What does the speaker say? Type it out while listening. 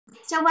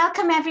So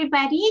welcome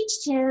everybody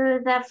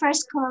to the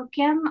first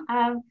colloquium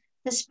of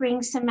the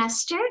spring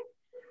semester.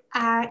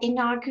 Our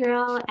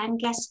inaugural and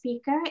guest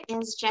speaker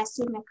is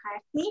Jessie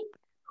McCarthy,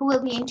 who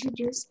will be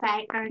introduced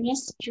by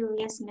Ernest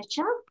Julius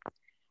Mitchell.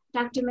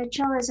 Dr.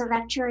 Mitchell is a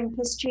lecturer in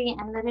history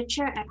and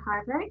literature at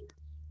Harvard.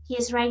 He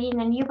is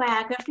writing a new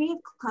biography of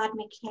Claude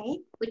McKay,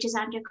 which is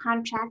under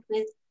contract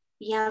with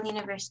Yale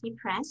University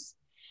Press.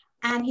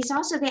 And he's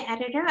also the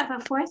editor of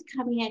a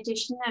forthcoming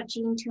edition of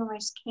Jean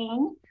Toomer's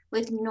Cane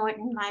with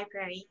Norton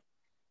Library.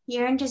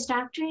 He earned his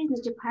doctorate in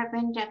the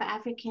Department of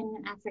African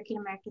and African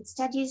American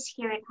Studies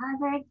here at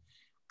Harvard,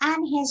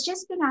 and he has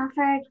just been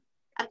offered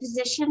a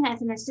position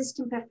as an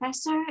assistant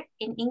professor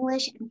in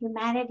English and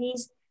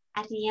Humanities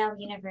at Yale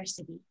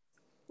University.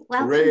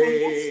 Welcome.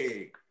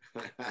 Hooray!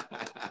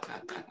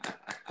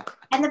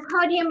 And the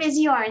podium is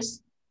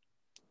yours.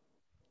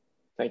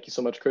 Thank you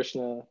so much,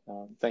 Krishna.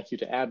 Thank you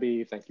to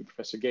Abby. Thank you,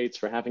 Professor Gates,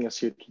 for having us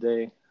here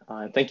today.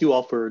 And thank you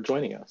all for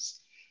joining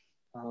us.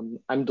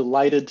 I'm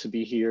delighted to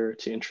be here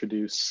to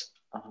introduce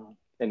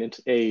an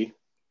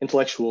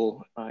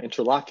intellectual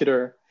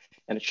interlocutor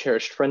and a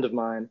cherished friend of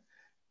mine,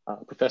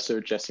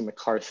 Professor Jessie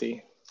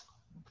McCarthy.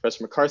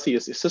 Professor McCarthy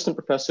is the Assistant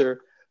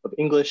Professor of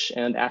English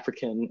and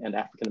African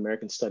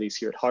American Studies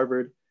here at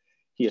Harvard.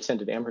 He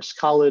attended Amherst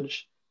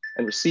College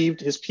and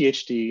received his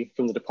PhD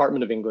from the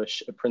Department of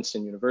English at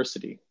Princeton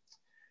University.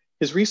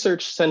 His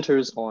research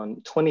centers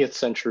on 20th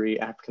century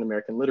African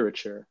American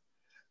literature,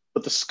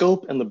 but the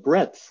scope and the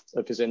breadth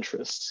of his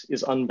interests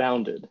is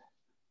unbounded,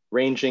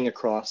 ranging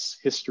across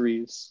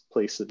histories,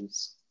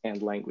 places,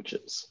 and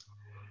languages.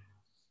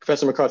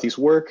 Professor McCarthy's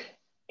work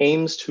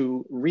aims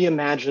to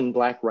reimagine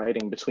Black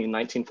writing between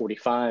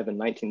 1945 and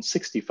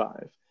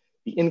 1965,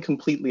 the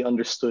incompletely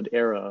understood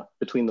era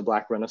between the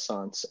Black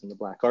Renaissance and the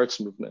Black arts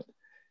movement.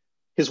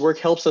 His work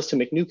helps us to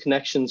make new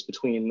connections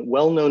between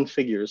well-known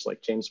figures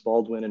like James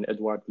Baldwin and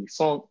Edouard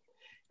Glissant,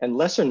 and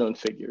lesser-known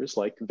figures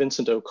like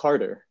Vincent O.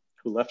 Carter,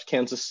 who left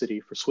Kansas City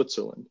for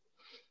Switzerland.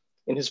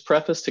 In his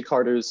preface to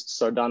Carter's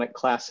sardonic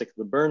classic,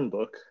 The Burn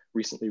Book,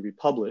 recently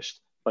republished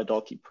by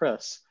Dalkey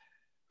Press,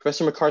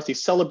 Professor McCarthy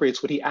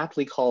celebrates what he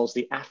aptly calls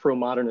the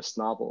Afro-modernist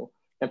novel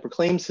and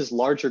proclaims his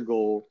larger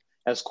goal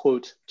as,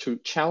 quote, to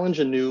challenge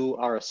anew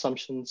our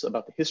assumptions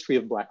about the history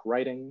of Black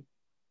writing,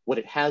 what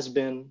it has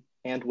been,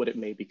 and what it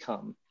may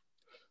become.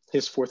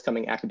 His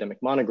forthcoming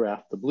academic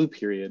monograph, The Blue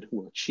Period,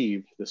 will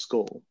achieve this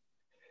goal.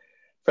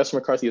 Professor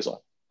McCarthy is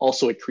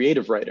also a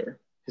creative writer.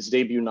 His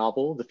debut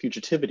novel, The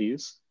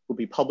Fugitivities, will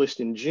be published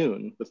in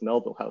June with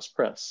Melville House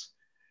Press.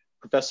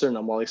 Professor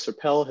Namwali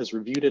Serpell has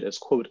reviewed it as,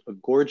 quote, a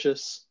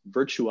gorgeous,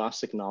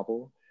 virtuosic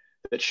novel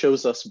that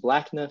shows us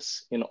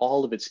Blackness in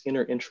all of its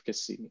inner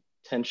intricacy,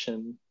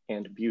 tension,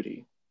 and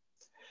beauty.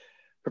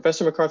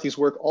 Professor McCarthy's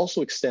work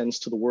also extends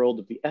to the world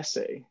of the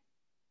essay.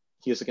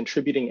 He is a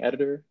contributing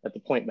editor at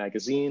The Point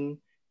magazine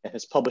and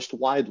has published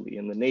widely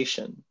in The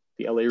Nation,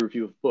 the LA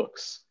Review of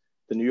Books,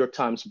 the New York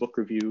Times Book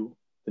Review,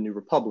 The New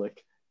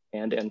Republic,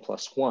 and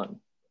N+1.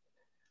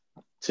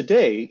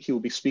 Today, he will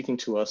be speaking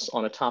to us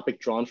on a topic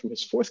drawn from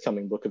his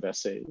forthcoming book of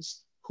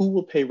essays, Who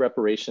Will Pay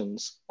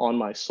Reparations on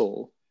My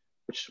Soul,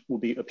 which will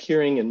be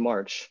appearing in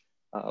March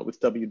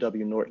with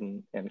W.W.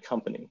 Norton and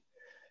Company.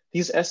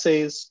 These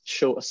essays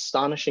show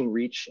astonishing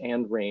reach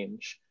and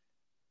range,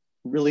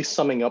 really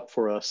summing up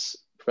for us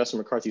Professor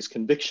McCarthy's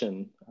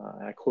conviction,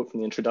 I quote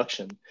from the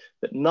introduction,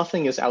 that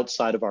nothing is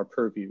outside of our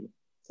purview,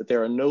 that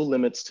there are no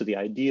limits to the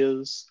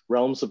ideas,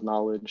 realms of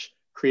knowledge,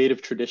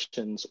 creative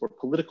traditions, or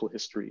political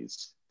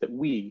histories that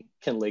we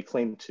can lay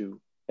claim to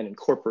and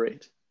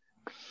incorporate.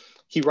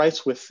 He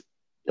writes with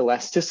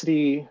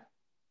elasticity,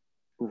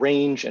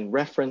 range, and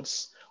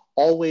reference,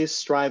 always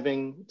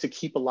striving to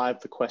keep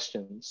alive the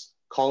questions,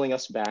 calling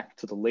us back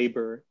to the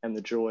labor and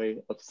the joy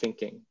of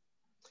thinking.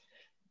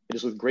 It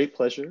is with great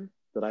pleasure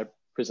that I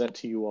present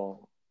to you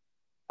all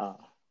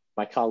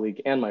my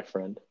colleague and my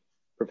friend,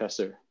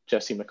 Professor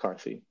Jessie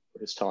McCarthy, for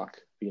his talk,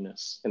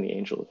 Venus and the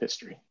Angel of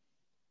History.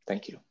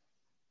 Thank you.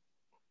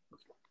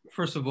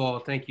 First of all,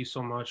 thank you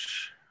so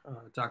much,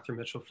 Dr.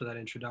 Mitchell, for that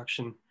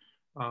introduction.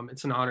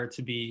 It's an honor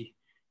to be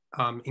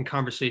in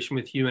conversation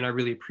with you, and I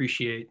really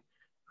appreciate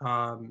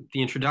the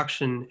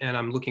introduction, and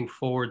I'm looking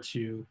forward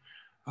to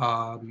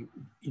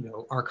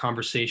our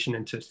conversation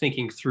and to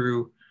thinking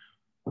through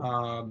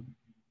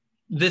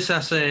this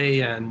essay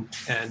and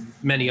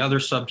many other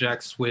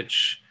subjects,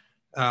 which,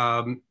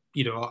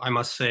 I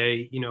must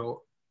say,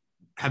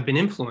 have been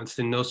influenced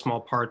in no small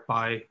part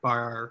by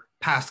our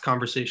past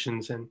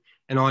conversations and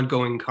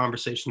ongoing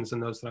conversations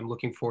and those that I'm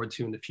looking forward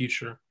to in the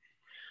future.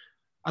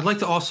 I'd like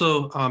to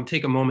also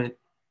take a moment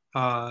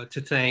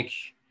to thank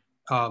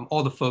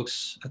all the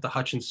folks at the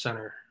Hutchins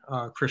Center,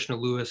 Krishna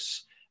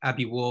Lewis,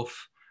 Abby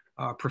Wolf,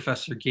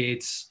 Professor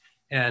Gates,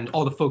 and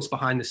all the folks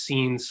behind the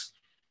scenes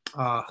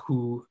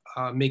who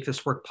make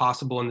this work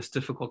possible in this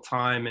difficult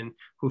time and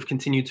who've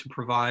continued to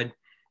provide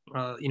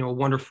a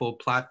wonderful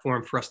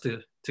platform for us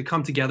to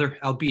come together,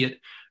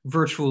 albeit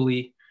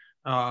virtually,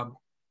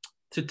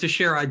 to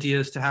share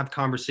ideas, to have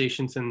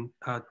conversations, and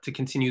to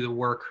continue the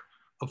work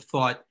of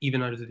thought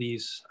even under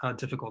these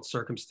difficult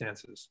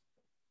circumstances.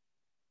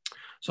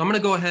 So I'm going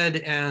to go ahead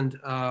and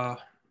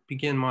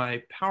begin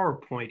my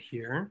PowerPoint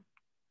here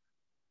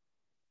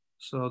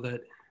so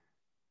that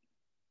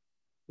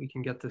we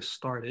can get this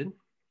started.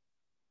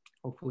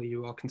 Hopefully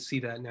you all can see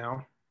that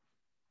now.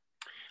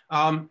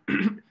 And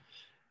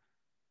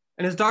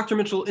as Dr.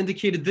 Mitchell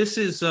indicated, this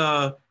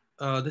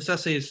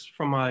essay is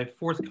from my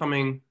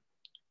forthcoming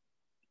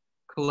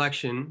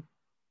collection,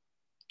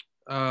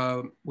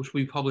 which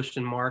we published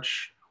in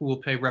March, Who Will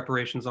Pay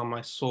Reparations on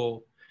My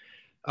Soul,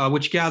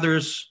 which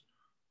gathers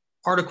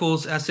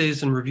articles,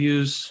 essays, and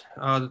reviews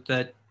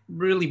that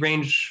really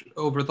range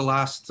over the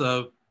last,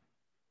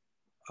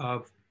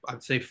 I'd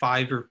say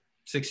 5 or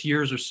 6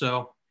 years or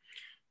so.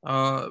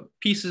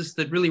 Pieces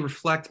that really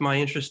reflect my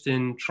interest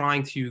in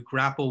trying to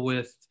grapple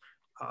with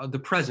the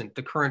present,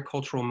 the current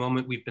cultural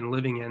moment we've been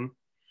living in,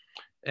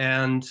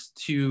 and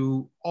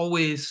to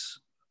always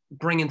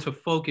bring into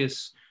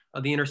focus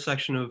the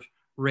intersection of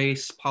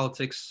race,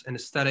 politics, and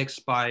aesthetics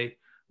by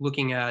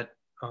looking at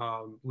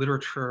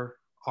literature,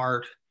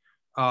 art,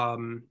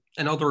 and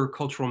other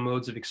cultural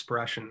modes of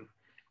expression.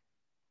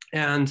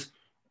 And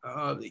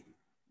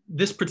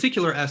this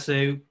particular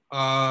essay,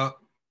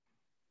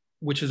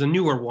 which is a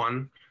newer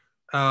one,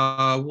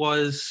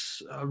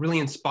 was really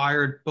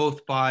inspired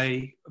both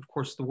by, of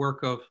course, the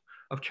work of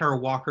Kara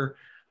Walker,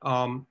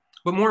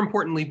 but more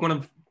importantly,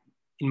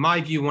 in my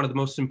view, one of the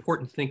most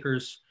important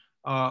thinkers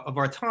of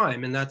our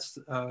time, and that's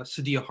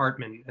Saidiya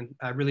Hartman. And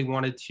I really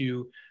wanted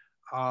to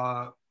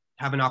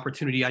have an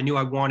opportunity. I knew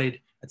I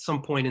wanted at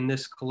some point in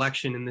this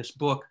collection, in this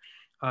book,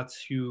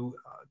 to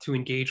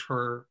engage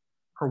her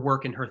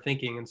work and her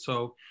thinking. And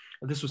so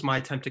this was my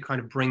attempt to kind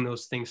of bring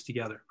those things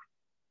together.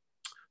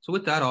 So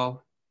with that,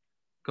 I'll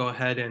go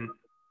ahead and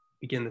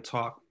begin the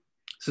talk.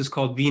 This is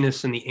called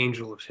Venus and the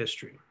Angel of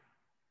History.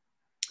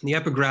 And the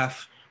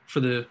epigraph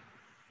for the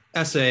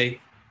essay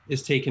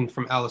is taken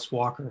from Alice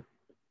Walker,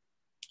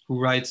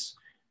 who writes,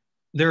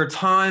 "There are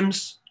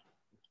times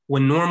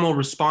when normal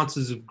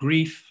responses of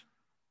grief,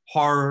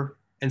 horror,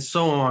 and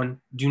so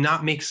on do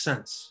not make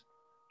sense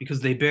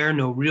because they bear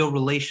no real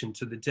relation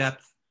to the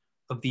depth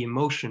of the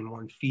emotion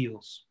one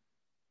feels.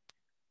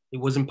 It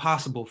was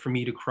impossible for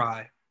me to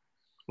cry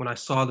when I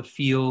saw the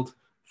field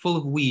full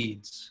of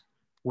weeds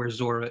where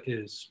Zora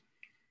is."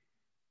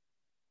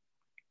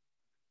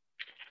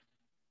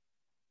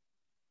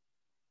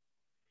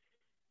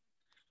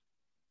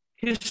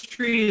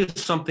 History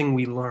is something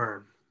we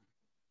learn.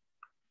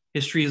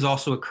 History is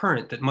also a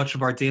current that much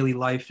of our daily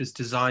life is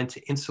designed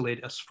to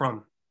insulate us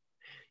from.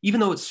 Even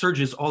though it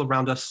surges all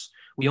around us,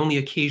 we only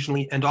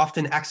occasionally and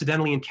often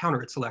accidentally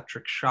encounter its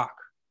electric shock.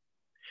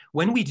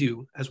 When we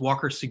do, as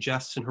Walker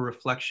suggests in her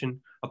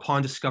reflection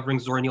upon discovering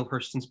Zora Neale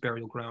Hurston's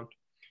burial ground,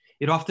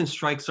 it often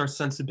strikes our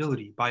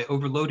sensibility by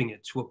overloading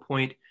it to a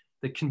point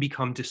that can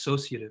become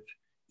dissociative,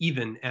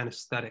 even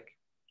anesthetic.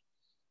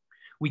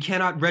 We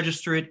cannot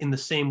register it in the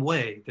same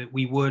way that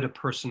we would a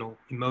personal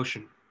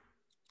emotion.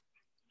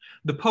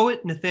 The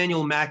poet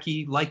Nathaniel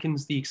Mackey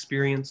likens the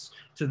experience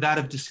to that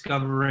of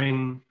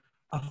discovering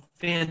a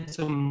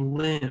phantom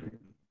limb,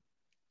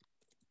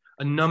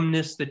 a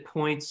numbness that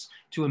points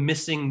to a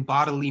missing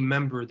bodily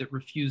member that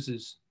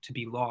refuses to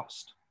be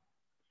lost.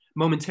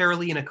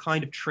 Momentarily, in a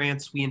kind of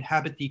trance, we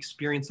inhabit the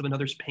experience of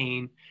another's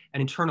pain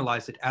and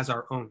internalize it as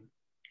our own.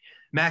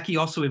 Mackey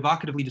also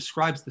evocatively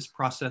describes this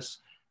process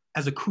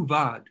as a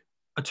kuvad,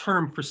 a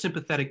term for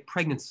sympathetic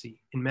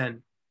pregnancy in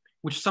men,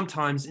 which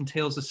sometimes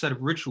entails a set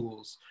of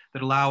rituals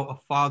that allow a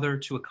father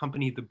to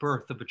accompany the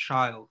birth of a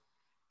child,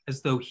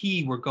 as though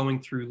he were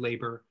going through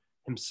labor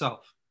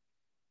himself.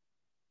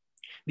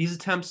 These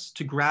attempts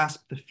to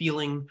grasp the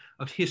feeling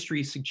of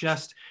history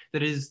suggest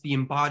that it is the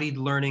embodied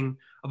learning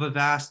of a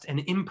vast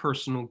and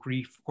impersonal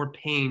grief or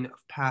pain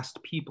of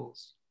past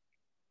peoples.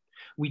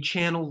 We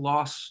channel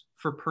loss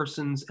for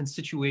persons and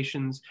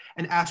situations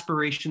and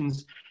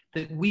aspirations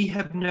that we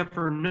have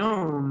never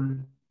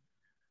known,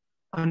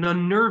 an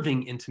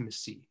unnerving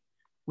intimacy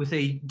with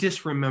a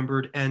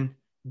disremembered and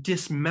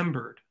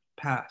dismembered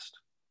past.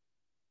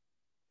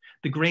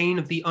 The grain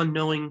of the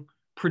unknowing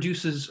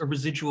produces a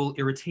residual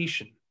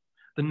irritation,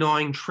 the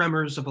gnawing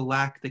tremors of a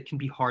lack that can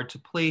be hard to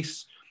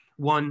place,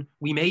 one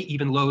we may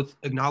even loathe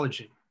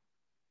acknowledging,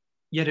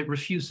 yet it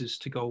refuses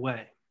to go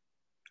away.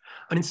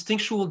 An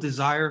instinctual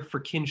desire for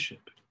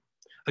kinship,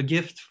 a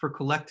gift for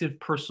collective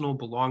personal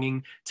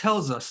belonging,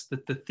 tells us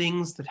that the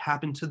things that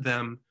happen to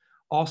them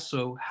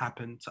also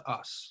happen to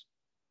us.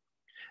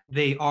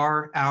 They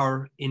are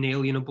our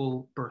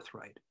inalienable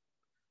birthright.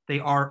 They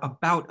are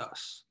about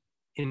us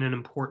in an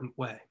important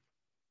way.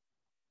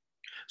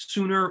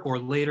 Sooner or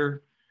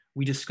later,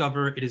 we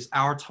discover it is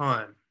our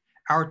time,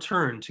 our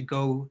turn to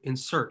go in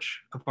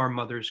search of our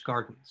mother's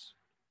gardens,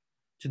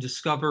 to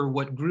discover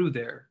what grew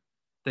there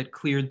that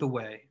cleared the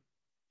way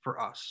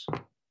for us.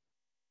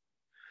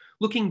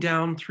 Looking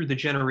down through the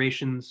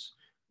generations,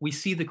 we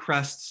see the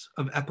crests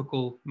of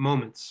epical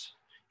moments,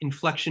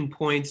 inflection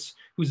points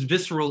whose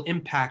visceral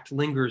impact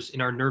lingers in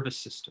our nervous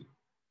system.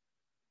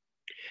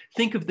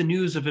 Think of the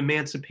news of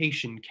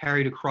emancipation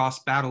carried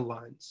across battle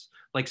lines,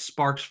 like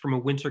sparks from a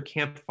winter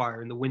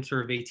campfire in the winter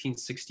of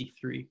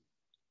 1863.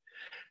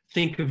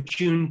 Think of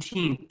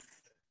Juneteenth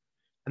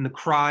and the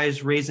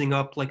cries raising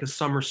up like a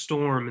summer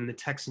storm in the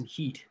Texan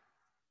heat.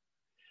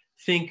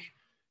 Think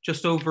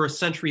just over a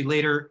century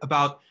later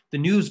about the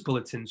news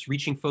bulletins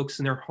reaching folks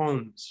in their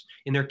homes,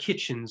 in their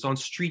kitchens, on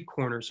street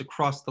corners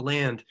across the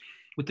land,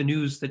 with the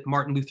news that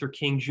Martin Luther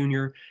King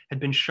Jr. had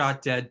been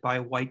shot dead by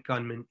a white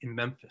gunman in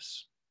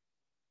Memphis.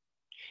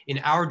 In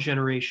our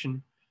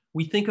generation,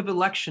 we think of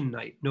election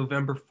night,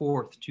 November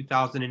 4th,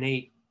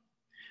 2008,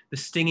 the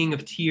stinging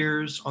of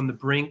tears on the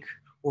brink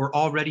or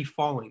already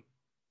falling,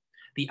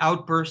 the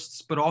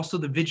outbursts, but also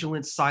the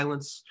vigilant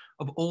silence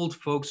of old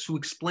folks who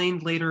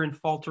explained later in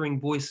faltering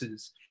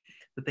voices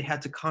that they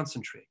had to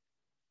concentrate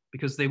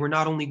because they were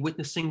not only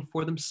witnessing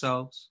for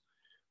themselves,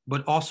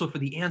 but also for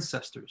the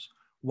ancestors,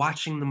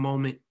 watching the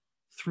moment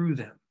through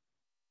them.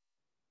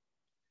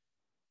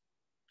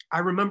 I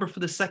remember for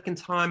the second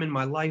time in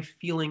my life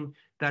feeling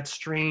that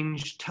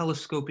strange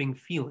telescoping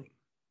feeling,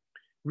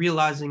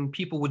 realizing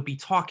people would be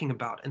talking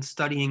about and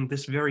studying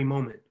this very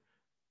moment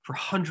for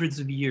hundreds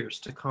of years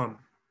to come.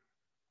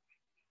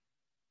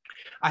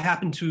 I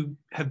happen to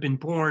have been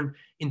born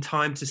in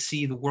time to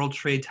see the World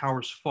Trade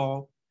Towers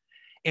fall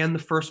and the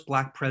first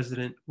Black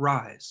president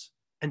rise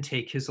and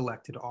take his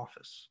elected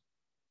office.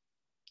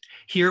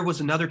 Here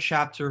was another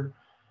chapter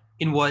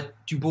in what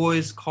Du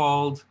Bois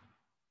called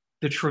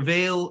the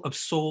travail of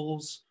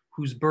souls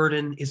whose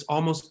burden is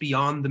almost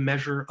beyond the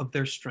measure of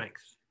their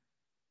strength,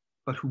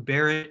 but who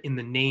bear it in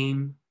the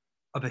name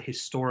of a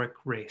historic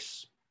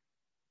race.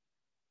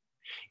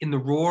 In the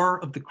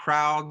roar of the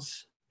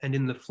crowds and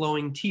in the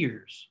flowing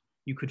tears,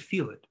 you could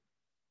feel it,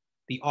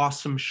 the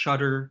awesome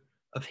shudder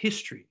of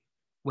history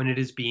when it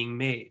is being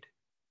made,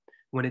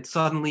 when it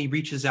suddenly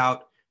reaches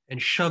out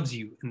and shoves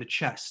you in the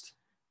chest,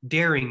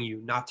 daring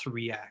you not to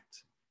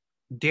react,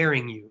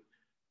 daring you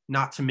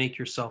not to make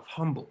yourself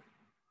humble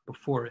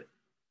before it.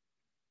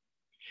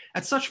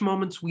 At such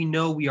moments, we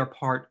know we are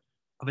part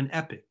of an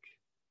epic,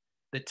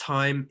 that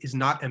time is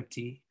not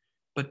empty,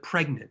 but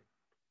pregnant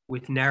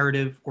with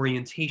narrative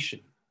orientation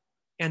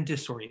and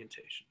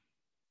disorientation.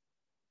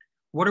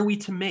 What are we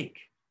to make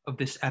of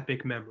this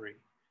epic memory,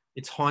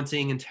 its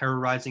haunting and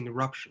terrorizing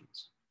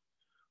eruptions?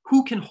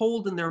 Who can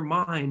hold in their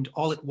mind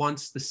all at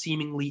once the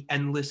seemingly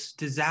endless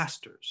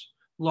disasters,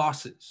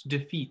 losses,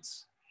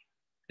 defeats,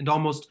 and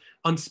almost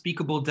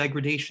unspeakable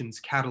degradations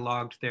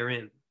cataloged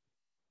therein?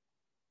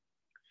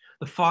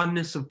 The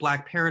fondness of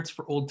Black parents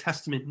for Old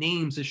Testament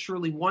names is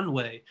surely one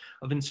way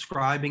of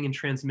inscribing and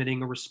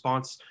transmitting a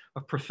response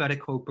of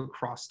prophetic hope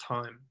across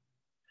time.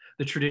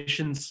 The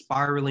tradition's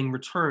spiraling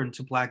return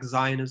to Black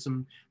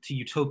Zionism, to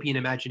utopian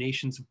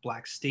imaginations of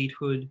Black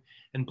statehood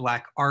and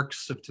Black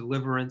arcs of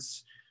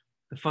deliverance,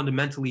 the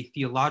fundamentally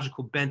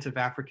theological bent of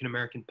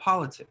African-American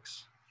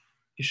politics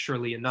is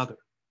surely another.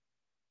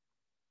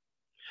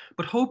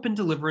 But hope and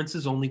deliverance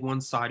is only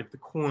one side of the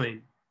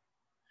coin.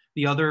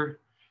 The other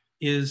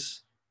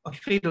is a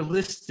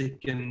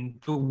fatalistic and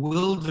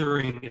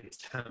bewildering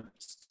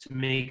attempt to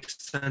make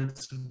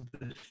sense of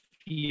the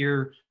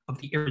fear of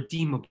the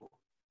irredeemable,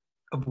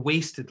 of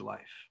wasted life,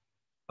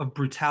 of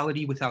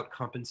brutality without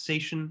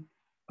compensation,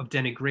 of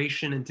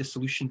denigration and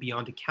dissolution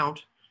beyond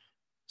account,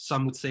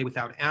 some would say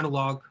without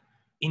analog,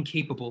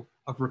 incapable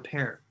of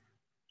repair.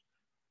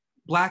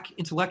 Black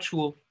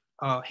intellectual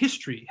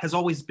history has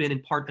always been in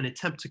part an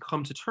attempt to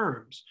come to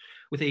terms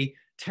with a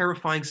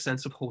terrifying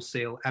sense of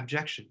wholesale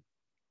abjection.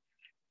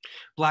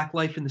 Black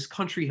life in this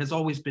country has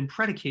always been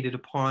predicated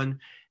upon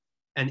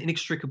and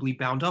inextricably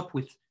bound up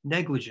with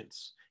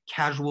negligence,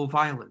 casual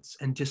violence,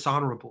 and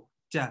dishonorable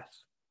death.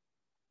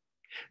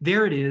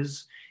 There it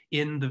is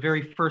in the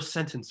very first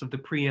sentence of the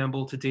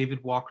preamble to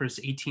David Walker's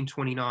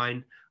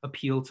 1829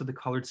 appeal to the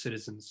colored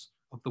citizens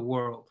of the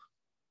world.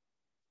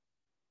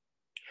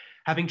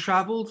 Having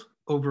traveled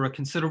over a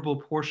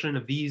considerable portion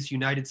of these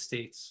United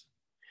States,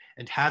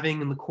 and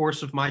having in the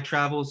course of my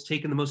travels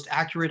taken the most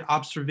accurate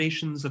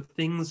observations of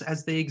things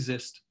as they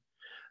exist,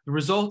 the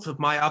result of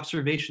my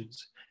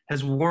observations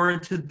has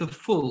warranted the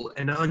full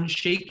and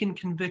unshaken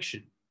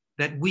conviction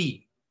that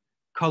we,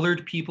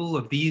 colored people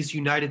of these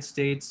United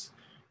States,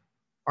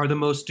 are the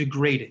most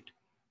degraded,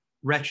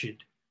 wretched,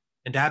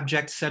 and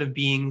abject set of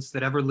beings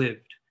that ever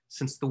lived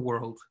since the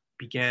world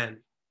began.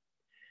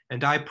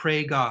 And I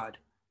pray God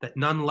that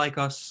none like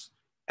us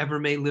ever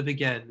may live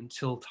again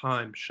until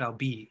time shall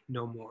be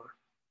no more.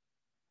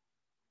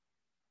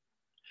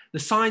 The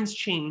signs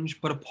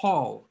change, but a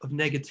pall of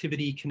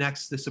negativity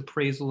connects this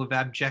appraisal of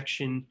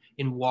abjection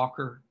in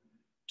Walker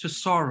to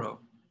sorrow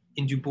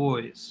in Du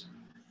Bois,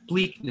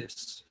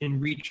 bleakness in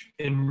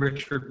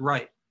Richard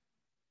Wright.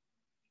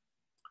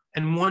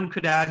 And one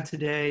could add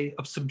today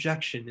of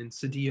subjection in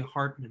Saidiya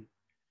Hartman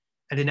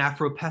and in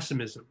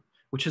Afro-pessimism,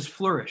 which has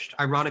flourished,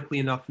 ironically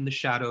enough, in the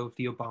shadow of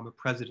the Obama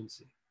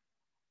presidency.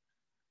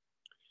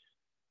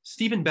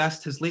 Stephen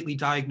Best has lately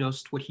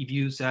diagnosed what he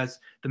views as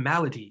the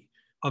malady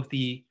of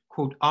the,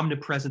 quote,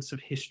 omnipresence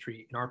of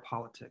history in our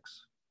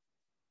politics.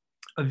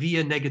 A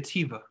via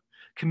negativa,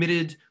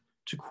 committed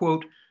to,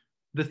 quote,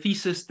 the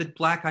thesis that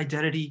Black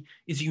identity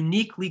is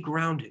uniquely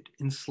grounded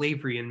in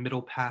slavery and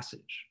Middle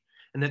Passage,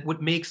 and that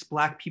what makes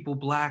Black people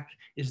Black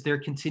is their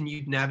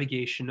continued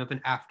navigation of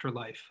an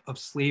afterlife of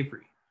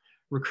slavery,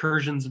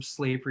 recursions of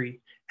slavery,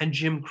 and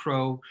Jim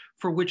Crow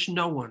for which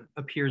no one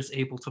appears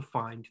able to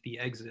find the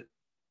exit.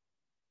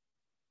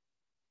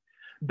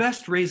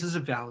 Best raises a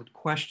valid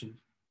question.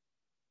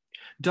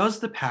 Does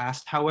the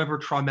past, however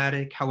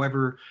traumatic,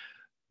 however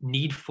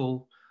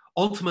needful,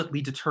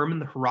 ultimately determine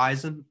the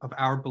horizon of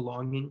our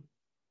belonging?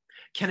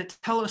 Can it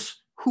tell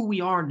us who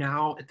we are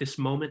now at this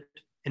moment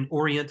and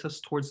orient us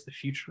towards the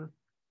future?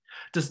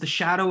 Does the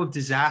shadow of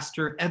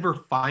disaster ever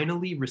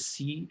finally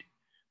recede,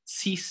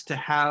 cease to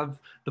have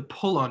the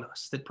pull on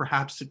us that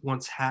perhaps it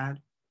once had?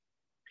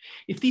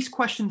 If these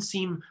questions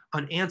seem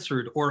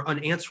unanswered or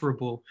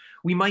unanswerable,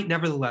 we might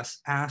nevertheless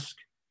ask,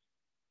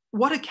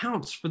 what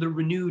accounts for the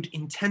renewed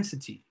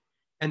intensity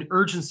and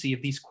urgency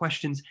of these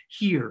questions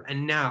here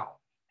and now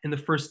in the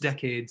first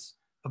decades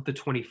of the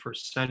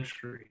 21st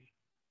century?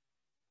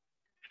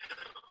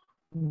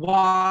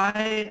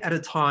 Why, at a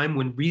time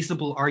when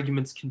reasonable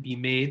arguments can be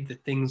made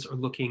that things are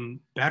looking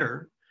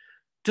better,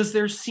 does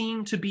there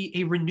seem to be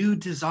a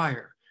renewed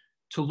desire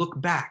to look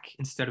back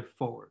instead of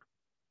forward?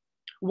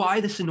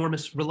 Why this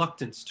enormous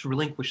reluctance to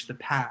relinquish the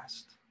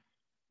past?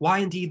 Why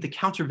indeed the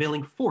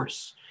countervailing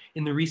force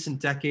in the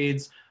recent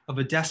decades of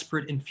a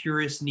desperate and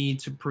furious need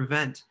to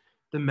prevent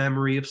the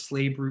memory of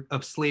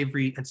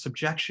slavery and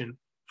subjection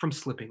from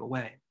slipping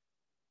away?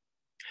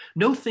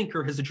 No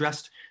thinker has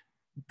addressed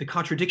the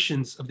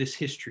contradictions of this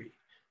history,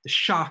 the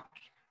shock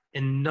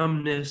and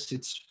numbness,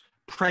 its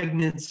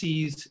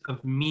pregnancies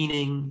of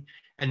meaning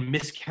and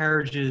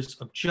miscarriages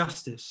of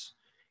justice,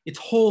 its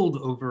hold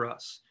over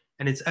us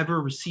and its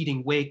ever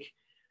receding wake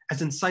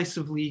as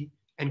incisively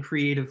and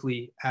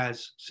creatively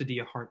as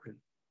Saidiya Hartman.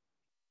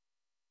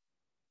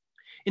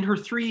 In her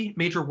three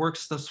major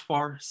works thus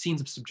far,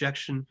 Scenes of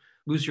Subjection,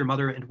 Lose Your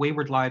Mother, and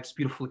Wayward Lives,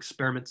 Beautiful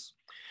Experiments,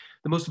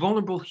 the most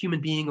vulnerable human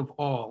being of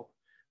all,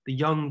 the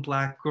young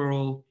Black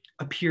girl,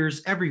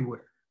 appears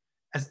everywhere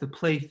as the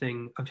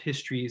plaything of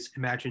history's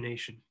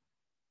imagination.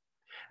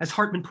 As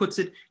Hartman puts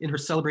it in her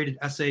celebrated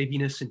essay,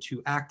 Venus in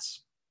Two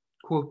Acts,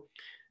 quote,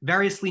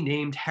 variously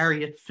named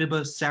Harriet,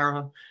 Phoeba,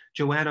 Sarah,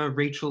 Joanna,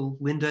 Rachel,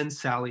 Linda, and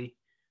Sally,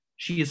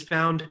 she is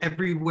found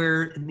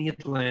everywhere in the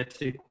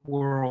Atlantic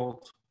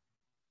world.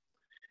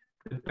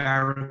 The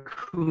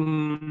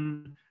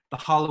barracoon, the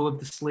hollow of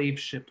the slave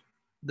ship,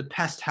 the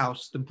pest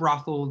house, the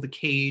brothel, the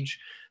cage,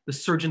 the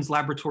surgeon's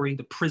laboratory,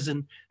 the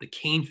prison, the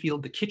cane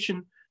field, the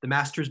kitchen, the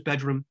master's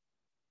bedroom,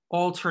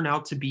 all turn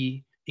out to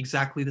be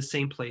exactly the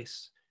same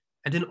place.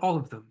 And in all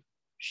of them,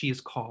 she is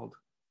called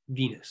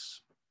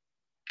Venus.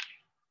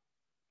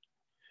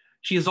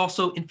 She is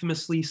also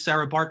infamously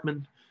Sarah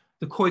Bartman,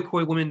 the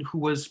Khoikhoi woman who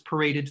was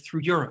paraded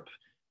through Europe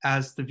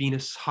as the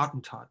Venus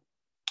Hottentot,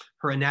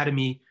 her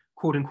anatomy,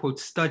 quote unquote,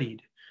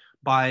 studied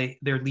by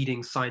their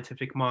leading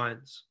scientific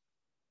minds.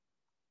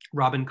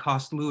 Robin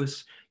Cost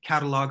Lewis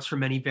catalogs her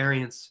many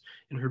variants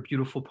in her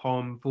beautiful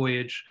poem,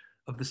 Voyage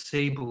of the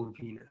Sable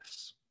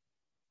Venus.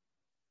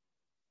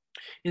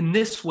 In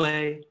this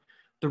way,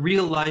 the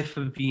real life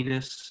of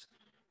Venus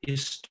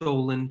is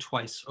stolen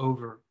twice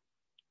over.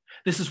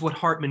 This is what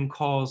Hartman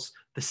calls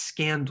the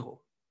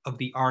scandal of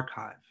the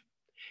archive.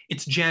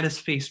 Its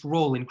Janus-faced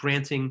role in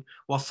granting,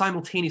 while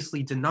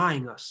simultaneously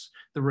denying us,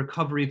 the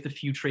recovery of the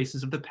few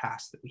traces of the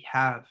past that we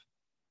have.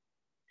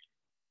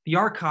 The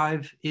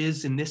archive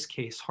is, in this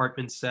case,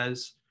 Hartman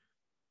says,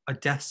 a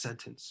death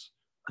sentence,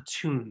 a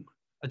tomb,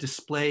 a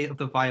display of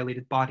the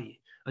violated body,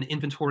 an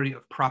inventory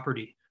of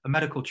property, a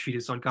medical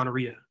treatise on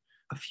gonorrhea,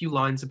 a few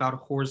lines about a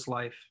whore's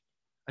life,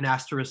 an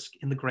asterisk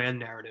in the grand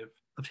narrative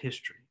of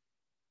history.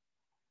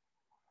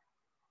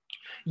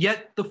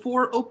 Yet the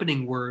four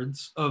opening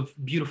words of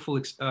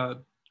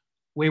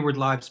Wayward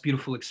Lives,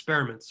 Beautiful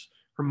Experiments,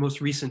 her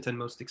most recent and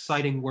most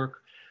exciting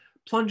work,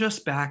 plunge us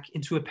back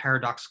into a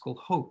paradoxical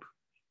hope.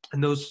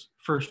 And those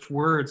first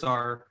words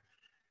are,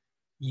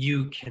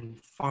 you can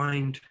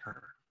find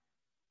her.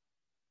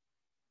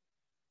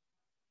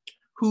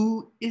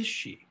 Who is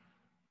she?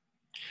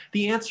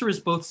 The answer is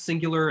both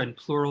singular and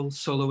plural,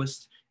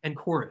 soloist and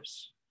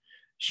chorus.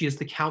 She is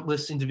the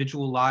countless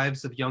individual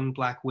lives of young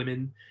Black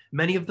women,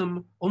 many of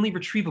them only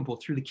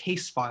retrievable through the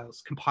case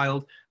files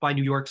compiled by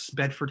New York's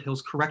Bedford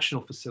Hills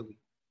Correctional Facility,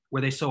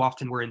 where they so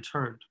often were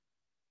interned.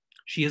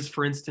 She is,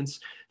 for instance,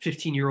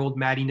 15-year-old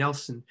Maddie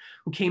Nelson,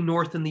 who came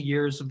north in the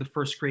years of the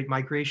first Great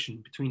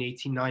Migration between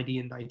 1890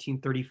 and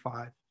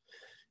 1935,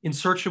 in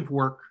search of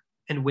work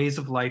and ways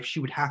of life she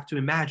would have to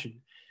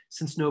imagine,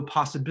 since no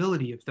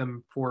possibility of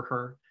them for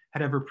her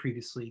had ever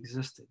previously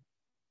existed.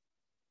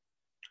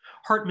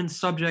 Hartman's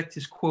subject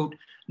is, quote,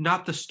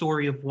 not the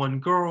story of one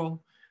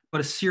girl,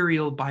 but a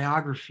serial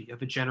biography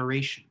of a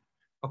generation,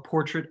 a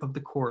portrait of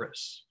the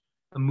chorus,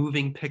 a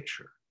moving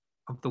picture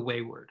of the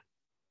wayward.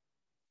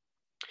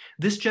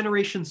 This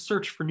generation's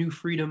search for new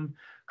freedom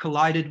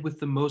collided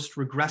with the most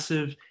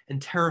regressive and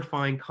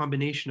terrifying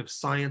combination of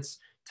science,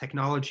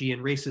 technology,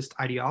 and racist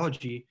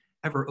ideology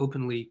ever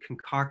openly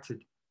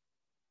concocted.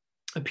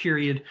 A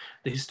period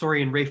the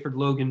historian Rayford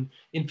Logan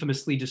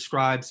infamously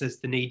describes as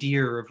the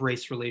nadir of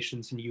race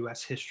relations in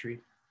US history.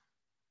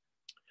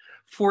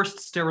 Forced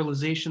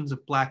sterilizations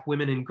of Black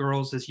women and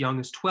girls as young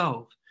as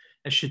 12,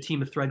 as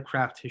Shatima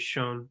Threadcraft has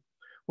shown,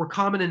 were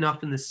common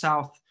enough in the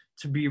South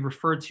to be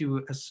referred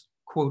to as,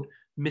 quote,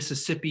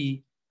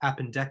 Mississippi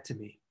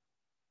appendectomy.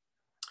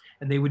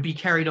 And they would be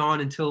carried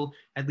on until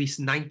at least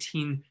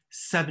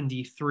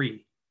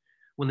 1973,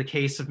 when the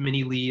case of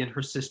Minnie Lee and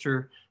her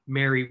sister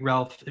Mary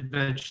Relf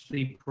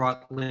eventually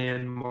brought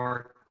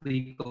landmark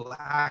legal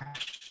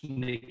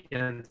action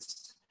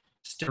against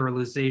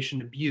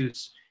sterilization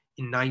abuse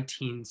in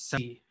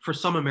 1970. For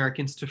some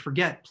Americans to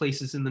forget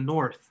places in the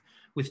North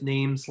with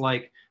names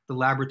like the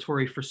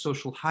Laboratory for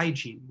Social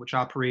Hygiene, which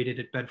operated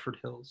at Bedford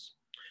Hills,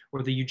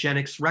 or the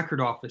Eugenics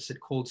Record Office at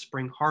Cold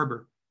Spring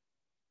Harbor.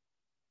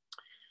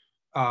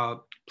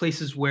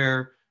 Places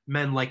where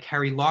men like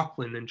Harry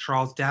Laughlin and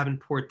Charles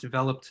Davenport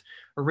developed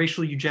a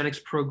racial eugenics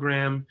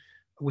program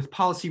with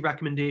policy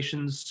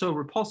recommendations so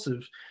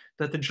repulsive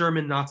that the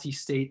German Nazi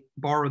state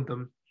borrowed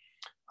them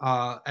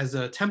as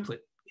a template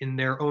in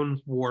their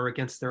own war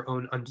against their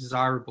own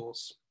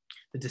undesirables,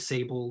 the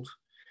disabled,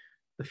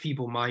 the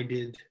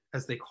feeble-minded,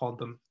 as they called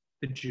them,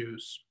 the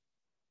Jews.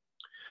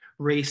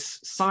 Race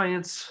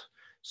science,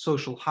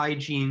 social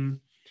hygiene,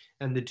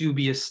 and the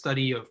dubious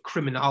study of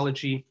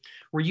criminology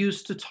were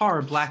used to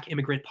tar Black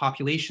immigrant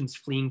populations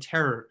fleeing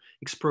terror,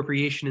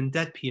 expropriation, and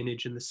debt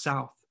peonage in the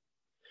South.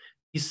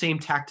 These same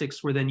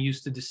tactics were then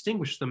used to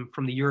distinguish them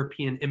from the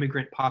European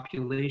immigrant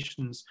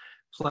populations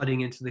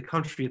flooding into the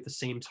country at the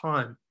same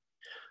time,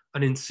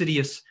 an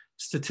insidious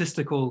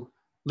statistical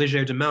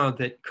legerdemain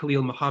that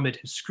Khalil Muhammad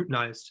has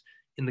scrutinized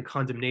in the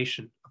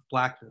condemnation of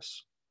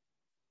Blackness.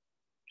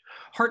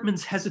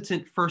 Hartman's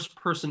hesitant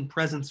first-person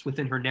presence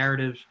within her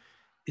narrative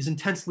is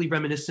intensely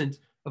reminiscent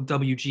of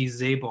W.G.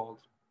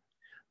 Sebald,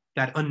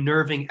 that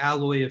unnerving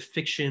alloy of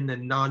fiction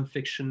and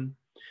nonfiction,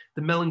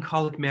 the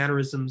melancholic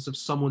mannerisms of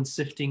someone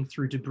sifting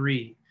through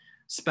debris,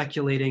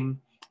 speculating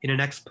in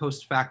an ex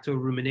post facto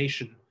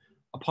rumination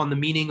upon the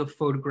meaning of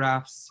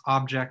photographs,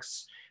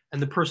 objects,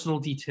 and the personal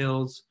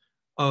details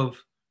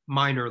of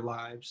minor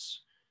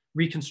lives,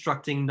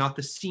 reconstructing not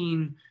the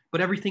scene, but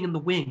everything in the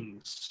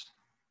wings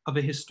of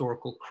a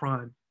historical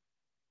crime.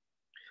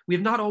 We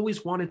have not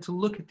always wanted to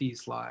look at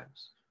these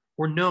lives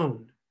or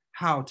known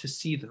how to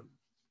see them.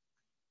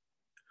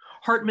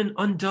 Hartman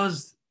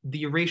undoes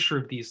the erasure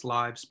of these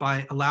lives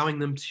by allowing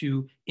them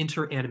to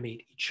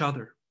interanimate each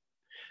other,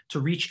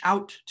 to reach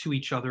out to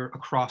each other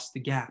across the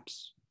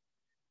gaps.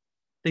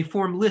 They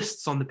form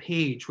lists on the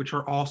page, which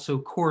are also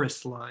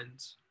chorus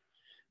lines.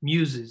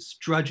 Muses,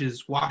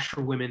 drudges,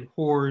 washerwomen,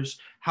 whores,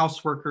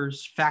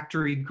 houseworkers,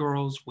 factory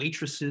girls,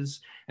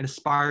 waitresses, and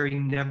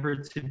aspiring never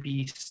to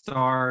be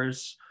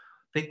stars.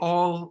 They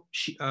all,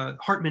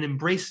 Hartman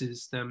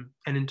embraces them,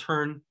 and in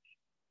turn,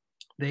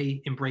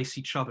 they embrace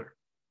each other.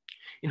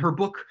 In her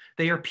book,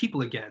 they are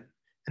people again,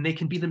 and they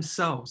can be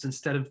themselves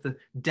instead of the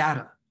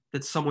data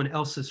that someone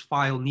else's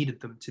file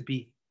needed them to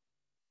be.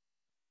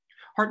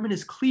 Hartman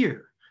is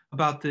clear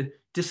about the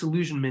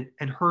disillusionment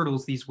and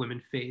hurdles these women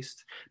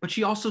faced, but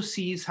she also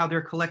sees how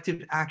their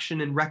collective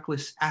action and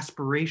reckless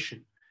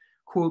aspiration,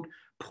 quote,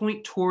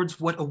 point towards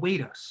what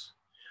await us,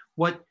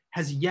 what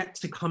has yet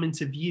to come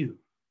into view,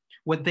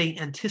 what they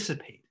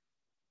anticipate,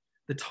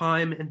 the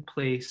time and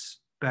place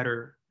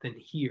better than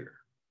here.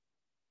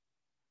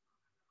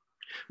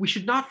 We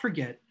should not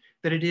forget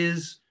that it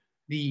is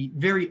the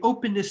very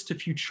openness to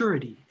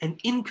futurity and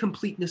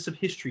incompleteness of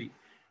history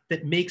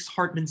that makes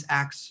Hartman's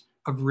acts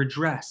of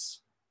redress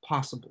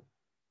possible.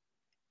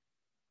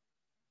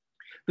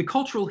 The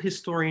cultural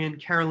historian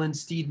Carolyn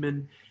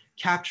Steedman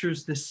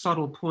captures this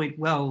subtle point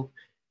well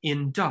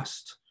in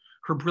Dust,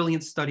 her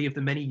brilliant study of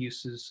the many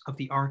uses of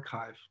the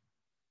archive.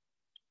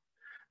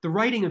 The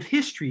writing of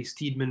history,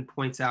 Steedman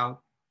points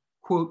out,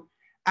 quote,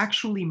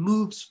 actually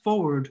moves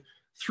forward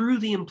through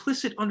the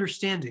implicit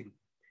understanding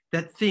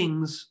that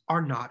things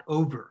are not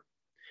over,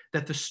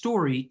 that the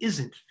story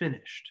isn't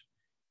finished,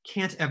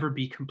 can't ever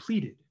be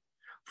completed,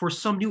 for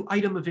some new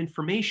item of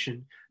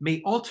information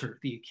may alter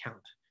the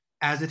account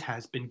as it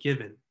has been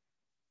given.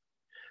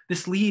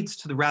 This leads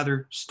to the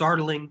rather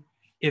startling,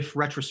 if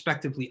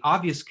retrospectively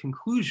obvious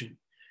conclusion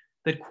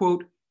that,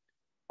 quote,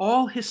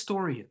 all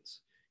historians,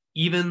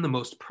 even the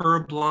most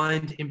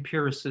purblind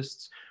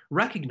empiricists,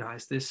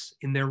 recognize this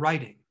in their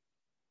writing.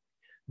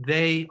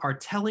 They are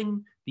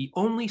telling the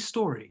only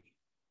story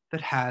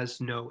that has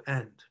no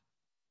end.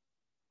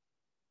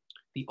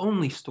 The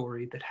only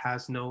story that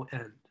has no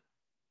end.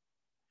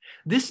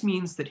 This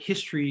means that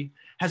history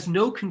has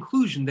no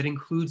conclusion that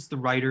includes the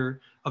writer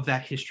of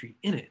that history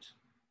in it.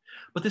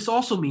 But this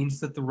also means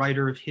that the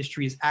writer of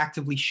history is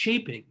actively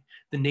shaping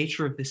the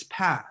nature of this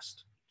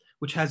past,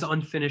 which has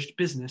unfinished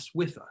business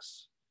with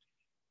us.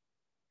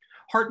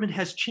 Hartman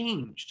has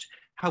changed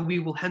how we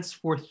will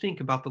henceforth think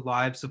about the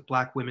lives of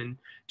Black women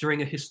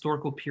during a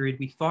historical period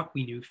we thought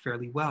we knew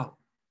fairly well.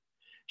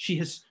 She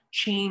has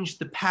changed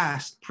the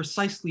past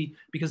precisely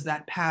because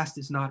that past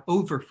is not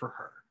over for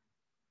her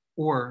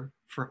or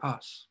for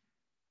us.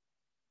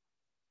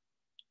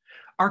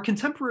 Our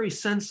contemporary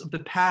sense of the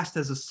past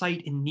as a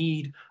site in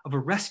need of a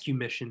rescue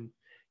mission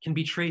can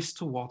be traced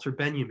to Walter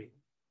Benjamin.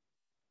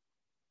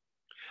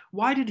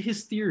 Why did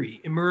his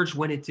theory emerge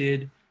when it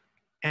did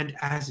and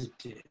as it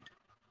did?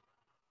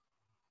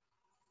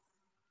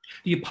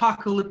 The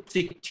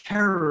apocalyptic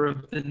terror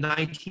of the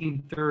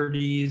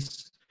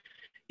 1930s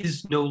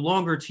is no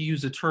longer, to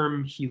use a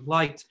term he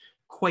liked,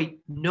 quite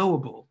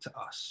knowable to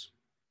us.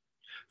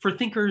 For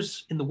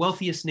thinkers in the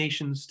wealthiest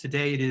nations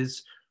today, it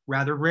is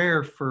rather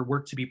rare for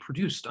work to be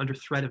produced under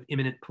threat of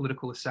imminent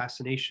political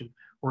assassination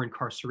or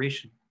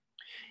incarceration.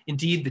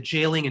 Indeed, the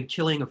jailing and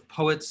killing of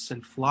poets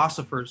and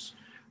philosophers,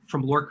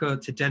 from Lorca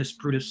to Dennis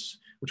Brutus,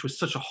 which was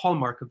such a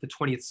hallmark of the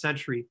 20th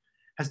century,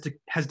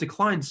 has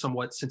declined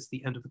somewhat since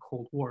the end of the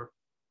Cold War.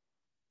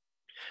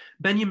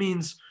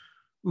 Benjamin's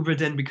Über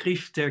den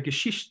Begriff der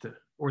Geschichte,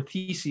 or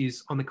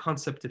theses on the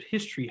concept of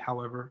history,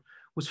 however,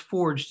 was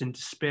forged in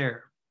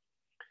despair.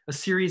 A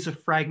series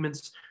of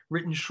fragments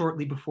written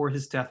shortly before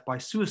his death by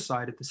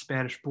suicide at the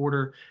Spanish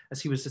border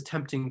as he was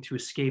attempting to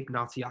escape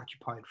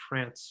Nazi-occupied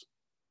France.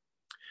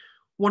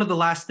 One of the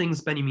last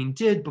things Benjamin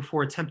did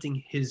before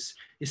attempting his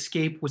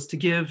escape was to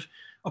give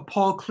a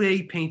Paul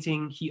Klee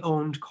painting he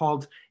owned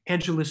called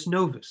Angelus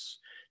Novus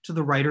to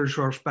the writer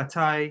Georges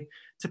Bataille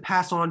to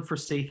pass on for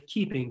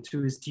safekeeping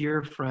to his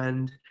dear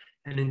friend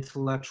and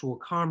intellectual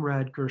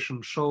comrade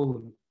Gershom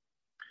Scholem,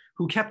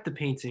 who kept the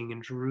painting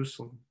in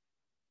Jerusalem.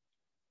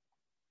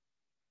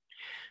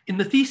 In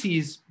the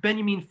Theses,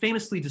 Benjamin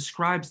famously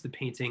describes the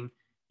painting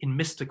in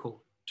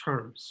mystical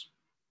terms.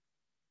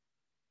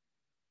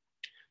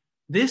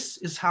 This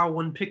is how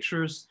one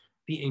pictures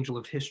the angel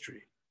of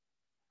history.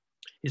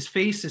 His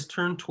face is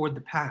turned toward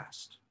the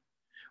past.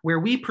 Where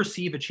we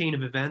perceive a chain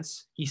of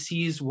events, he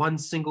sees one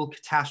single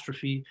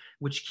catastrophe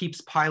which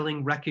keeps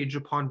piling wreckage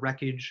upon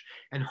wreckage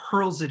and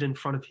hurls it in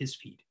front of his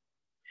feet.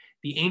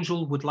 The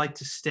angel would like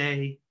to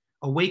stay,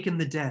 awaken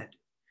the dead,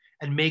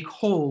 and make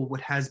whole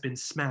what has been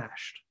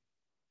smashed.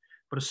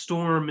 But a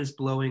storm is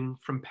blowing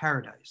from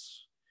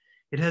paradise.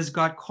 It has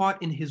got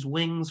caught in his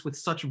wings with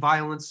such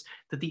violence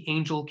that the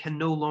angel can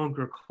no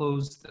longer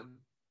close them.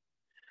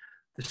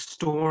 The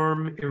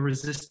storm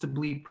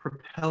irresistibly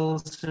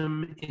propels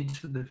him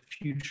into the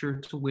future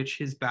to which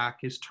his back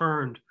is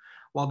turned,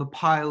 while the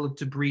pile of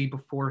debris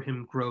before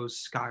him grows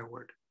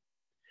skyward.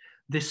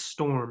 This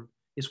storm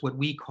is what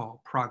we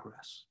call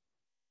progress.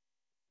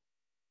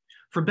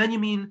 For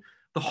Benjamin,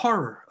 the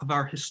horror of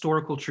our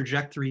historical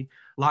trajectory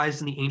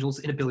lies in the angel's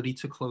inability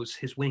to close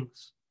his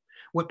wings.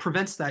 What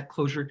prevents that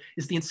closure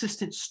is the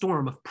insistent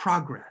storm of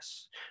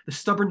progress, the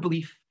stubborn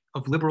belief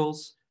of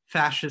liberals,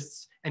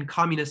 fascists, and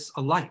communists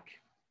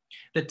alike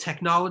that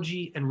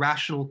technology and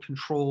rational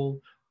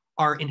control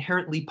are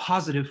inherently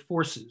positive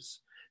forces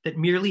that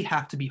merely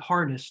have to be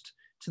harnessed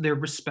to their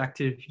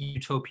respective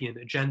utopian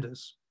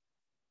agendas.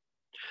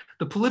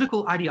 The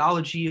political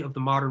ideology of the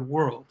modern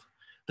world,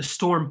 the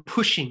storm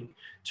pushing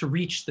to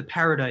reach the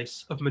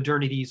paradise of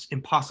modernity's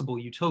impossible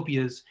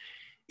utopias,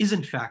 is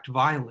in fact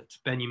violent,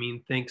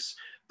 Benjamin thinks,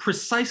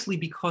 precisely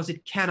because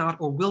it cannot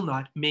or will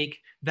not make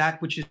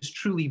that which is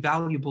truly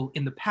valuable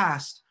in the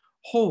past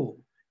whole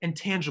and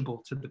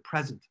tangible to the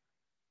present.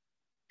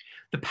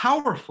 The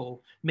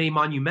powerful may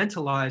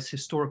monumentalize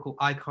historical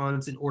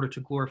icons in order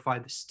to glorify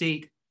the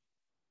state,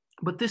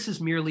 but this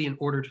is merely in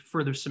order to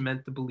further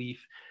cement the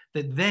belief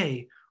that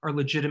they are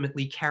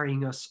legitimately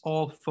carrying us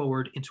all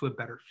forward into a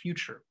better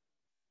future.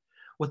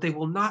 What they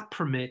will not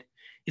permit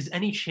is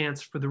any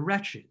chance for the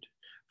wretched,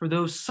 for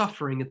those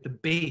suffering at the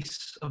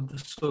base of the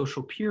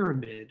social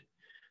pyramid,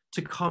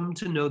 to come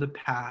to know the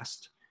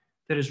past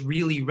that is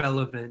really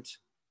relevant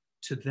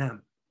to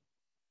them.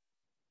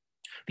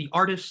 The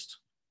artist,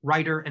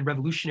 writer, and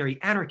revolutionary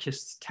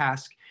anarchist's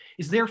task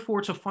is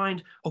therefore to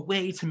find a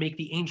way to make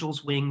the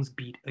angel's wings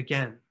beat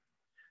again,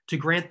 to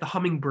grant the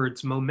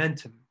hummingbird's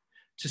momentum,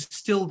 to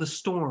still the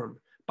storm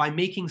by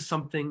making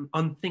something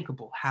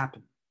unthinkable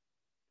happen.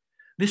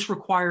 This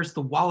requires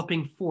the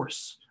walloping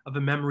force of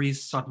a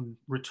memory's sudden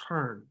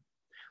return,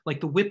 like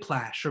the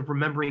whiplash of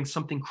remembering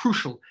something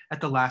crucial at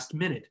the last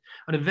minute,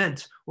 an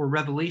event or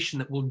revelation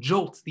that will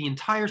jolt the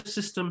entire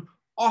system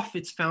off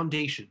its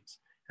foundations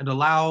and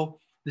allow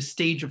the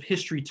stage of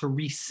history to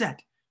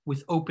reset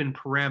with open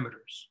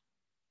parameters.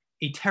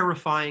 A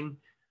terrifying,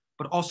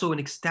 but also an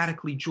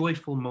ecstatically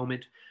joyful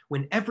moment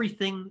when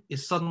everything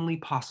is suddenly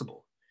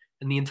possible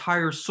and the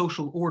entire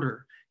social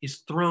order is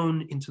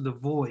thrown into the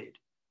void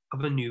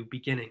of a new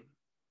beginning.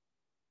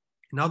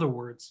 In other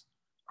words,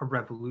 a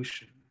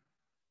revolution.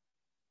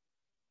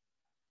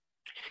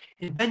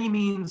 In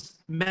Benjamin's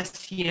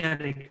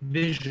messianic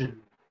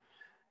vision,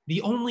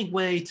 the only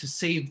way to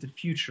save the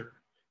future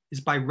is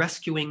by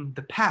rescuing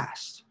the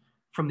past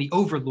from the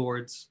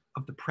overlords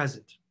of the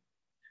present,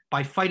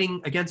 by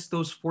fighting against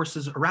those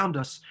forces around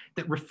us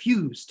that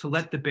refuse to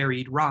let the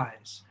buried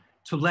rise,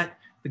 to let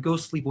the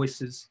ghostly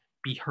voices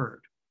be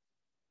heard.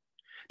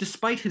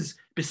 Despite his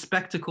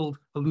bespectacled,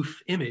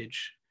 aloof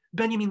image,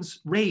 Benjamin's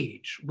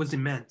rage was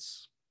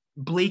immense,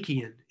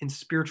 Blakean in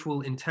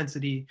spiritual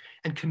intensity,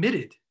 and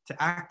committed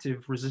to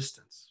active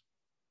resistance.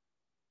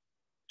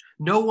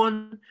 No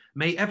one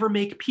may ever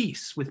make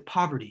peace with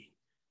poverty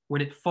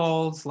when it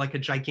falls like a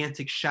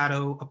gigantic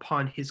shadow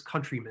upon his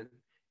countrymen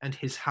and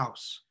his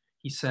house,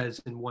 he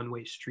says in One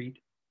Way Street.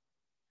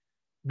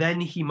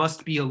 Then he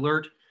must be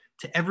alert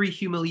to every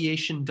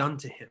humiliation done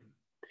to him,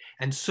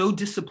 and so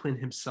discipline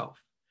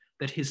himself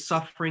that his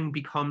suffering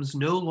becomes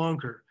no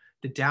longer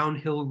the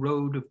downhill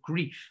road of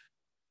grief,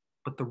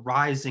 but the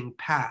rising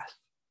path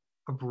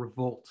of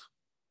revolt.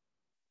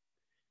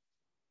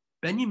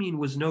 Benjamin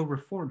was no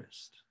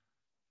reformist.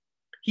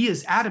 He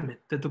is adamant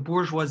that the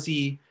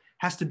bourgeoisie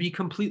has to be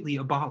completely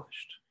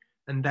abolished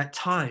and that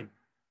time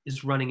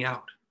is running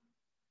out.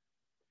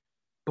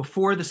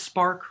 Before the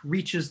spark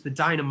reaches the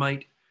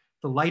dynamite,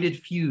 the lighted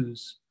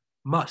fuse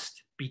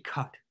must be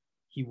cut,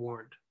 he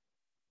warned.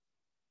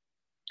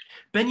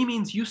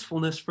 Benjamin's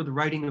usefulness for the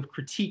writing of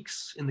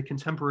critiques in the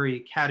contemporary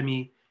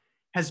academy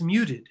has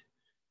muted,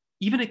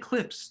 even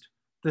eclipsed,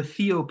 the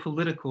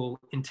theopolitical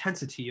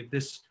intensity of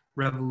this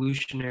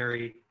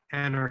revolutionary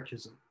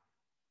anarchism.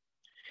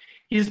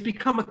 He has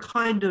become a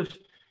kind of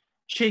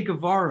Che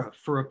Guevara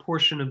for a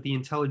portion of the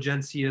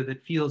intelligentsia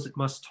that feels it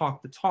must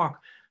talk the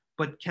talk,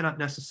 but cannot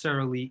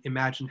necessarily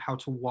imagine how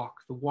to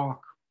walk the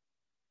walk.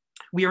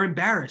 We are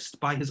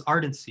embarrassed by his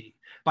ardency,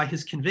 by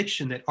his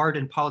conviction that art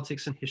and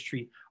politics and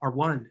history are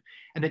one,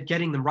 and that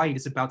getting them right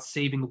is about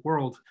saving the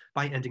world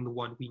by ending the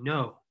one we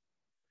know.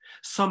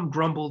 Some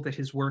grumble that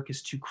his work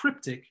is too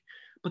cryptic,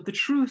 but the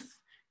truth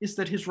is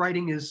that his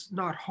writing is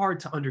not hard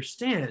to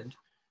understand.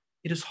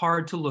 It is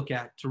hard to look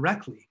at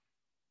directly.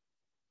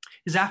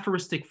 His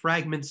aphoristic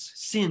fragments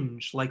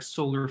singe like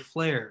solar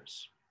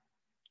flares.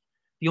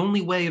 The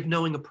only way of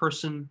knowing a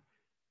person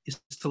is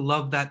to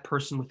love that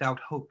person without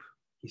hope,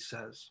 he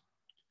says.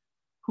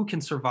 Who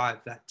can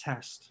survive that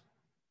test?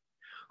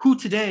 Who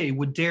today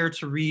would dare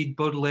to read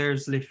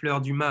Baudelaire's Les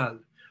Fleurs du Mal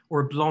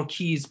or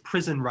Blanqui's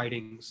prison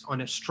writings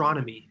on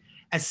astronomy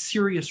as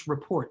serious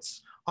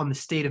reports on the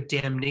state of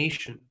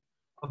damnation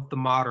of the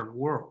modern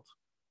world?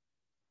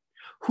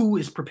 Who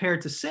is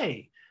prepared to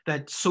say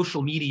that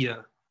social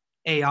media,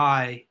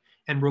 AI,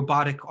 and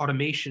robotic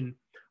automation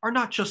are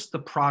not just the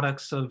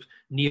products of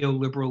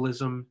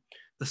neoliberalism,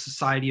 the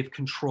society of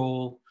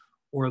control,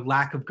 or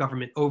lack of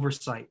government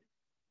oversight,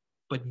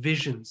 but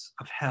visions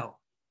of hell?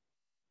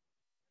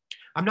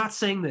 I'm not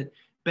saying that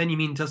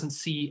Benjamin doesn't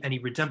see any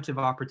redemptive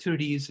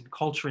opportunities in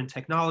culture and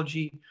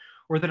technology,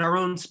 or that our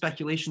own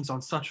speculations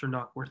on such are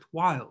not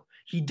worthwhile.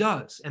 He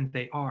does, and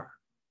they are.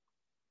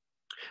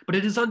 But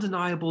it is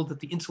undeniable that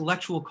the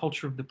intellectual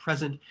culture of the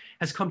present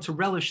has come to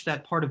relish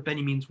that part of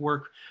Benjamin's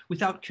work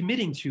without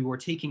committing to or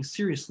taking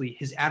seriously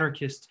his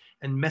anarchist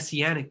and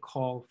messianic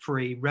call for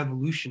a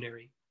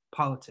revolutionary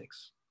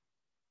politics.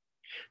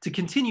 To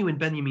continue in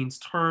Benjamin's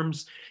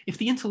terms, if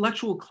the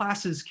intellectual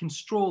classes can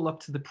stroll up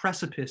to the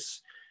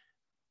precipice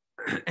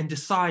and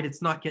decide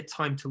it's not yet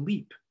time to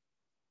leap,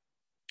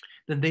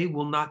 then they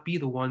will not be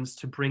the ones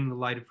to bring the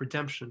light of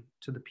redemption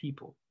to the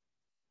people.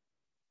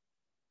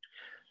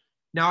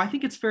 Now, I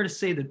think it's fair to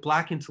say that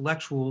Black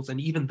intellectuals,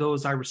 and even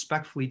those I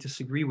respectfully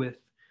disagree with,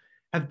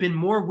 have been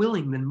more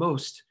willing than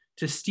most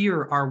to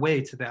steer our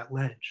way to that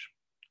ledge,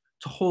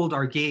 to hold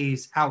our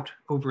gaze out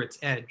over its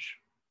edge.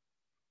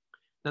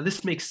 Now,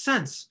 this makes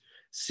sense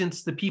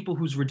since the people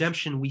whose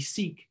redemption we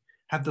seek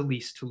have the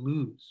least to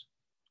lose.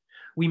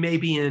 We may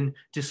be in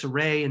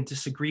disarray and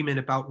disagreement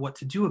about what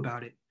to do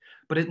about it,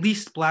 but at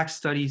least Black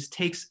studies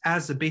takes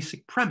as a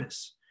basic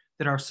premise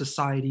that our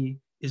society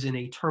is in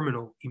a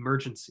terminal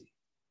emergency.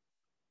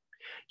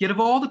 Yet of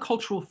all the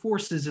cultural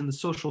forces in the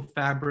social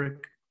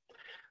fabric,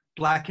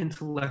 Black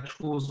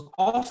intellectuals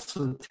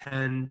also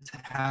tend to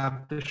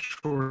have the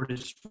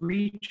shortest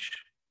reach.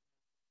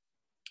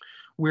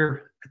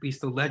 We're at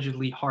least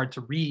allegedly hard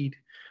to read,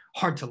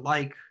 hard to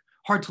like,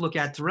 hard to look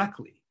at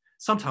directly,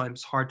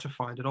 sometimes hard to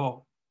find at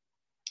all.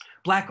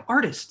 Black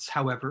artists,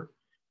 however,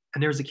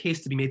 and there's a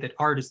case to be made that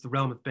art is the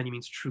realm of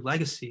Benjamin's true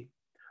legacy,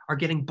 are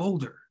getting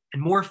bolder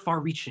and more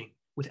far-reaching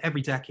with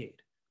every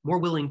decade, more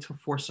willing to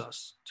force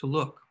us to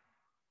look.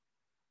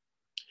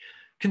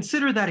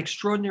 Consider that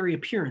extraordinary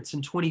appearance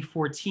in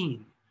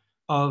 2014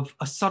 of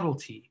A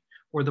Subtlety,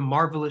 or The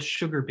Marvelous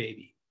Sugar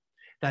Baby,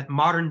 that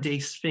modern-day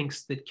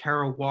sphinx that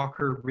Carol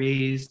Walker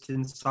raised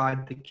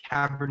inside the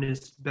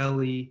cavernous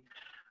belly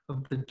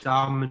of the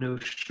Domino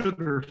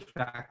Sugar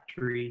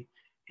Factory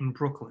in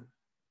Brooklyn.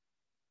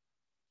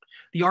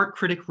 The art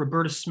critic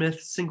Roberta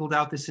Smith singled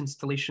out this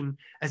installation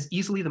as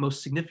easily the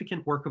most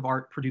significant work of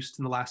art produced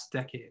in the last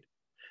decade,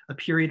 a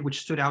period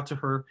which stood out to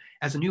her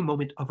as a new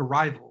moment of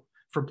arrival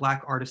for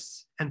Black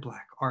artists and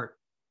Black art.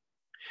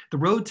 The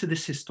road to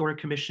this historic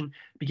commission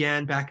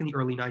began back in the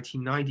early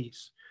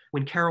 1990s,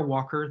 when Carol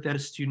Walker, then a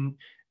student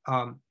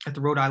at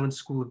the Rhode Island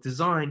School of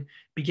Design,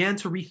 began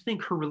to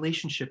rethink her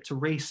relationship to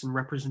race and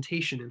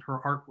representation in her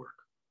artwork.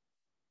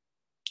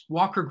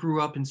 Walker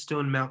grew up in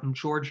Stone Mountain,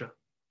 Georgia,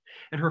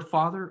 and her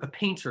father, a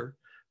painter,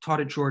 taught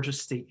at Georgia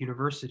State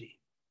University.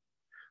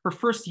 Her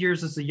first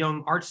years as a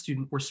young art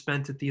student were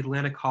spent at the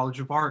Atlanta College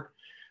of Art,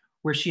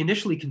 where she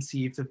initially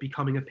conceived of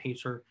becoming a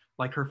painter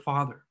like her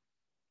father.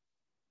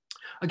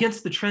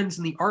 Against the trends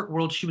in the art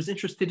world, she was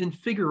interested in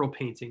figural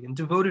painting and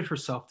devoted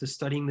herself to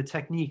studying the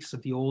techniques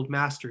of the old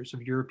masters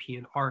of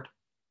European art.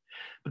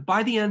 But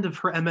by the end of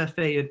her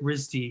MFA at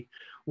RISD,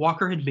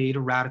 Walker had made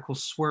a radical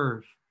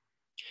swerve.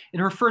 In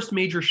her first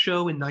major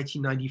show in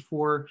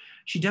 1994,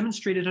 she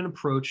demonstrated an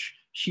approach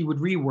she would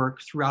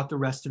rework throughout the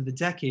rest of the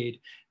decade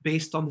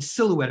based on the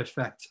silhouette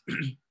effect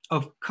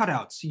of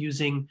cutouts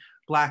using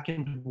black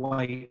and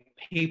white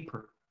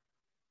paper.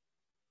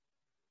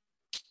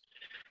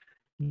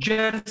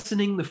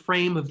 Jettisoning the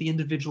frame of the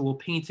individual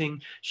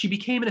painting, she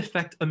became in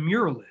effect a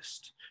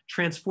muralist,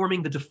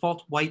 transforming the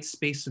default white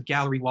space of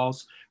gallery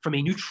walls from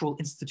a neutral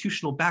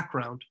institutional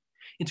background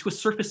into a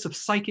surface of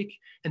psychic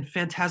and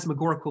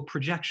phantasmagorical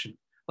projection,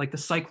 like the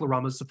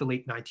cycloramas of the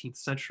late 19th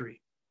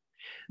century.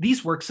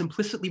 These works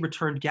implicitly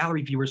returned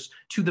gallery viewers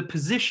to the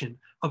position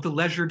of the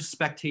leisured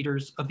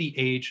spectators of the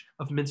age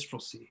of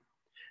minstrelsy,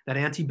 that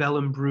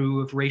antebellum brew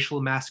of racial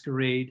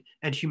masquerade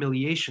and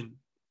humiliation,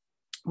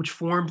 which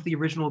formed the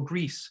original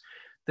grease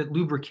that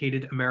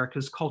lubricated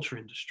America's culture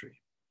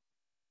industry.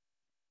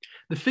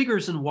 The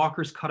figures in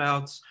Walker's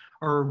cutouts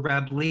are a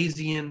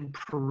Rabelaisian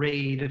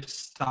parade of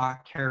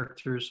stock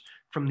characters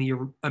from the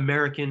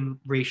American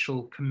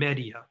racial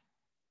commedia.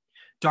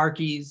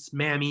 Darkies,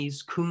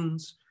 mammies,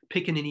 coons,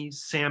 pickaninnies,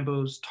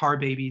 sambos, tar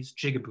babies,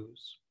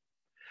 jigaboos.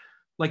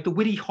 Like the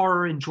witty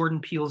horror in Jordan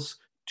Peele's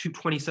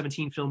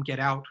 2017 film Get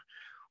Out,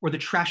 or the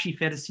trashy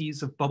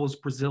fantasies of Bubbles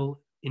Brazil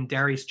in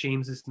Darius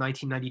James's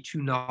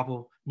 1992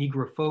 novel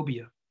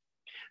Negrophobia.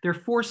 Their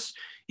force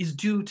is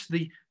due to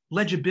the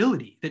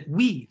legibility that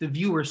we, the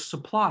viewers,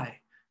 supply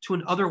to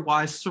an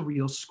otherwise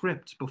surreal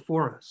script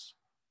before us.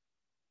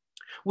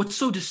 What's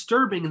so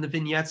disturbing in the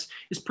vignettes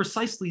is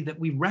precisely that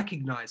we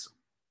recognize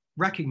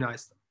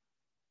them,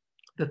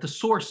 that the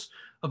source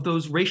of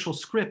those racial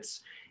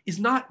scripts is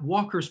not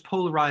Walker's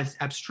polarized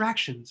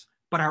abstractions,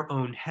 but our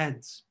own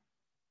heads.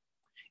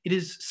 It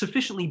is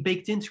sufficiently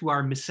baked into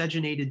our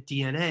miscegenated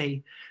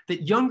DNA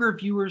that younger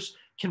viewers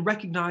can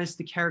recognize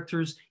the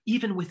characters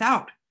even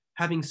without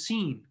having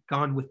seen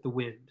Gone with the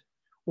Wind,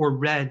 or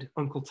read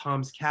Uncle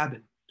Tom's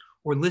Cabin,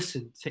 or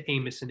listened to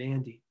Amos and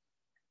Andy.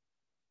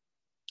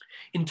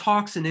 In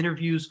talks and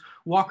interviews,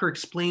 Walker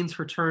explains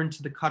her turn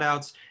to the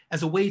cutouts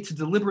as a way to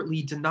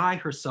deliberately deny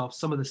herself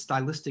some of the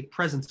stylistic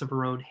presence of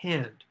her own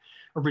hand,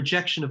 a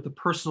rejection of the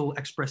personal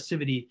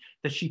expressivity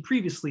that she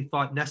previously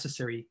thought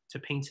necessary to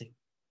painting.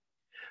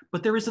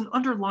 But there is an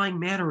underlying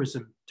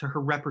mannerism to her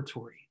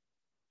repertory.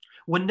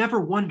 One never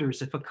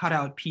wonders if a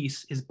cutout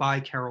piece is by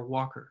Carol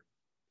Walker.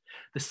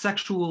 The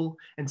sexual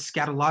and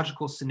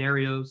scatological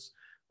scenarios,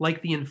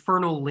 like the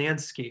infernal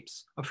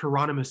landscapes of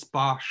Hieronymus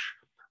Bosch,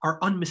 are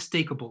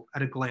unmistakable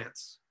at a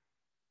glance.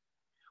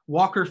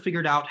 Walker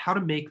figured out how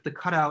to make the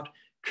cutout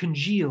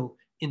congeal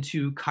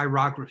into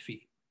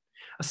chirography,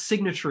 a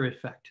signature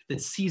effect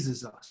that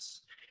seizes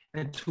us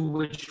and to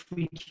which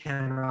we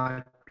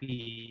cannot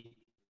be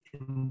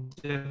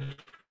indifferent.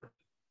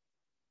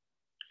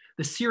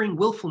 The searing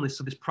willfulness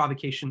of this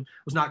provocation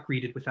was not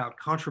greeted without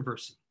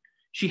controversy.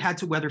 She had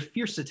to weather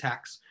fierce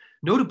attacks,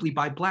 notably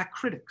by Black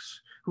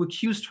critics, who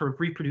accused her of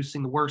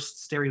reproducing the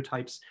worst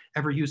stereotypes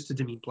ever used to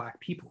demean Black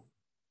people.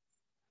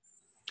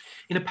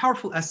 In a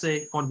powerful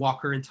essay on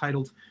Walker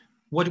entitled,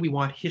 "What Do We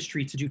Want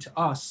History to Do to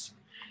Us?"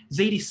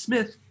 Zadie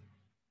Smith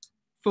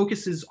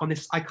focuses on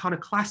this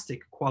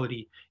iconoclastic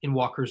quality in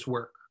Walker's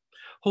work,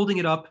 holding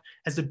it up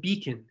as a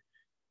beacon,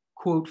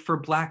 quote, for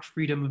Black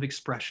freedom of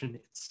expression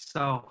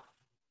itself.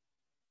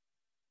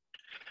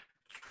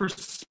 For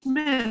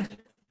Smith,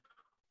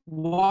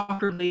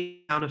 Walker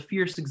laid down a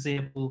fierce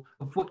example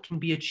of what can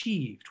be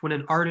achieved when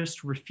an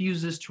artist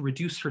refuses to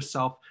reduce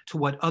herself to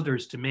what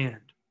others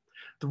demand,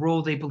 the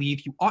role they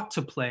believe you ought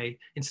to play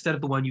instead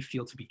of the one you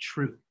feel to be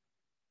true.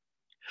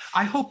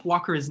 I hope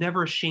Walker is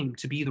never ashamed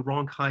to be the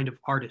wrong kind of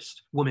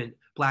artist, woman,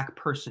 Black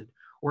person,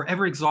 or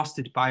ever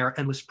exhausted by our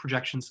endless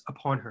projections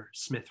upon her,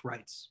 Smith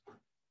writes.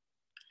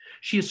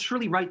 She is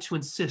surely right to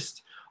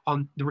insist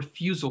on the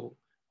refusal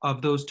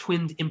of those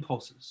twinned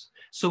impulses,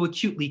 so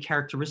acutely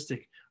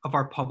characteristic of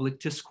our public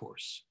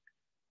discourse,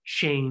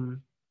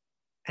 shame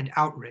and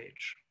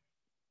outrage.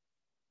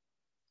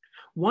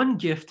 One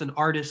gift an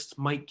artist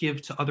might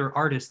give to other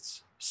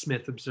artists,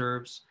 Smith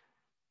observes,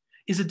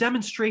 is a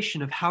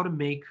demonstration of how to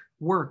make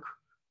work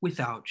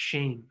without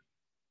shame.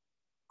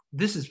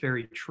 This is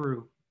very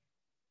true.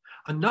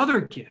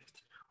 Another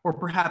gift, or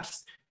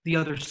perhaps the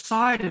other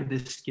side of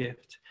this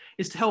gift,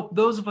 is to help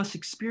those of us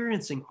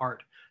experiencing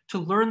art to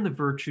learn the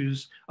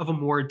virtues of a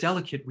more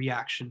delicate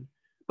reaction,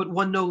 but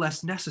one no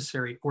less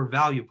necessary or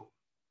valuable,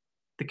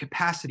 the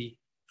capacity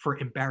for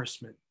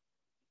embarrassment.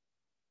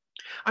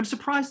 I'm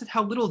surprised at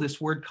how little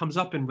this word comes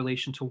up in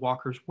relation to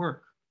Walker's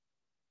work.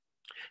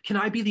 Can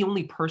I be the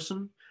only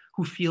person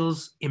who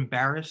feels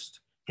embarrassed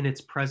in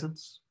its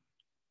presence?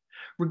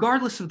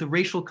 Regardless of the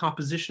racial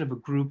composition of a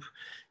group,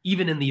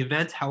 even in the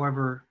event,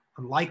 however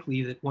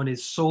unlikely, that one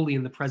is solely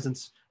in the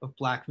presence of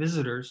Black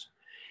visitors,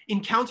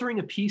 encountering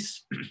a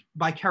piece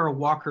by Carol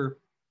Walker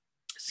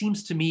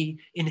seems to me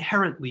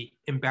inherently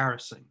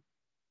embarrassing.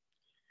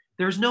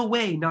 There's no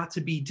way not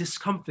to be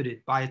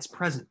discomfited by its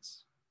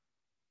presence.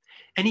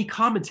 Any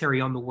commentary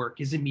on the work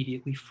is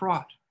immediately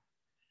fraught.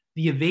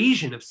 the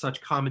evasion of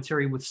such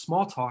commentary with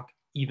small talk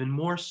even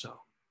more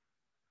so.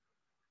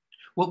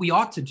 What we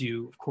ought to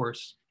do, of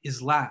course,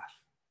 is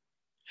laugh.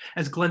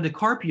 As Glenda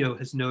Carpio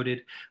has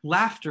noted,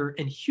 laughter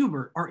and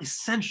humor are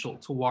essential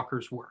to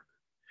Walker's work,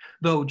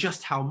 though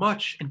just how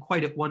much and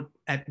quite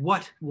at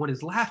what one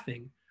is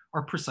laughing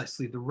are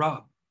precisely the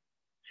rub.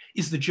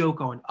 Is the joke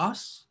on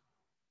us?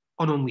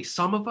 On only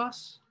some of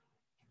us?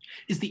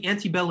 Is the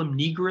antebellum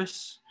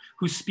negress,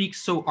 who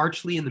speaks so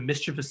archly in the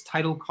mischievous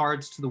title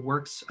cards to the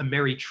works, a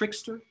merry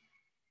trickster?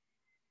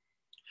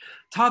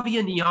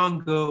 Tavia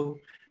Nyong'o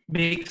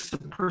makes a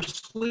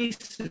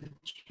persuasive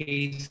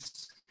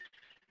case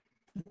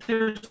that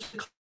there's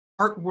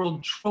art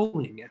world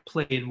trolling at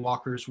play in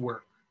Walker's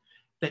work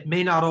that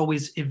may not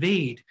always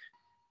evade.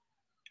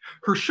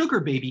 Her sugar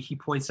baby, he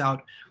points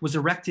out, was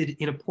erected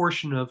in a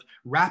portion of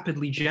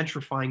rapidly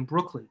gentrifying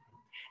Brooklyn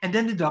and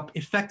ended up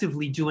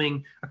effectively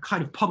doing a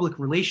kind of public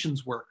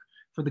relations work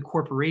for the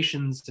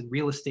corporations and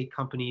real estate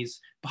companies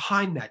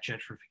behind that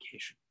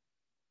gentrification.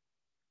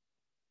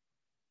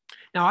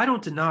 Now, I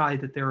don't deny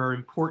that there are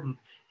important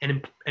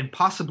and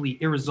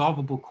possibly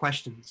irresolvable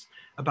questions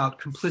about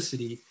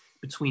complicity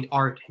between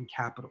art and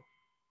capital.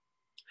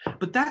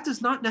 But that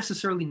does not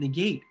necessarily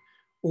negate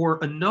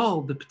or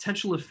annul the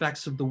potential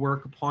effects of the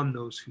work upon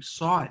those who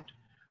saw it,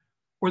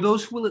 or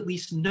those who will at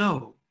least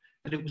know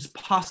that it was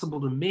possible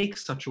to make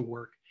such a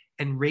work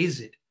and raise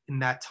it in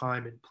that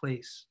time and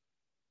place.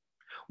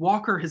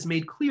 Walker has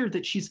made clear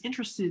that she's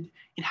interested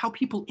in how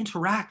people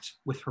interact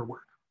with her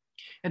work.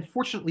 And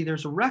fortunately,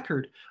 there's a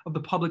record of the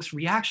public's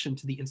reaction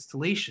to the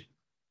installation.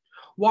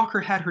 Walker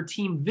had her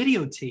team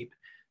videotape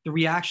the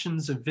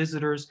reactions of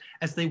visitors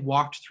as they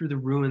walked through the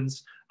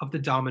ruins of the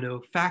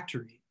Domino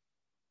factory.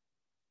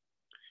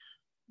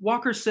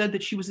 Walker said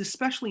that she was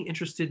especially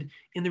interested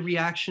in the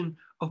reaction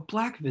of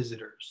Black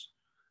visitors,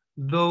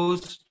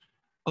 those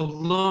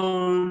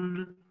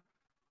alone,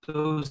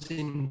 those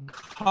in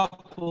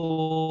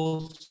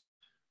couples,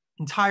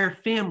 entire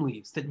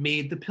families that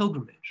made the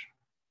pilgrimage.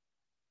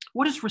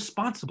 What is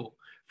responsible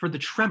for the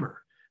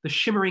tremor, the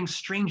shimmering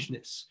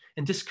strangeness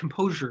and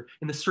discomposure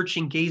in the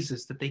searching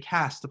gazes that they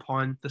cast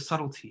upon the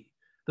subtlety,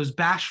 those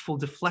bashful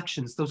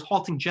deflections, those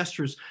halting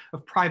gestures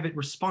of private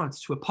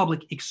response to a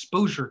public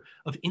exposure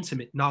of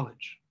intimate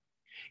knowledge?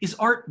 Is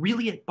art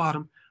really at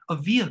bottom a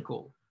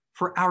vehicle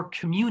for our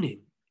communing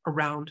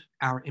around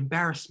our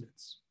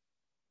embarrassments?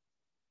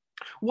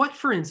 What,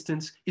 for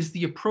instance, is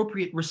the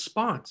appropriate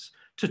response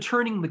to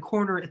turning the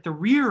corner at the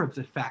rear of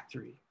the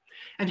factory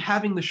and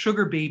having the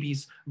sugar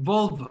baby's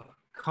vulva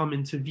come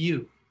into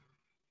view?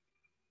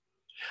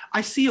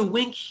 I see a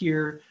wink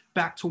here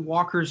back to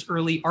Walker's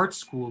early art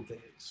school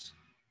days,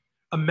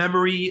 a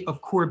memory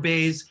of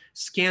Courbet's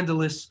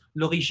scandalous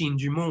L'origine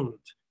du monde,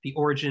 the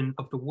origin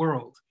of the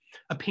world,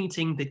 a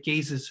painting that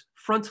gazes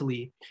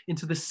frontally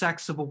into the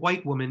sex of a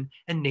white woman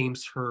and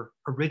names her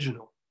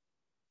original.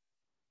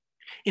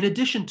 In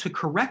addition to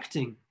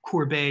correcting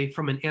Courbet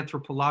from an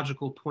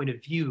anthropological point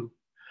of view,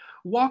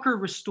 Walker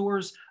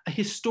restores a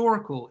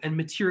historical and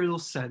material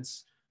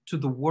sense to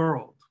the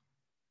world.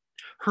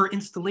 Her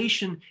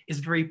installation is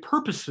very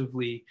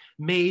purposefully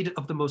made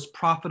of the most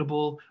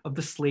profitable of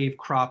the slave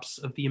crops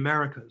of the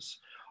Americas,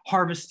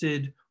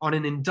 harvested on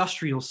an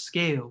industrial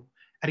scale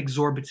at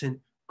exorbitant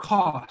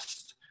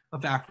cost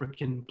of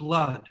African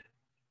blood,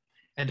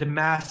 and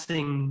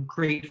amassing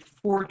great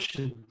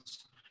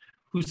fortunes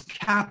whose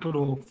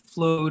capital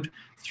flowed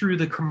through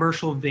the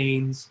commercial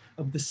veins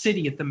of the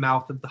city at the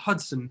mouth of the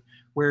Hudson,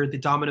 where the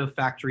Domino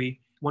factory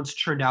once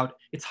churned out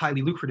its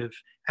highly lucrative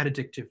and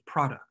addictive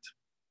product.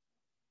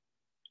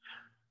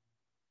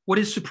 What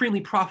is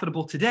supremely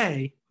profitable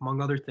today, among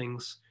other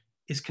things,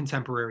 is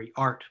contemporary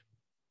art.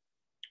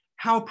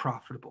 How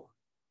profitable?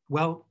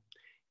 Well,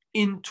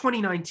 in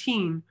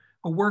 2019,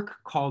 a work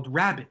called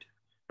Rabbit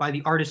by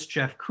the artist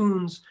Jeff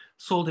Koons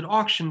sold at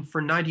auction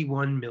for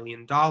 $91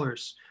 million,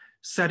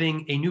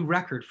 setting a new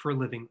record for a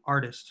living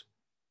artist.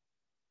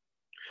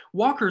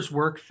 Walker's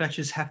work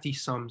fetches hefty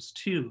sums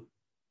too.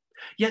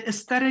 Yet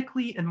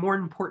aesthetically and, more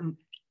important,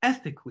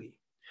 ethically,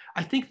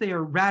 I think they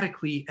are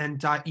radically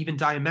and even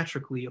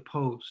diametrically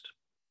opposed.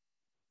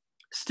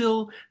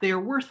 Still, they are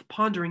worth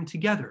pondering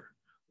together,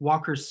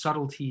 Walker's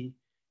subtlety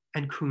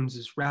and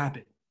Koons's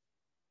Rabbit,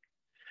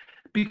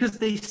 because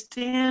they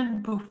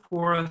stand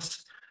before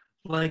us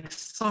like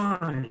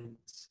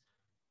signs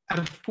at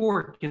a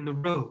fork in the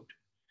road,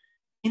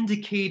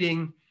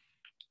 indicating,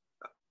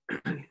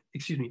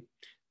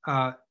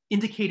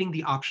 indicating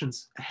the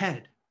options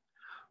ahead.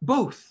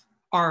 Both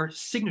are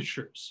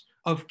signatures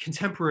of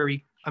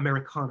contemporary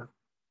Americana.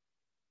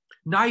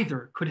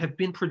 Neither could have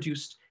been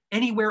produced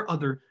anywhere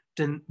other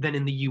than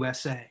in the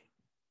USA.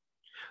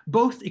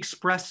 Both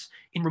express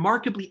in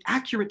remarkably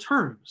accurate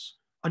terms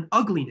an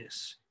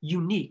ugliness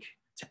unique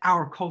to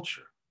our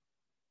culture.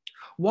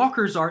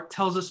 Walker's art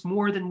tells us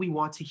more than we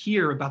want to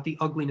hear about the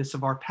ugliness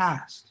of our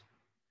past.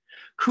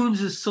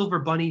 Koons's Silver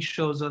Bunny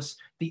shows us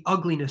the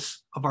ugliness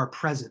of our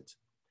present,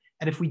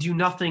 and if we do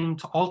nothing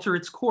to alter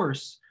its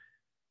course,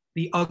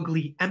 the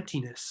ugly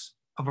emptiness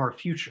of our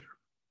future.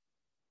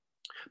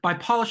 By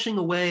polishing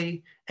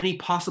away any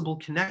possible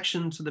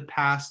connection to the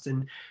past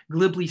and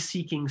glibly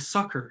seeking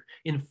succor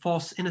in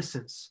false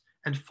innocence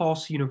and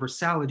false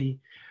universality,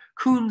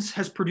 Koons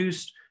has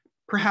produced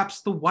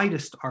perhaps the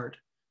whitest art,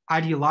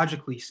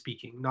 ideologically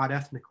speaking, not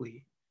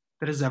ethnically,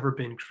 that has ever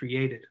been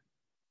created.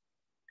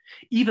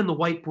 Even the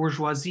white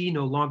bourgeoisie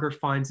no longer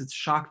finds its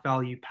shock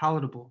value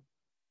palatable.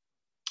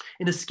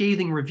 In a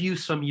scathing review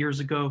some years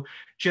ago,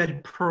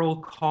 Jed Pearl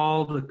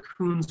called the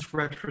Koons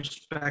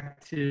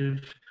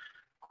retrospective,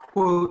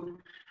 quote,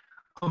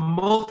 a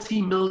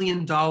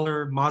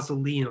multi-million-dollar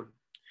mausoleum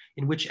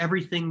in which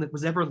everything that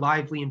was ever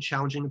lively and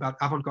challenging about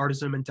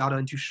avant-gardism and Dada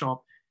and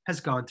Duchamp has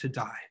gone to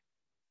die.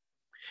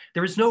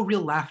 There is no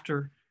real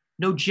laughter,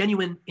 no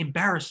genuine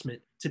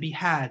embarrassment to be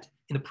had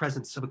in the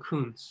presence of a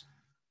Koons.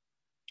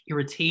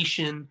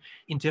 Irritation,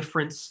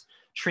 indifference,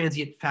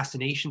 transient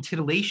fascination,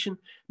 titillation,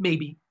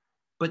 maybe,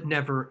 but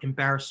never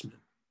embarrassment.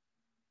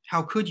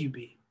 How could you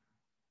be?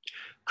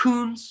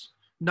 Koons,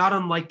 not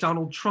unlike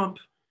Donald Trump,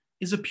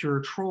 is a pure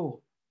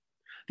troll.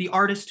 The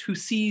artist who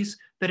sees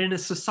that in a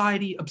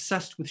society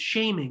obsessed with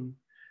shaming,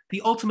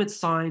 the ultimate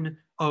sign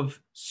of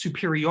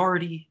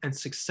superiority and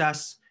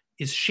success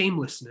is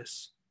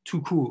shamelessness,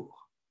 tout court,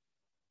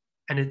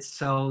 and it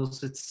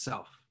sells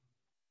itself.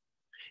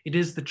 It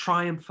is the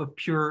triumph of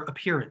pure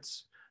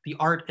appearance, the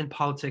art and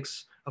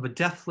politics of a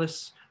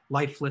deathless,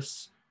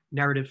 lifeless,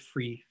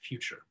 narrative-free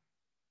future.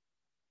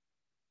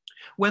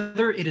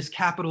 Whether it is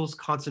capital's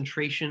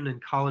concentration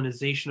and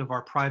colonization of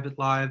our private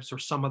lives or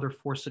some other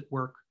force at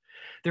work,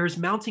 there is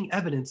mounting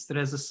evidence that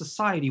as a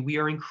society, we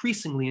are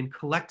increasingly and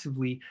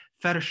collectively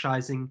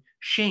fetishizing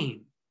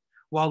shame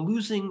while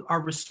losing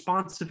our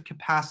responsive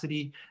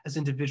capacity as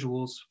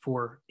individuals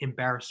for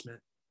embarrassment.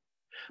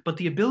 But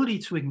the ability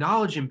to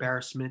acknowledge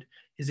embarrassment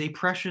is a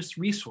precious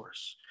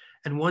resource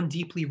and one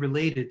deeply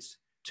related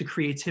to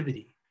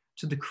creativity,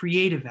 to the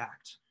creative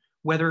act,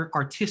 whether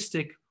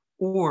artistic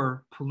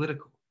or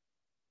political.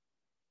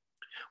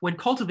 When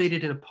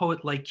cultivated in a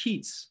poet like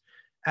Keats,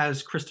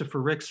 as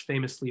Christopher Ricks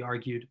famously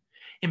argued,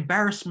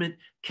 embarrassment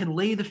can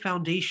lay the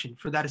foundation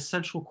for that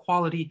essential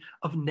quality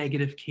of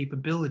negative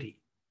capability,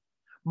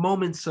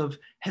 moments of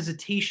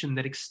hesitation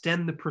that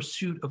extend the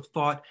pursuit of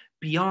thought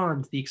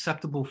beyond the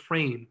acceptable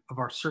frame of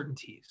our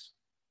certainties.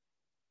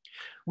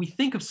 We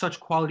think of such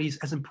qualities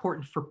as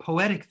important for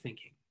poetic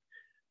thinking,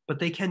 but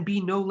they can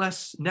be no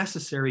less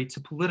necessary to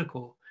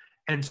political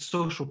and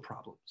social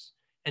problems,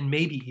 and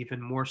maybe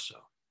even more so.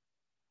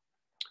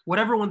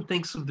 Whatever one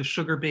thinks of the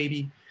sugar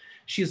baby,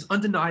 she is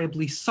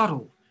undeniably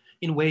subtle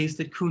in ways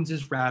that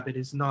Koons's rabbit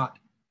is not.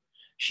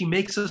 She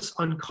makes us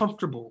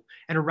uncomfortable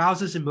and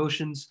arouses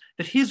emotions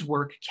that his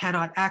work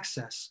cannot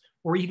access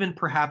or even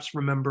perhaps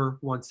remember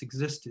once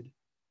existed.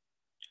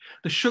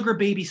 The sugar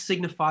baby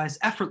signifies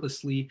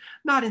effortlessly,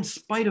 not in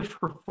spite of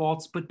her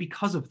faults, but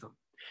because of them,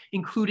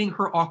 including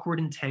her awkward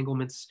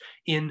entanglements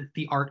in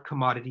the art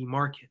commodity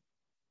market.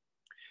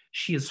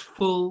 She is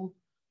full,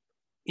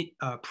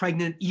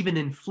 pregnant, even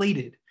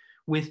inflated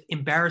with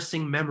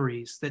embarrassing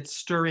memories that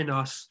stir in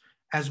us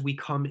as we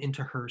come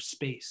into her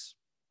space.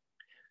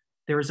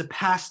 There is a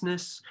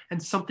pastness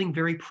and something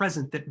very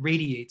present that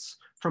radiates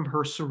from her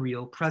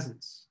surreal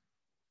presence.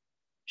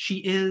 She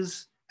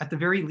is, at the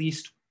very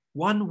least,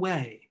 one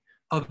way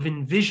of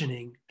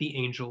envisioning the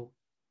angel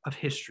of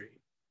history.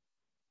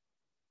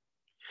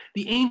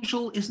 The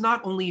angel is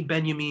not only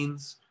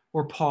Benjamin's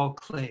or Paul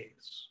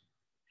Klee's.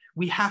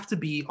 We have to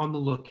be on the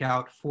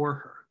lookout for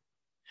her.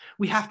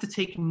 We have to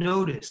take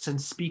notice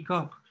and speak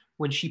up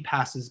when she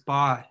passes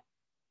by.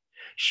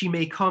 She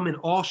may come in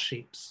all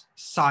shapes,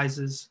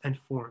 sizes, and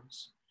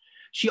forms.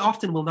 She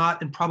often will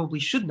not and probably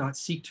should not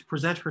seek to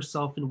present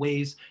herself in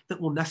ways that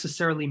will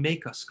necessarily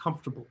make us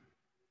comfortable.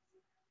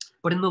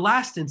 But in the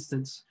last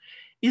instance,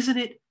 isn't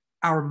it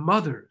our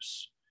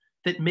mothers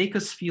that make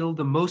us feel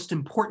the most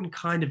important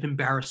kind of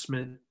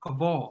embarrassment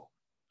of all?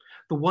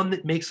 The one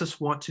that makes us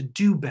want to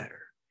do better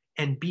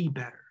and be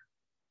better.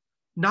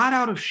 Not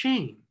out of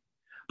shame,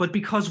 but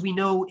because we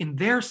know in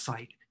their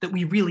sight that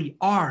we really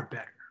are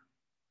better.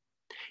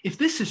 If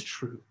this is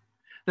true,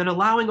 then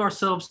allowing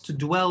ourselves to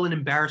dwell in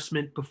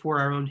embarrassment before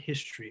our own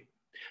history,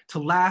 to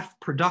laugh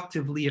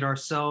productively at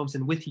ourselves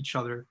and with each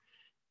other,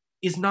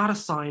 is not a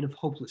sign of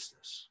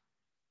hopelessness.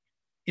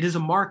 It is a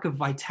mark of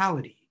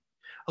vitality,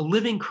 a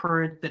living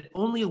current that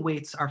only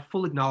awaits our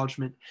full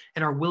acknowledgement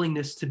and our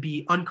willingness to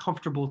be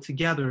uncomfortable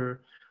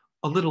together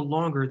a little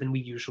longer than we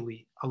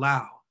usually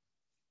allow.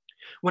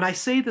 When I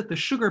say that the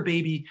sugar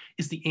baby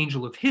is the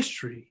angel of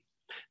history,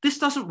 this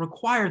doesn't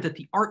require that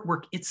the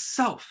artwork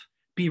itself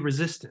be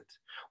resistant,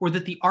 or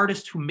that the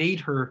artist who made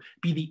her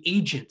be the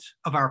agent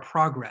of our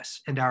progress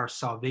and our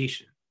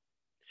salvation.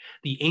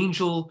 The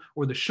angel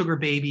or the sugar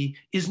baby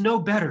is no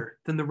better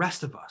than the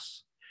rest of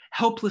us,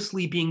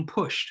 helplessly being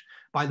pushed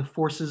by the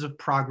forces of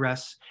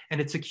progress and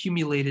its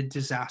accumulated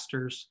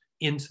disasters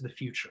into the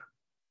future.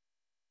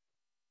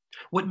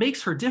 What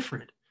makes her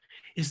different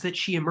is that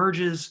she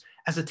emerges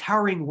as a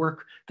towering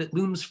work that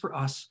looms for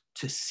us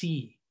to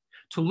see,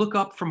 to look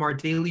up from our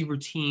daily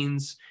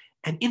routines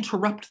and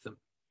interrupt them,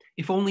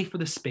 if only for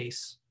the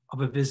space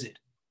of a visit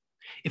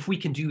If we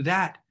can do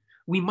that,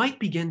 we might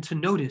begin to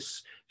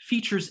notice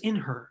features in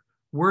her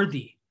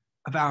worthy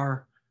of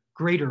our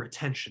greater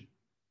attention.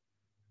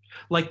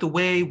 Like the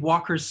way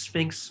Walker's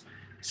Sphinx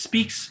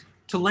speaks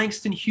to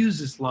Langston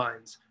Hughes's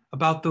lines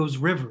about those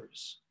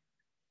rivers,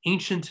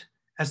 ancient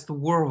as the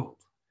world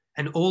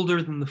and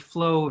older than the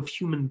flow of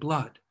human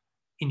blood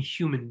in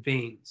human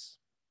veins.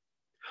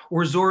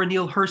 Or Zora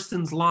Neale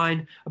Hurston's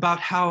line about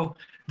how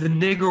the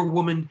nigger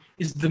woman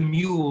is the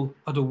mule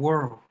of the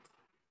world.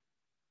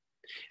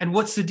 And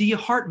what Saidiya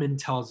Hartman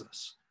tells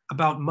us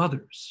about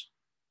mothers.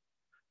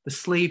 The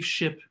slave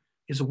ship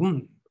is a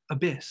womb,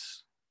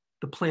 abyss,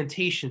 the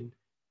plantation,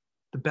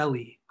 the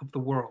belly of the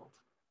world.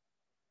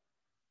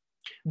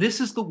 This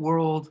is the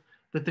world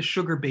that the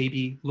sugar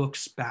baby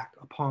looks back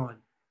upon,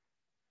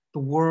 the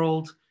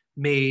world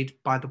made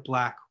by the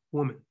Black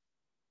woman,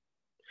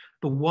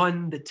 the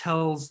one that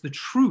tells the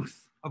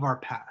truth of our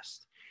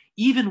past,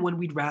 even when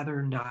we'd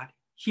rather not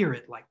hear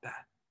it like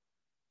that.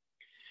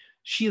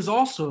 She is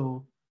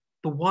also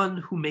the one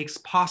who makes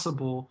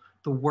possible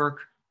the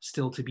work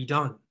still to be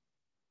done.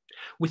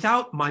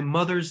 Without my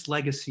mother's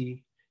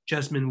legacy,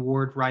 Jesmyn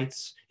Ward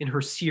writes in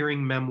her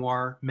searing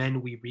memoir,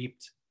 Men We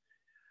Reaped,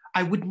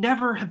 I would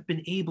never have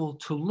been able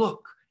to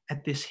look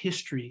at this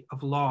history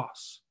of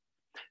loss,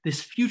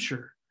 this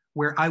future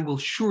where I will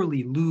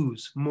surely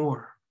lose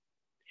more,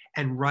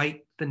 and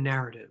write the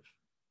narrative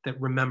that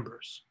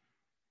remembers.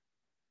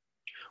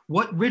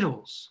 What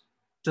riddles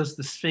does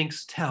the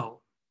Sphinx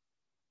tell?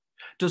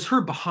 Does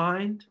her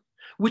behind,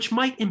 which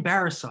might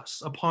embarrass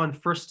us upon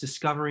first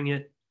discovering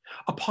it,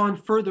 upon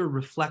further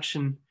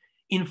reflection,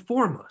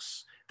 inform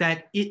us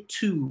that it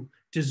too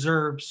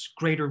deserves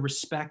greater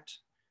respect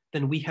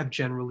than we have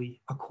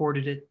generally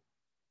accorded it?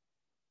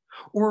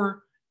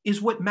 Or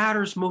is what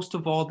matters most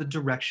of all the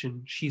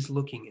direction she's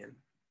looking in,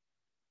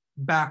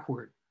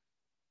 backward,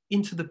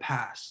 into the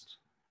past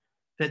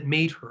that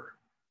made her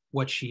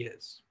what she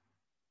is?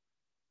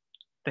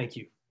 Thank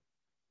you.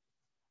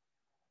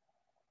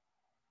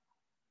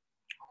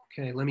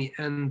 Okay, let me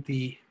end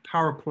the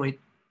PowerPoint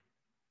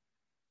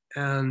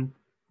and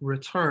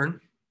return.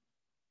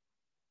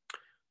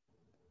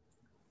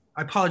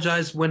 I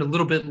apologize, went a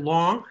little bit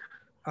long,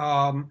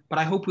 but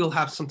I hope we'll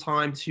have some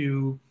time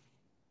to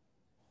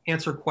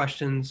answer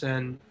questions,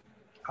 and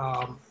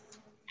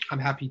I'm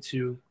happy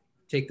to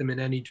take them in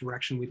any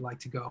direction we'd like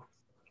to go.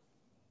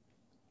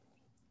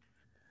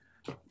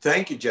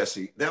 Thank you,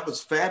 Jesse. That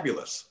was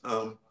fabulous.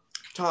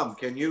 Tom,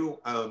 can you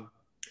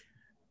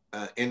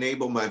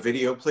enable my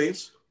video,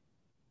 please?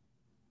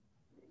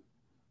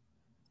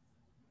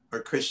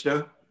 Or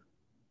Krishna?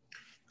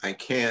 I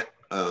can't.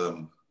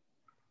 There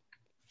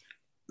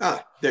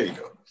you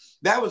go.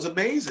 That was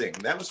amazing.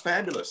 That was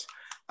fabulous.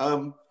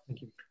 Thank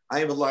you. I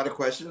have a lot of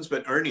questions,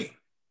 but Ernie,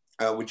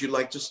 would you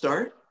like to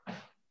start?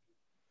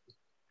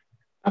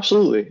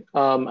 Absolutely.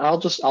 I'll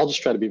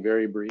just try to be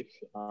very brief,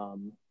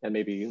 and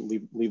maybe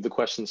leave the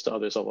questions to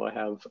others, although I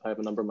have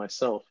a number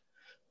myself.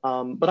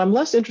 But I'm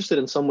less interested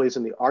in some ways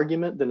in the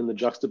argument than in the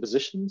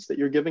juxtapositions that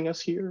you're giving us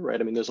here,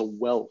 right? I mean, there's a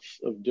wealth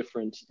of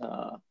different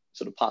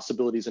sort of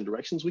possibilities and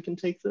directions we can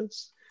take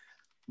this.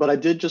 But I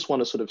did just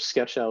want to sort of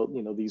sketch out,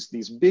 you know,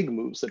 these big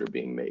moves that are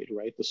being made,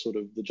 right? The sort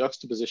of the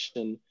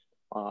juxtaposition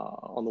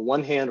on the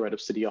one hand, right, of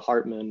Saidiya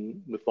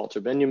Hartman with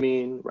Walter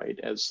Benjamin, right,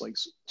 as like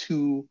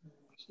two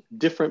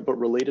different but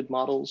related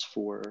models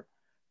for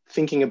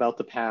thinking about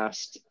the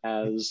past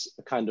as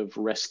a kind of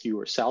rescue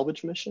or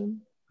salvage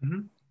mission,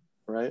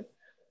 right?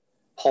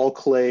 Paul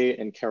Klee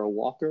and Carol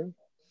Walker,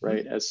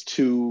 right, as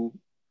two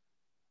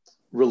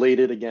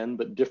related again,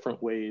 but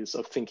different ways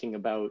of thinking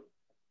about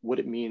what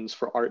it means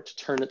for art to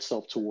turn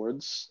itself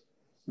towards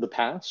the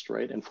past,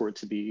 right? And for it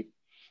to be,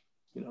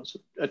 you know,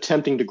 sort of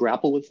attempting to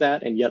grapple with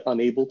that and yet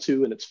unable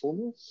to in its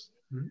fullness.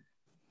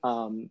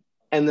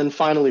 And then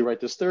finally, right,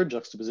 this third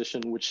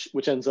juxtaposition,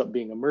 which ends up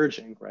being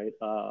emerging, right,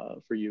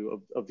 for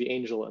you of the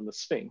angel and the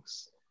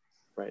Sphinx,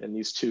 right? And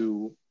these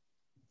two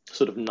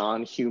sort of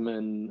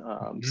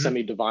non-human,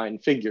 semi-divine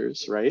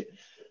figures, right?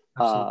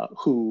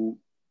 Who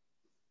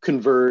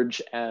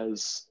converge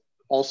as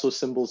also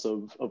symbols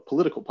of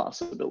political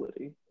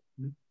possibility.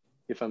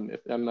 If I'm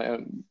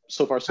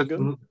so far so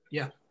good.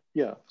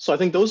 Yeah. So I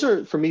think those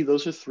are, for me,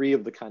 those are three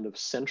of the kind of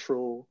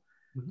central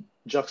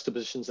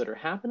juxtapositions that are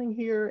happening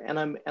here, and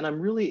I'm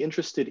really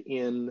interested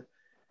in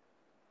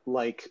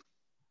like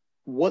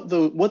what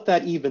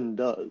that even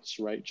does,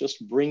 right?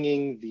 Just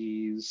bringing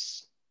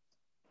these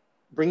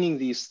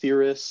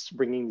theorists,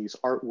 bringing these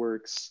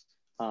artworks,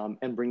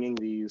 and bringing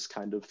these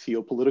kind of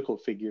theopolitical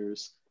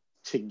figures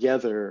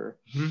together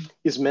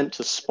is meant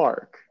to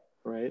spark,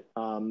 right?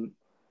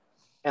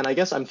 And I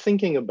guess I'm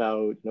thinking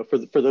about, you know,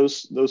 for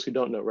those who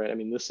don't know, right? I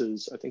mean, this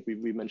is, I think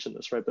we mentioned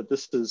this, right? But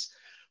this is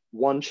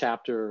one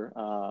chapter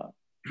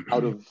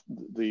out of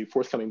the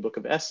forthcoming book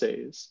of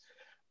essays.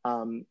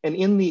 And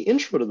in the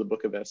intro to the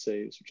book of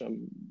essays, which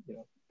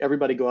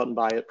everybody go out and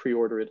buy it,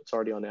 pre-order it, it's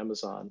already on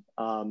Amazon.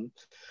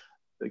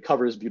 The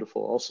cover is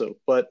beautiful also.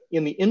 But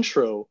in the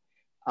intro,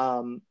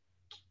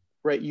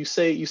 right, you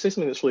say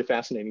something that's really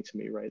fascinating to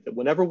me, right? That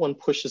whenever one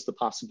pushes the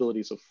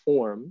possibilities of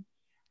form,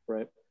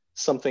 right?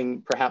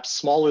 Something perhaps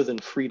smaller than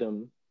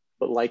freedom,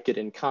 but like it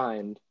in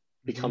kind,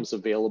 becomes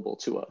available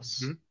to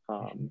us.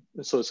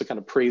 So it's a kind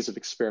of praise of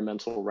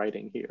experimental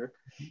writing here.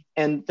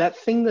 And that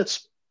thing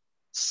that's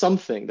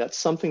something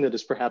that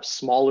is perhaps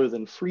smaller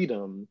than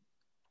freedom,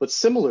 but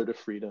similar to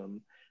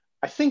freedom,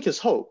 I think is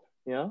hope,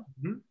 yeah?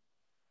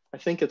 I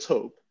think it's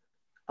hope.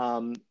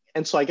 And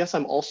so I guess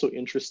I'm also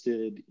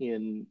interested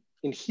in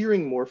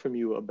hearing more from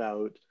you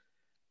about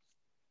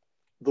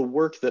the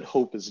work that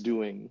hope is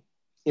doing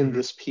in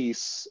this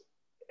piece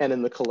and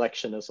in the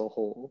collection as a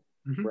whole,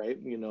 right?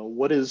 You know,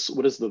 what is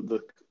the,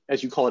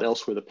 as you call it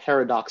elsewhere, the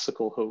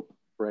paradoxical hope,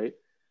 right?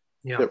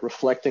 Yeah. That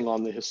reflecting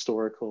on the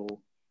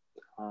historical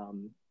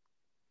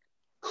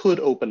could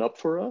open up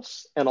for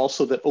us, and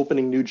also that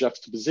opening new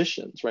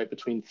juxtapositions, right?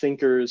 Between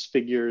thinkers,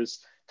 figures,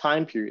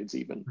 time periods,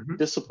 even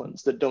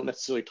disciplines that don't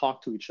necessarily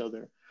talk to each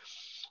other.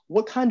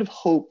 What kind of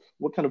hope,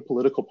 what kind of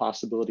political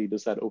possibility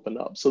does that open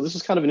up? So this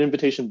is kind of an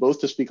invitation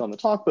both to speak on the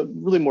talk, but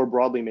really more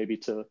broadly, maybe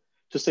to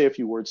say a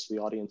few words to the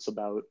audience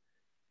about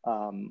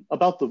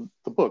the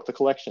book, the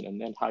collection,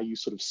 and how you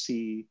sort of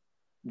see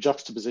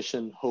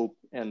juxtaposition, hope,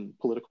 and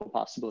political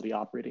possibility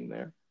operating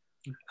there.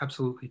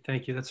 Absolutely,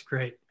 thank you, that's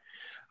great.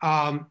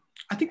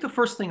 I think the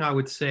first thing I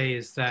would say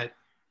is that,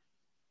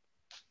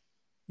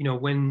 you know,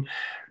 when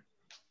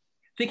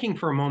thinking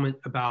for a moment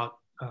about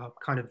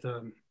kind of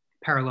the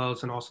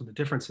parallels and also the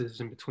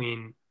differences in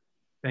between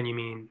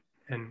Benjamin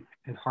and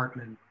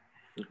Hartman,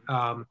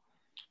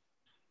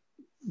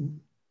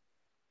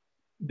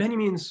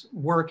 Benjamin's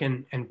work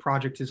and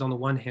project is on the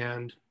one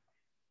hand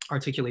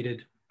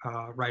articulated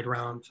right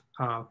around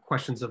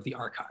questions of the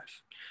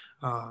archive,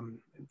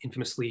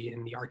 infamously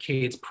in the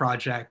Arcades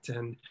project,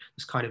 and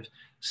this kind of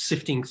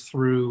sifting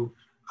through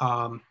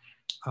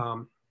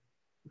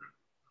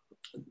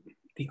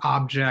the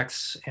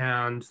objects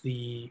and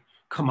the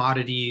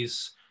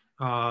commodities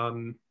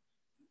in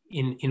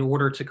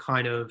order to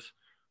kind of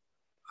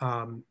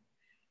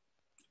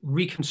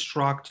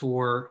reconstruct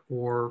or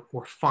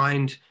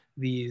find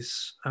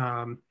these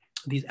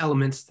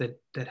elements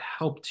that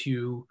help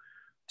to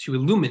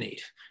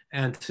illuminate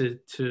and to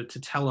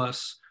tell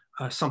us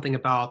something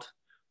about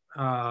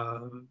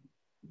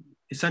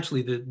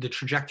essentially the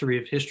trajectory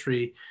of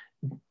history,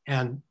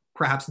 and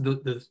perhaps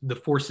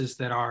the forces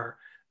that are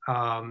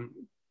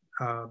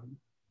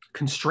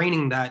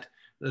constraining that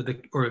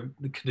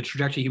the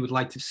trajectory he would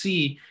like to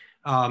see,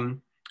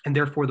 and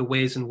therefore the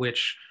ways in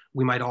which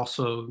we might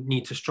also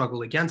need to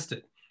struggle against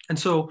it. And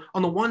so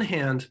on the one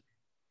hand,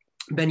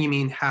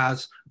 Benjamin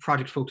has a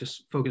project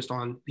focused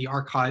on the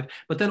archive,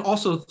 but then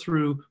also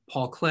through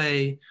Paul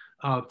Klee,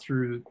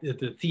 through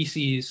the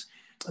theses,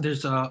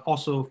 there's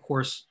also, of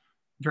course,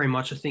 very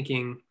much a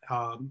thinking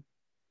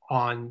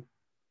on,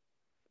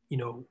 you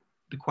know,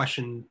 the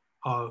question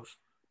of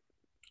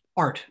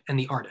art and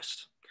the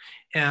artist.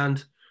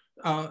 And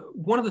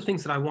one of the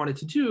things that I wanted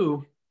to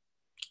do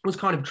was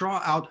kind of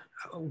draw out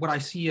what I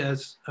see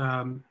as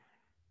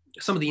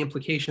some of the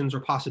implications or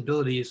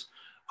possibilities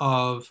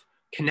of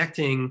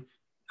connecting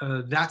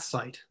that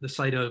site, the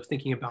site of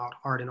thinking about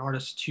art and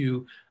artists,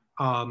 to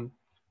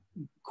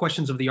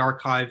questions of the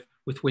archive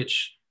with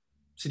which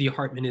Saidiya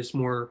Hartman is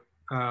more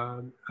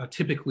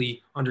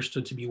typically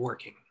understood to be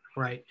working,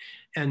 right?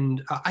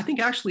 And I think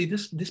actually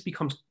this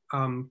becomes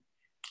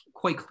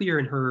quite clear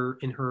in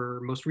her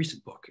most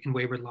recent book, In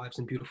Wayward Lives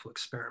and Beautiful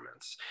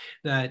Experiments,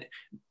 that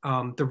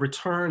the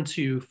return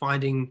to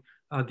finding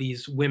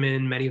these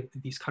women, many of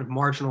these kind of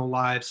marginal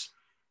lives,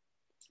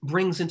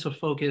 brings into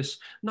focus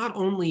not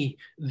only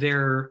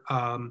their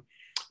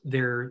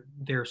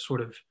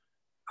sort of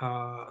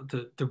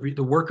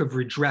the work of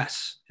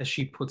redress, as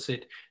she puts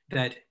it,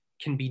 that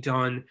can be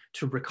done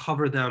to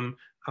recover them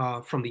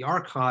from the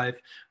archive,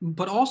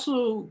 but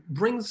also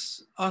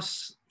brings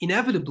us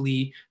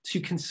inevitably to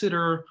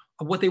consider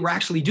what they were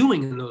actually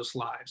doing in those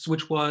lives,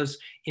 which was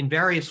in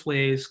various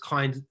ways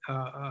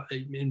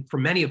and for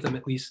many of them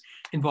at least,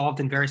 involved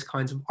in various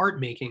kinds of art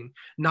making,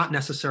 not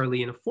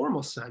necessarily in a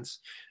formal sense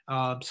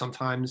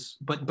sometimes,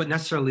 but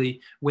necessarily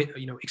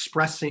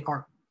expressing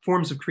art,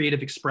 forms of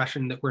creative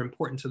expression that were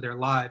important to their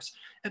lives,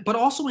 but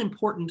also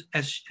important,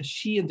 as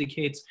she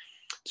indicates,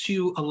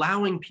 to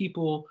allowing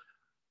people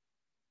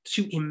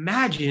to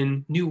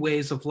imagine new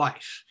ways of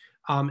life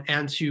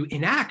and to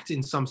enact,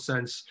 in some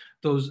sense,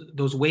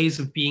 those ways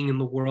of being in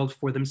the world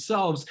for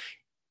themselves,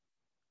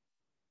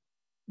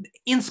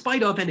 in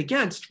spite of and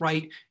against,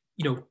 right,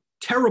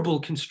 terrible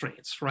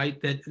constraints, right,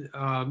 that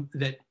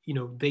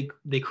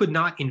they could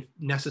not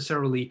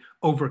necessarily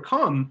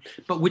overcome,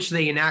 but which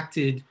they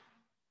enacted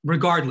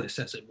regardless,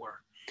 as it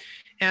were.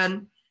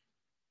 And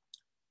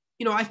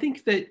I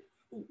think that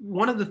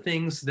one of the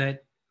things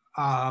that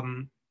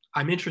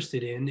I'm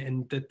interested in,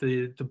 and that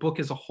the book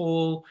as a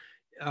whole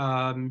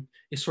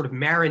is sort of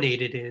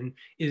marinated in,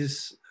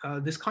 is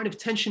this kind of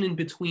tension in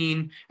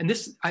between, and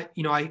this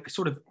I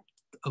sort of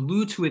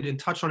allude to it and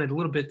touch on it a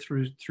little bit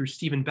through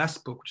Stephen Best's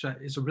book, which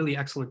is a really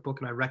excellent book,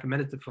 and I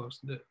recommend it to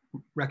folks.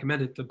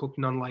 Recommended the book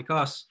None Like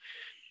Us,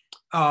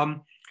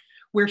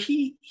 where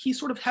he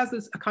sort of has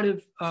this a kind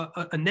of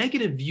a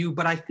negative view,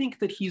 but I think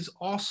that he's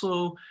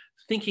also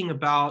thinking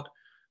about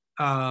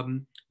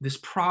this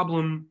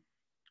problem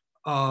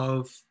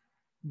of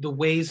the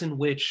ways in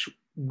which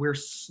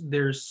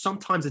there's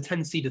sometimes a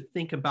tendency to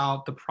think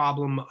about the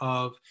problem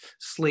of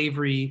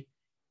slavery,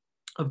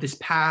 of this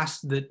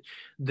past, that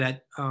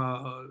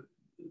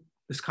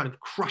this kind of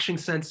crushing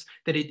sense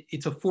that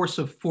it's a force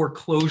of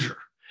foreclosure,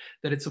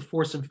 that it's a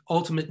force of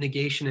ultimate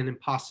negation and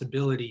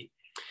impossibility.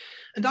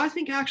 And I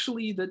think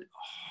actually that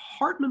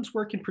Hartman's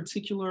work in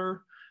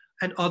particular,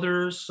 and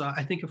others,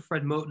 I think of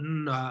Fred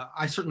Moten,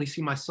 I certainly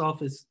see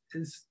myself as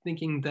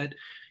thinking that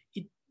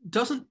it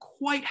doesn't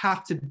quite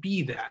have to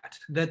be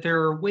that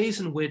there are ways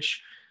in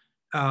which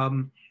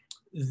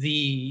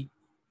the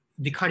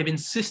kind of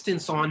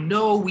insistence on,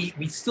 no,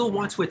 we still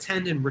want to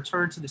attend and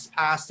return to this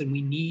past and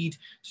we need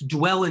to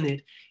dwell in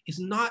it, is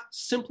not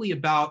simply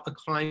about a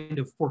kind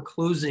of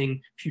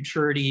foreclosing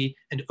futurity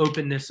and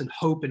openness and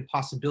hope and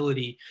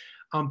possibility,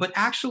 but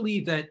actually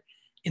that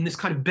in this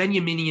kind of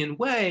Benjaminian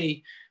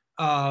way,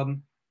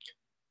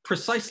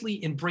 precisely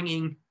in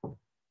bringing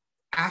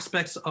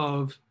aspects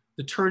of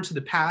the turn to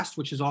the past,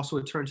 which is also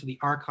a turn to the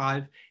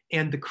archive,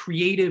 and the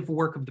creative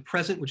work of the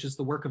present, which is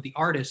the work of the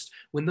artist,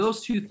 when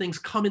those two things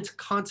come into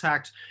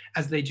contact,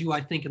 as they do,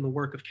 I think, in the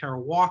work of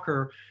Carol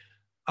Walker,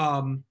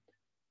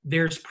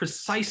 there's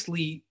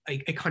precisely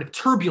a kind of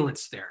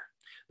turbulence there,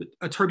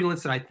 a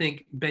turbulence that I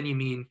think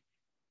Benjamin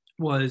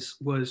was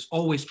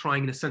always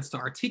trying, in a sense, to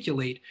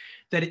articulate,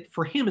 that it,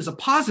 for him, is a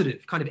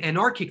positive kind of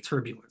anarchic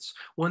turbulence,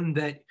 one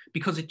that,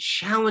 because it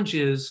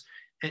challenges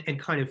and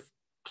kind of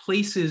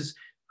places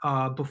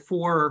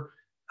before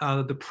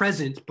the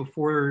present,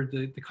 before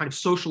the kind of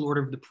social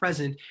order of the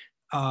present,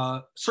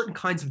 certain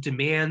kinds of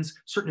demands,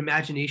 certain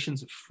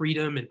imaginations of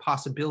freedom and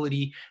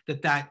possibility,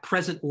 that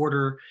present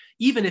order,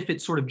 even if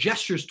it sort of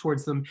gestures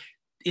towards them,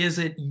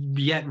 isn't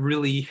yet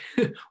really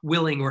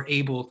willing or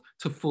able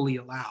to fully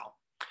allow.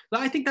 But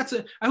I think I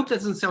hope that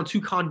doesn't sound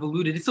too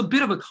convoluted. It's a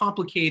bit of a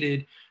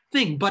complicated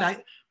thing,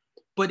 but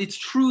it's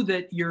true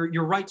that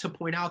you're right to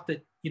point out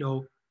that,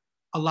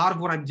 a lot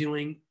of what I'm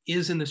doing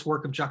is in this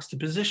work of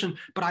juxtaposition.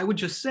 But I would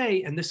just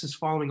say, and this is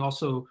following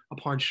also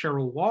upon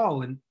Cheryl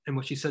Wall and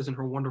what she says in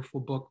her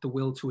wonderful book, The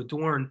Will to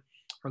Adorn,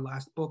 her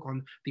last book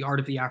on the art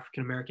of the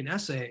African-American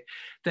essay,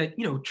 that,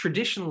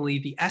 traditionally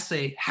the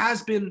essay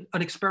has been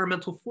an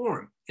experimental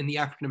form in the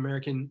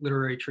African-American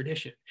literary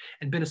tradition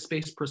and been a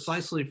space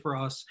precisely for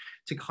us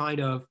to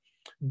kind of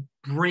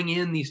bring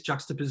in these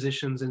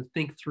juxtapositions and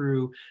think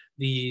through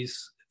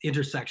these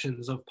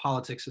intersections of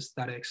politics,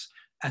 aesthetics,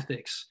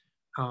 ethics,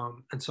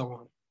 and so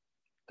on.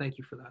 Thank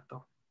you for that,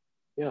 though.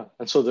 Yeah,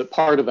 and so the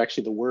part of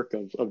actually the work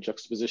of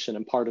juxtaposition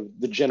and part of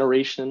the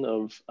generation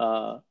of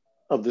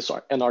this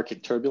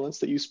anarchic turbulence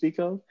that you speak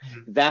of,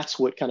 that's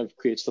what kind of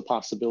creates the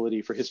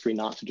possibility for history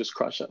not to just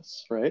crush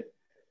us, right?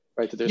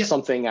 That there's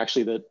something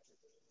actually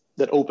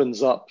that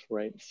opens up,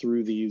 right,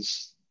 through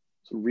these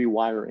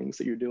rewirings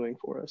that you're doing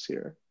for us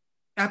here.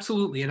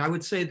 Absolutely, and I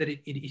would say that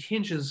it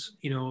hinges,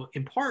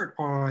 in part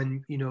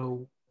on,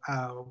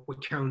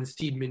 what Carolyn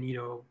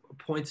Steedman,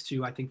 points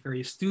to, I think,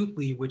 very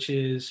astutely, which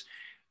is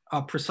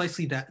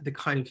precisely that the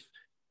kind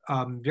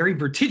of very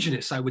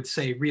vertiginous, I would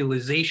say,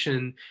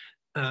 realization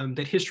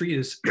that history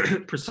is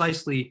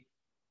precisely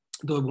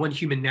the one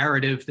human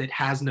narrative that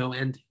has no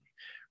ending,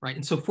 right?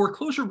 And so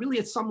foreclosure really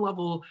at some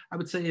level, I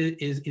would say,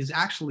 is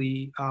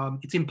actually,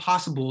 it's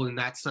impossible in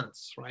that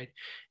sense, right?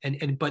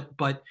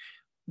 But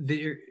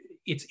there,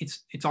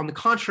 it's on the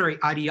contrary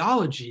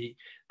ideology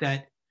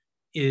that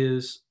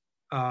is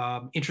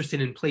interested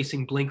in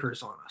placing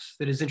blinkers on us,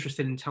 that is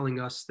interested in telling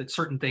us that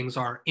certain things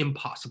are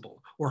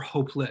impossible or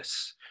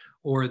hopeless,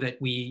 or that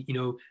we,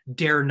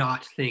 dare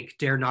not think,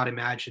 dare not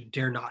imagine,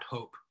 dare not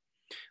hope.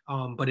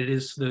 But it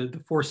is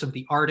the force of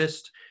the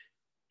artist,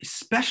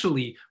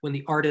 especially when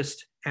the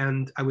artist,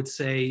 and I would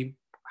say,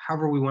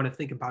 however we want to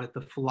think about it,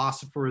 the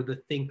philosopher, the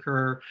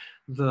thinker,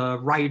 the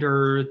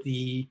writer,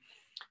 the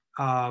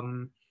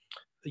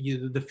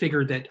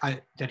figure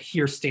that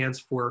here stands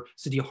for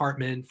Saidiya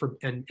Hartman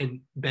and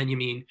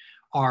Benjamin,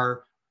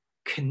 are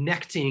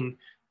connecting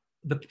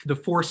the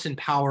force and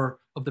power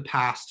of the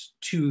past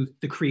to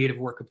the creative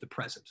work of the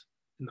present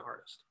in the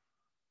artist.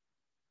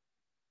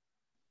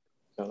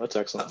 Oh, that's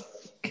excellent.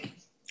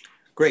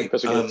 Great.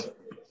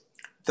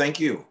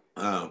 Thank you,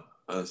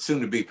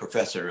 soon to be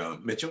Professor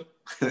Mitchell.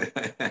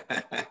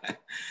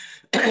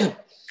 I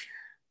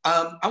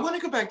want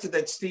to go back to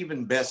that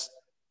Stephen Best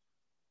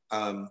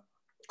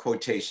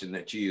quotation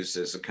that you used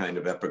as a kind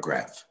of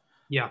epigraph.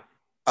 Yeah.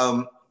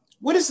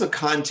 What is the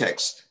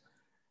context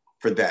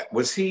for that?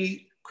 Was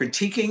he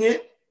critiquing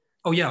it?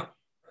 Oh, yeah.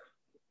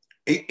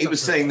 He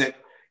was saying that,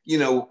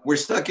 we're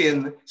stuck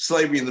in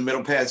slavery in the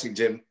Middle Passage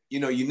and,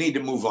 you need to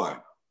move on,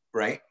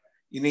 right?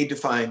 You need to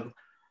find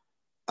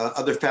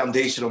other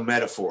foundational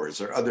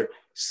metaphors or other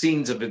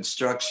scenes of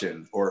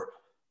instruction or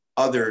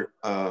other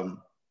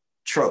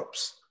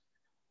tropes.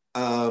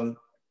 Can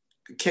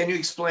you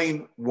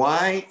explain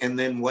why and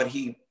then what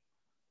he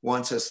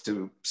wants us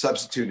to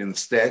substitute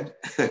instead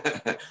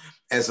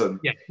as a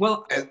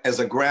as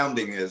a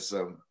grounding, as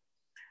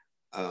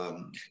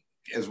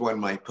one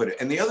might put it.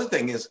 And the other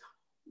thing is,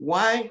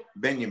 why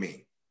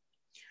Benjamin?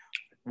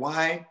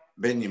 Why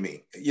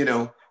Benjamin? You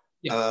know,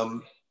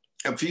 a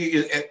few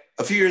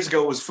years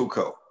ago it was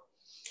Foucault.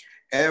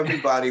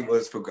 Everybody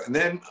was Foucault, and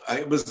then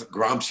it was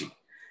Gramsci.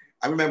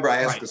 I remember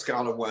I asked a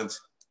scholar once,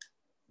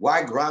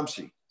 "Why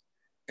Gramsci?"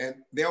 And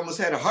they almost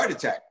had a heart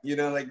attack. You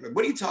know, like,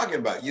 what are you talking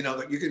about? You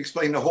know, you can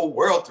explain the whole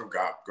world through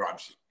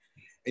Gramsci,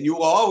 and you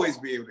will always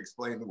be able to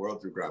explain the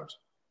world through Gramsci.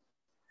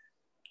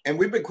 And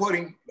we've been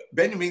quoting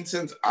Benjamin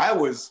since I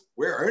was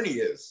where Ernie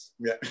is.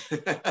 Yeah.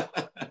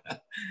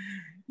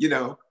 You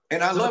know,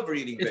 and I love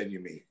reading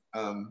Benjamin.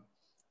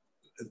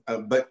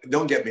 But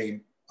don't get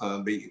me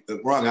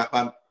wrong.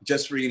 I'm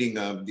just reading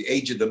The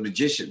Age of the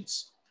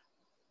Magicians,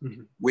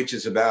 which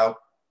is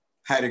about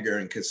Heidegger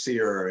and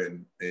Cassirer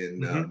and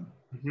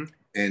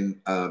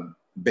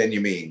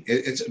Benjamin.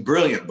 It's a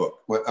brilliant book.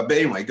 But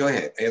anyway, go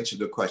ahead, answer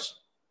the question.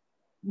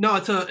 No,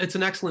 it's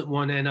an excellent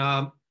one. And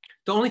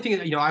the only thing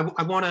that, you know,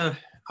 I want to,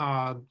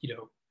 you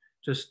know,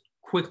 just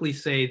quickly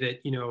say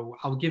that, you know,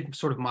 I'll give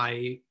sort of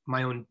my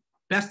own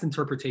best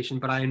interpretation,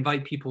 but I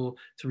invite people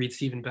to read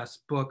Stephen Best's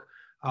book.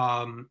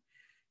 And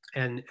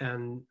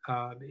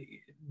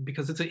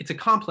because it's a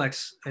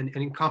complex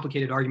and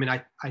complicated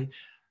argument. I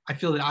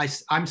feel that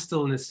I'm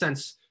still, in a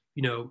sense,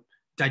 you know,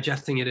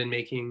 digesting it and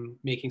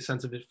making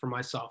sense of it for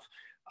myself.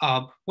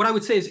 What I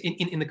would say is,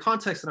 in the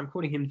context that I'm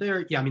quoting him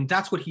there, yeah, I mean,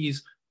 that's what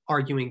he's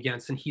arguing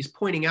against, and he's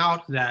pointing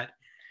out that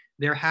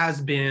there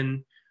has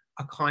been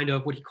a kind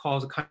of what he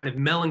calls a kind of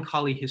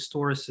melancholy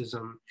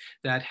historicism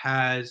that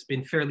has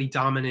been fairly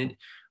dominant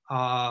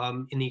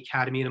in the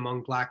academy and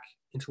among Black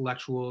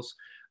intellectuals,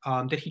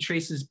 that he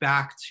traces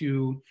back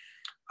to,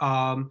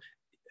 and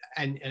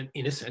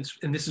in a sense,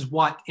 and this is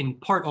what, in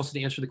part, also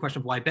to answer the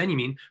question of why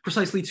Benjamin,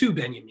 precisely to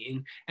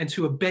Benjamin, and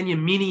to a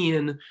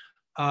Benjaminian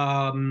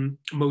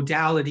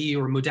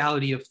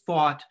modality of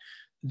thought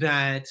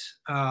that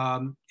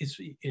is,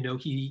 you know,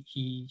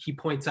 he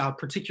points out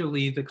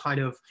particularly the kind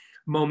of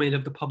moment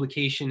of the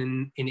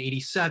publication in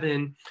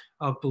 87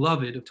 of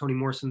Beloved, of Toni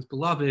Morrison's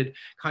Beloved,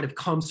 kind of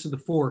comes to the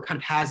fore, kind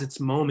of has its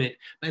moment,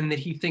 and that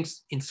he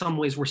thinks in some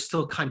ways we're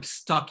still kind of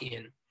stuck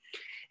in.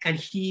 And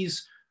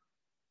he's,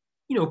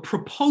 you know,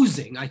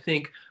 proposing, I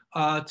think,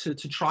 to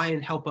try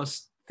and help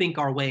us think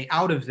our way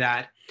out of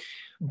that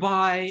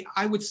by,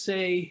 I would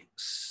say,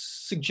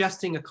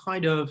 suggesting a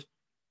kind of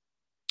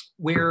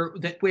where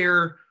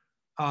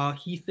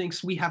he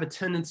thinks we have a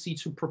tendency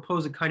to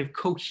propose a kind of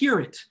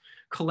coherent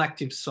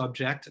collective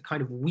subject, a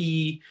kind of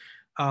we,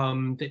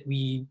 that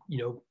we, you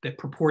know, that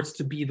purports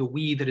to be the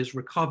we that is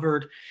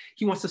recovered.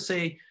 He wants to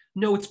say,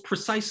 no, it's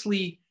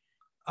precisely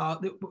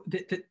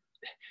that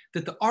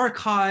the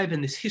archive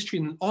and this history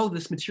and all of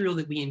this material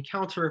that we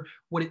encounter,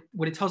 what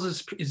it tells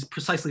us is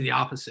precisely the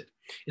opposite,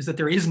 is that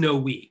there is no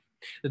we,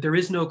 that there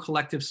is no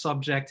collective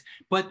subject,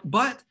 but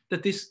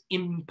that this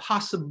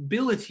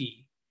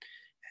impossibility,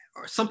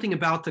 or something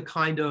about the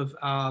kind of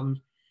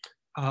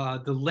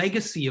the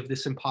legacy of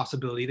this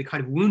impossibility, the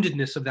kind of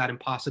woundedness of that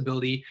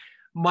impossibility,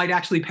 might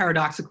actually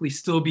paradoxically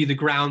still be the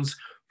grounds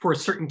for a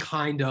certain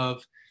kind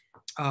of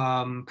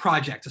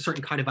project, a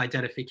certain kind of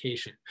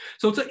identification.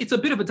 So it's a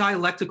bit of a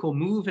dialectical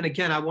move. And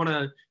again, I want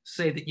to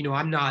say that, you know,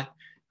 I'm not.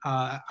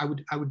 I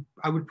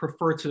would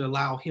prefer to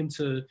allow him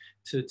to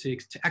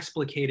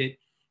explicate it.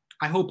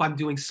 I hope I'm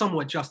doing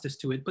somewhat justice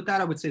to it, but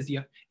that I would say is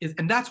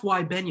and that's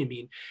why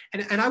Benjamin.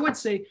 And I would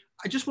say,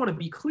 I just want to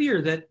be clear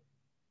that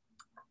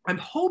I'm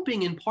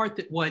hoping in part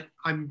that what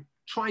I'm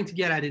trying to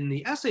get at in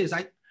the essay is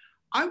I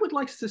would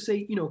like to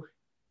say, you know,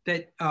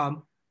 that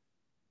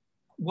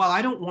while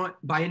I don't want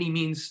by any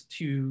means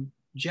to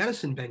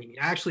jettison Benjamin,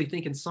 I actually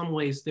think in some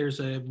ways there's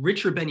a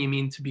richer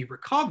Benjamin to be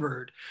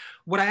recovered.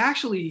 What I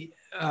actually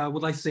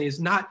would like to say is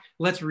not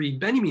let's read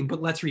Benjamin,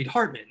 but let's read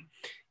Hartman.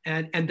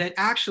 And that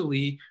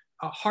actually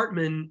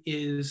Hartman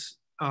is,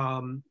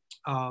 and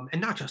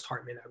not just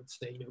Hartman, I would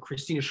say, you know,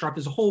 Christina Sharp,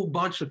 there's a whole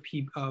bunch of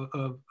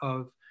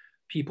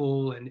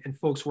people and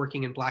folks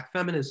working in Black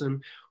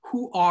feminism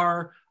who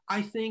are,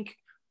 I think,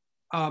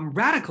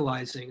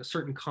 radicalizing a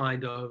certain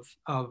kind of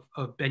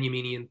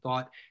Benjaminian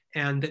thought,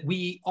 and that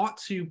we ought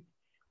to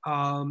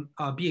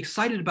be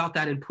excited about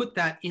that and put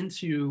that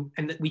into,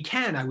 and that we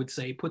can, I would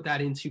say, put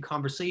that into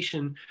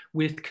conversation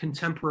with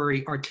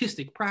contemporary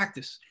artistic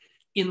practice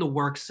in the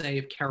work, say,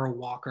 of Carol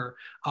Walker,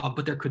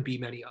 but there could be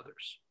many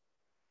others.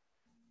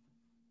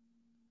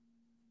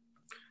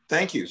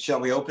 Thank you. Shall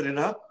we open it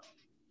up?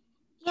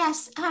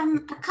 Yes, a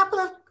couple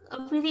of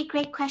really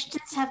great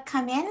questions have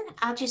come in.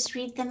 I'll just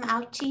read them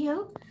out to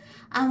you.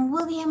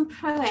 William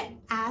Pruitt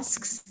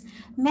asks,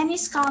 many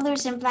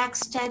scholars in Black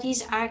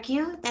studies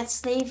argue that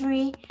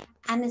slavery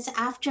and its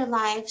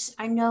afterlives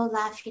are no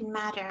laughing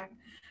matter.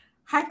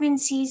 Hartman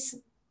seems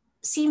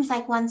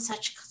like one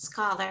such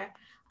scholar.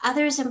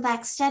 Others in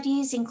Black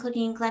studies,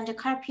 including Glenda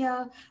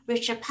Carpio,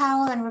 Richard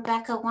Powell, and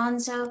Rebecca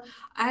Wanzo,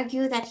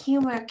 argue that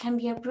humor can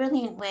be a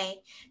brilliant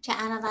way to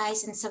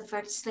analyze and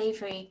subvert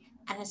slavery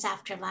and its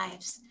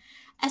afterlives.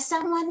 As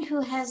someone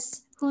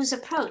whose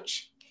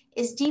approach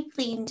is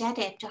deeply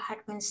indebted to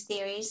Hartman's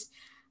theories,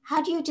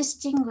 how do you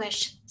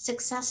distinguish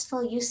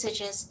successful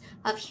usages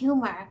of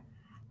humor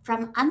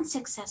from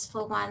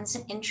unsuccessful ones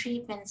in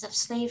treatments of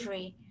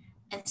slavery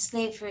and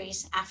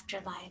slavery's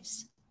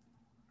afterlives?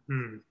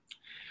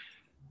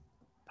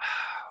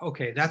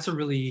 Okay, that's a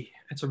really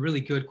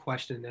good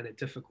question and a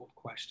difficult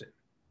question.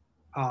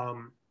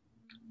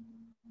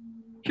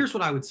 Here's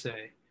what I would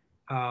say.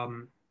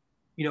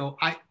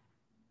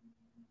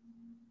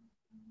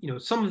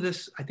 Some of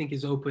this I think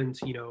is open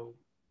to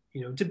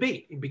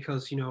debate,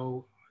 because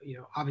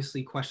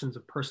obviously questions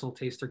of personal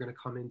taste are going to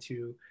come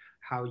into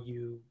how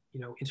you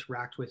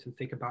interact with and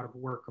think about a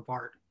work of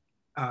art,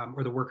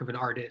 or the work of an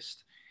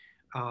artist.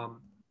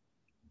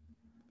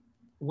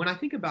 When I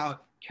think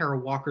about Kara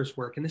Walker's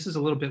work, and this is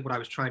a little bit what I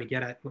was trying to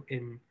get at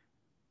in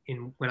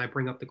when I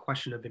bring up the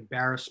question of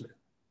embarrassment.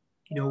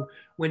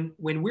 When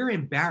we're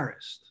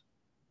embarrassed,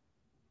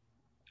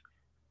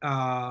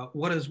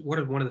 what is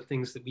one of the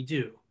things that we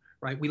do,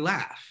 right? We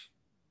laugh.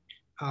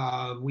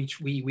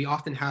 We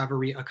often have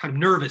a kind of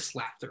nervous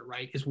laughter,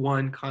 right? Is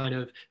one kind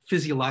of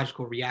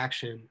physiological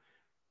reaction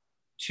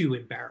to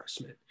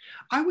embarrassment.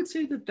 I would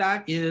say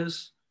that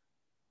is,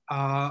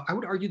 I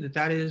would argue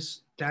that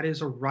is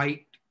a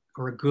right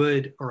or a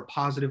good or a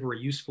positive or a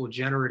useful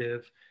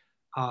generative,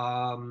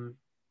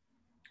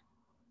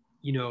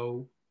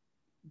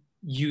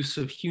 use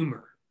of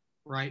humor,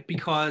 right?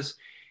 Because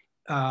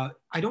I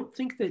don't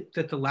think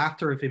that the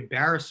laughter of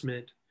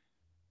embarrassment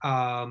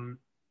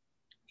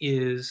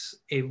is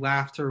a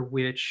laughter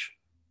which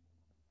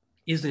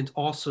isn't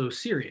also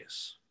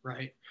serious,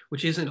 right?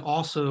 Which isn't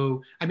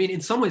also,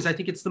 in some ways, I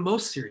think it's the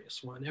most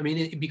serious one.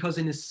 Because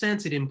in a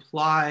sense, it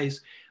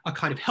implies a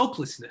kind of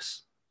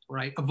helplessness,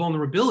 right? A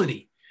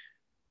vulnerability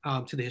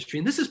to the history.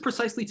 And this is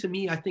precisely, to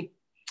me, I think,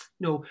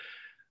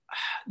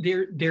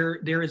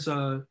 there is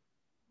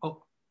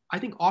I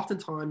think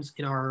oftentimes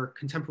in our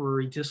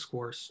contemporary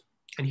discourse,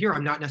 and here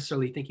I'm not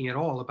necessarily thinking at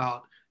all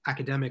about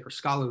academic or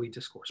scholarly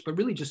discourse, but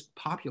really just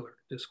popular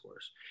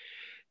discourse,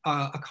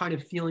 a kind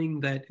of feeling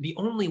that the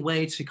only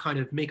way to kind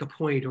of make a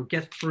point or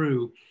get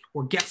through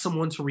or get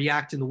someone to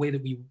react in the way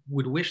that we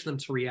would wish them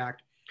to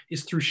react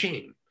is through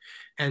shame.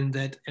 And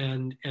that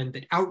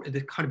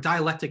the kind of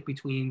dialectic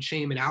between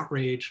shame and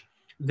outrage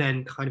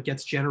then kind of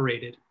gets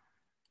generated.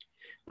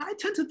 I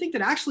tend to think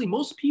that actually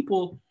most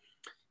people,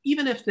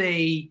 even if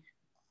they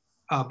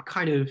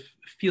kind of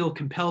feel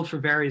compelled for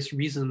various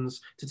reasons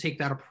to take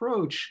that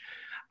approach,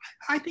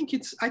 I think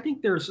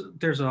there's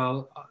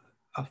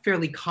a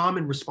fairly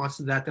common response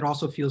to that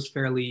also feels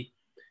fairly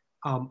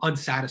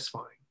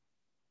unsatisfying.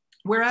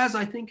 Whereas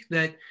I think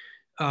that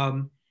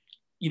the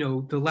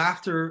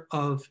laughter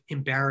of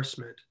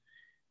embarrassment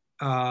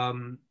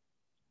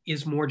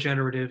is more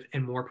generative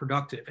and more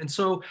productive. And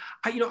so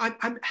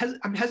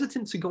I'm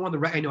hesitant to go on the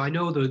record. I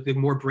know the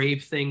more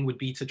brave thing would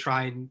be to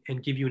try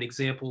and give you an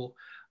example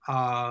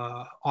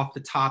off the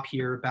top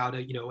here about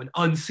an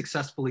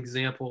unsuccessful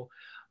example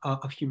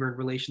of humor in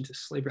relation to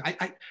slavery.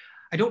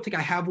 I don't think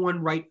I have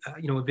one right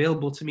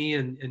available to me,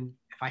 and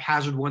if I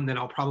hazard one, then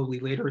I'll probably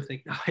later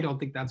think, no, I don't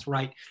think that's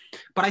right.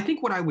 But I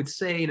think what I would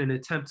say in an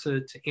attempt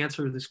to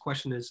answer this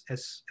question as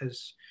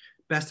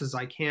best as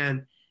I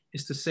can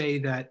is to say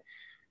that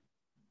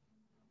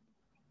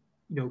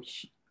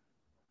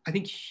I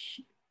think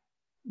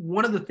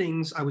one of the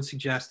things I would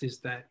suggest is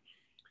that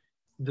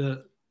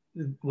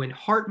when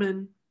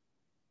Hartman,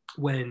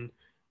 when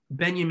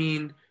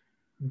Benjamin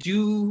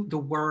do the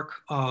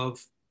work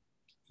of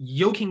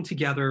yoking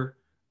together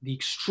the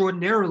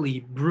extraordinarily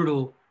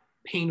brutal,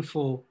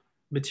 painful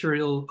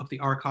material of the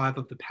archive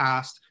of the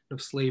past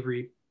of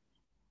slavery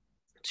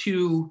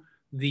to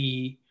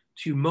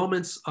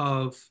moments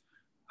of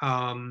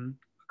kind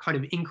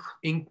of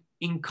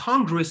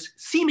incongruous,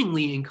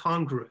 seemingly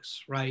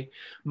incongruous, right?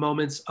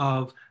 Moments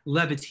of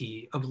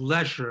levity, of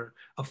leisure,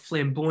 of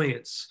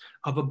flamboyance,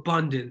 of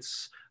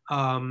abundance,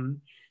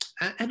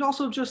 and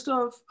also just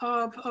of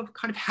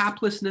kind of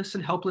haplessness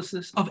and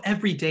helplessness, of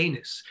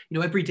everydayness.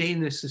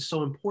 Everydayness is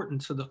so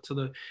important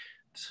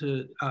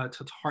to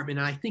Hartman,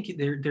 and I think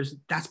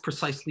that's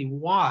precisely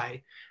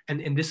why,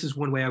 and this is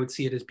one way I would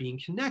see it as being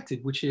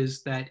connected, which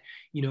is that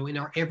in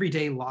our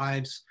everyday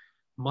lives,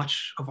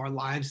 much of our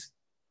lives,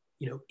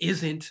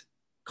 isn't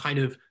kind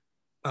of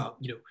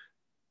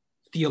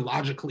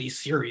theologically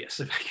serious,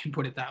 if I can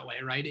put it that way,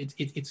 right?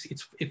 It's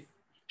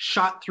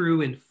shot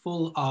through and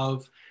full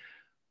of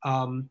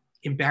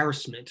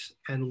embarrassment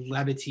and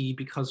levity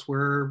because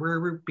we're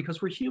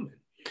human.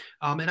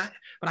 But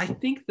I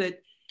think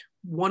that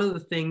one of the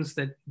things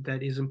that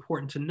is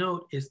important to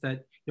note is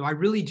that I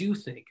really do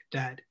think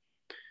that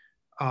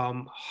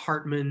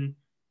Hartman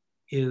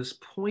is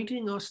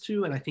pointing us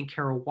to, and I think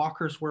Kara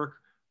Walker's work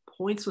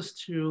points us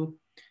to,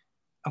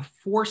 a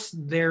force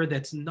there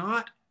that's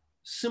not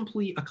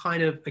simply a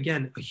kind of,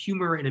 again, a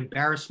humor and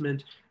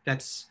embarrassment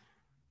that's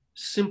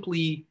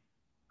simply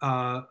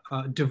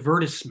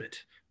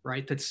divertisement,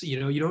 right? That's,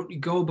 you don't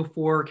go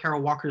before Kara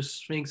Walker's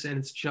Sphinx and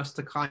it's just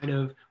a kind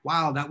of,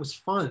 wow, that was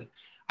fun.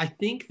 I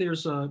think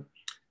there's a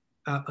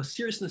a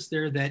seriousness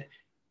there that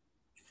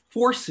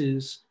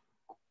forces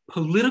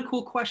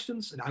political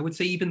questions, and I would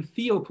say even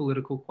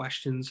theopolitical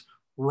questions,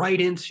 right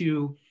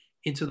into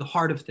the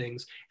heart of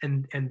things.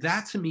 And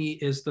that to me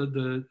is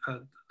the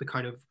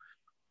kind of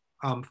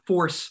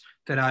force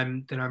that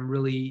I'm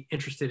really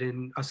interested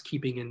in us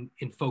keeping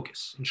in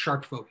focus, in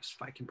sharp focus,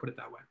 if I can put it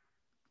that way.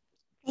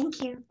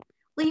 Thank you.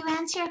 Will you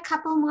answer a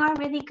couple more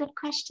really good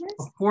questions?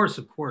 Of course,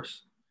 of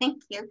course.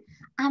 Thank you.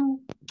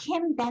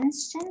 Kim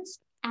Benston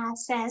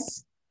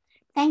says,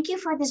 thank you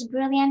for this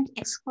brilliant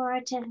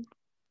explorative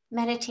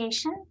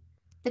meditation.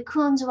 The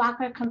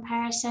Kuhns-Walker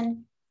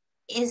comparison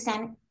is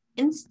an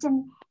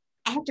instant,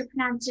 I have to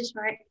pronounce this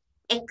word,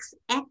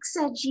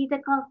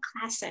 exegetical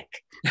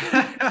classic.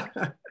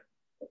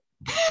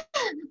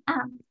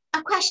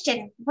 A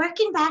question,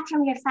 working back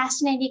from your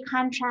fascinating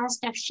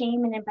contrast of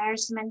shame and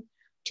embarrassment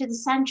to the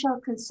central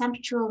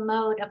conceptual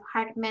mode of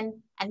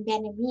Hartman and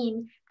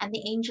Benjamin and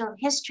the angel of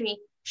history,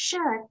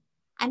 should,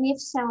 and if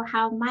so,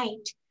 how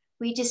might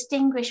we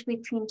distinguish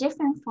between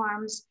different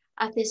forms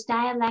of this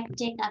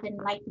dialectic of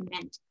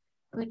enlightenment,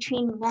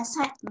 between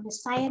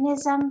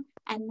messianism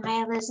and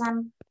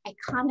nihilism,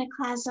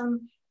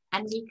 iconoclasm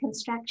and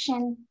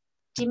reconstruction,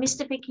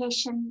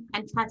 demystification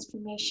and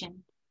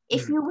transformation,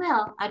 if you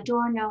will,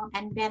 Adorno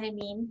and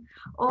Benjamin,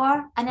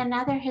 or on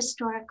another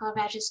historical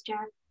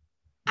register,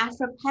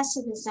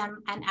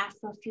 Afro-pessimism and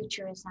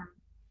Afrofuturism.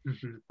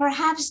 Mm-hmm.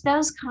 Perhaps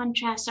those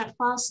contrasts are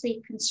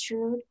falsely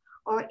construed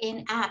or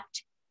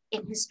inapt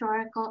in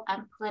historical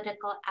and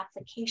political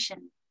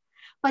application.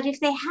 But if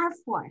they have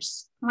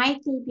force,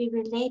 might they be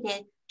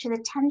related to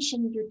the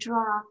tension you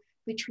draw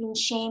between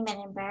shame and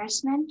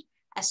embarrassment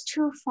as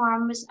two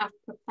forms of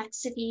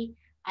perplexity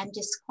and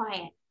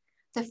disquiet,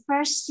 the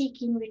first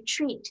seeking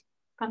retreat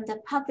from the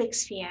public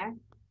sphere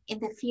in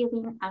the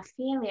feeling of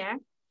failure,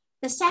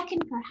 the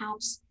second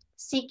perhaps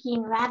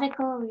seeking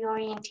radical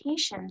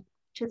reorientation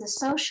to the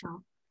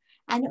social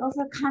and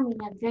overcoming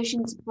a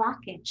vision's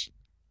blockage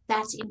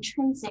that's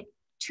intrinsic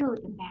to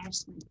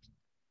embarrassment.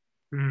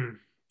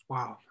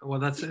 Wow. Well,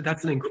 that's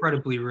an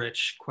incredibly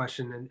rich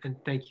question, and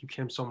thank you,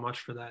 Kim, so much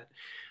for that.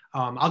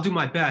 I'll do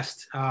my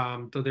best,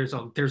 though there's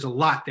a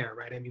lot there,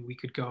 right? I mean, we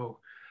could go,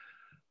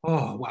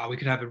 oh, wow, we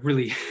could have a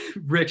really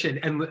rich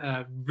and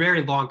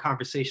very long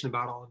conversation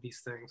about all of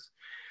these things.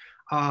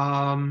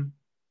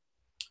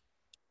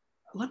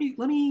 Let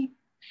me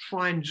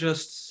try and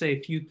just say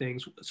a few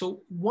things.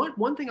 So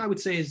one thing I would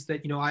say is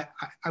that,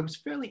 I was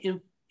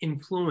fairly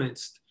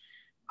influenced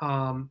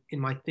in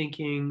my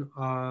thinking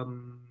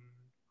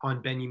on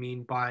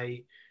Benjamin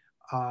by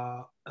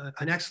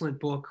an excellent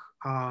book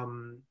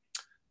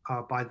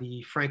by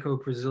the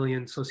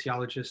Franco-Brazilian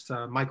sociologist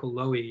Michael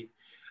Lowy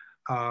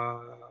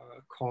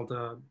called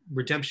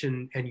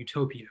Redemption and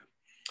Utopia,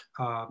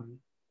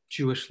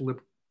 Jewish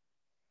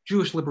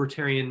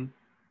Libertarian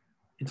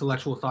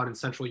Intellectual Thought in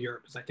Central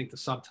Europe is, I think, the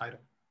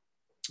subtitle.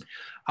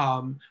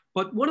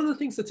 But one of the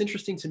things that's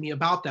interesting to me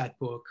about that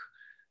book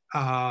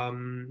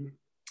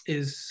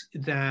is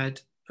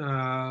that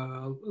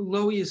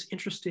Lowy is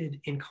interested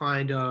in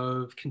kind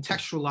of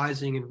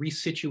contextualizing and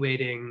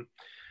resituating,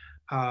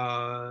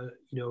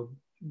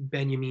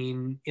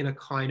 Benjamin in a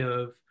kind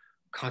of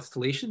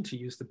constellation, to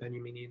use the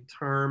Benjaminian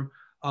term,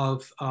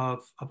 of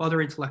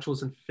other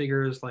intellectuals and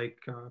figures like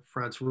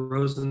Franz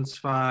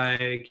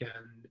Rosenzweig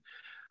and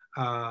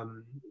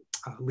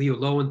Leo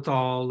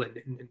Lowenthal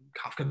and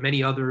Kafka,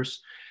 many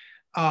others,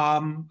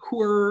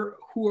 who are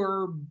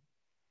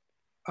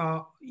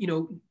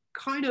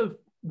kind of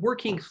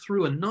working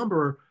through a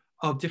number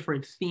of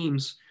different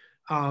themes,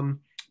 and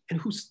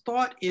whose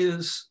thought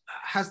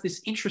has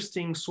this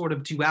interesting sort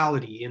of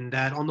duality in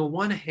that, on the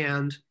one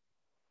hand,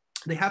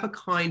 they have a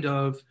kind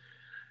of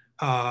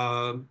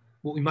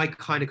what we might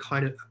kind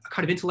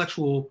of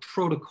intellectual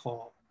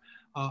protocol,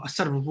 a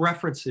set of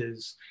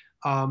references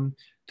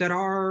that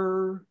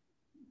are,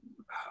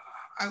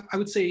 I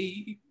would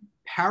say,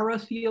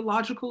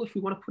 para-theological, if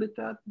we want to put it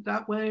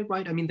that way,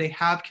 right? I mean, they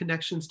have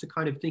connections to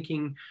kind of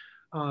thinking,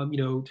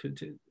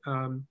 to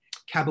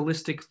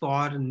Kabbalistic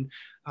thought and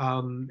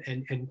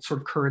sort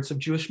of currents of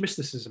Jewish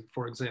mysticism,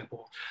 for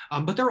example.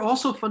 But they're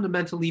also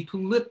fundamentally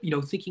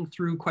thinking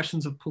through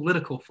questions of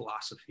political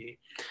philosophy.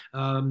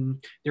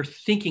 They're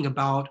thinking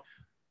about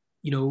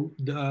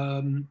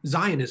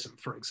Zionism,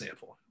 for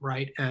example,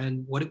 right?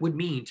 And what it would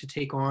mean to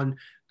take on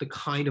the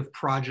kind of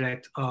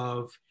project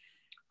of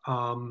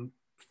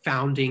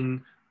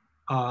founding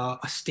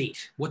a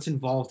state. What's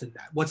involved in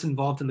that? What's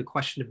involved in the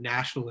question of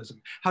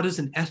nationalism? How does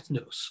an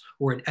ethnos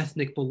or an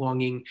ethnic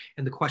belonging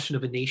and the question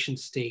of a nation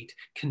state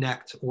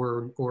connect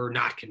or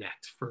not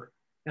connect, for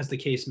as the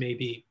case may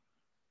be?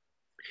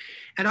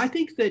 And I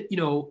think that,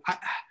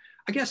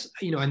 I guess,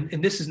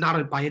 and this is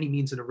not by any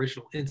means an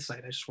original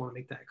insight. I just want to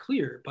make that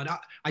clear. But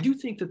I do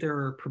think that there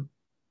are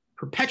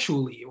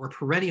perpetually or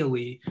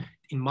perennially,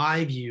 in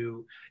my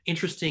view,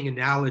 interesting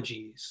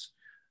analogies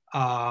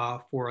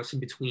for us in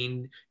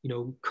between,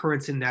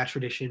 currents in that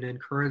tradition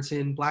and currents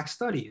in Black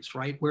studies,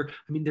 right? Where,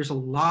 I mean, there's a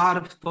lot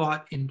of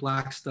thought in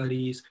Black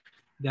studies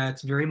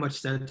that's very much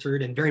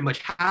centered and very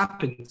much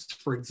happens,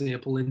 for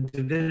example, in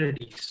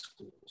divinity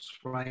schools,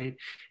 right?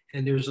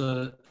 And there's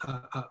a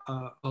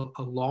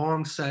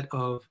long set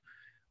of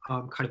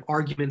kind of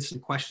arguments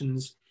and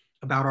questions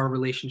about our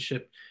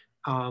relationship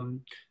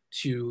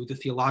to the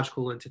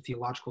theological and to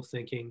theological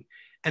thinking.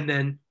 And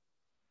then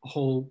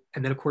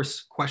of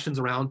course, questions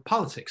around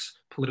politics,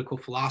 political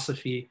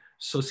philosophy,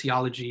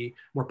 sociology,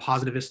 more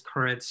positivist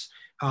currents.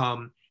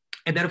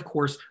 And then, of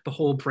course, the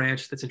whole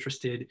branch that's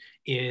interested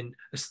in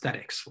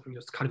aesthetics.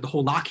 It's kind of the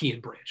whole Lockean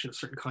branch in a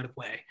certain kind of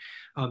way,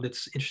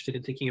 that's interested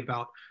in thinking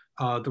about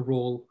the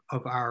role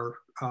of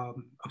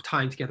of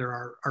tying together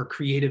our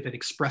creative and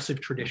expressive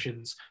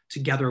traditions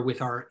together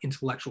with our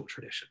intellectual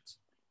traditions.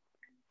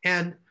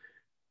 And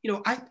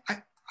I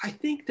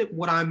think that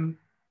what I'm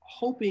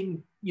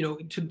hoping,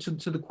 to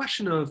the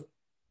question of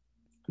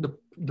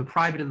the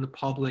private and the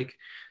public,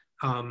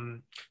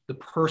 the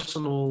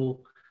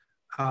personal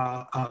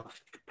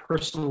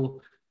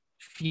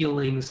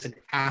feelings and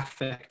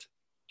affect,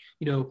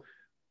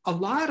 a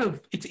lot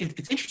of it's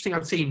interesting, I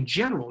would say, in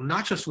general,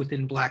 not just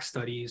within Black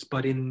studies,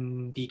 but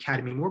in the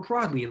academy more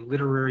broadly, in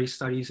literary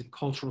studies and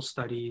cultural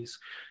studies,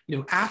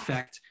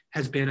 affect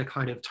has been a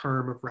kind of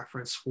term of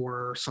reference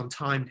for some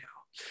time now.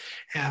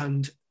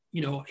 And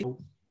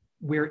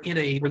we're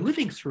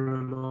living through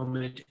a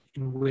moment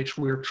in which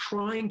we're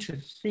trying to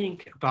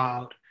think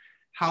about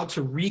how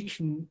to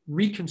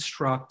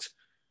reconstruct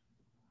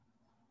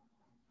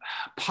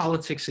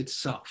politics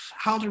itself,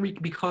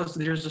 because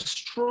there's a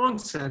strong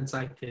sense,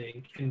 I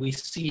think, and we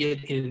see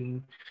it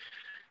in,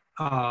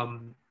 I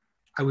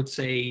would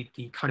say,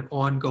 the kind of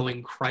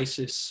ongoing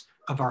crisis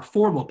of our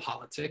formal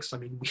politics. I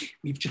mean,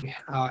 we've just,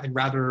 and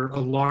rather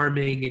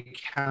alarming and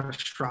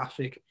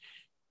catastrophic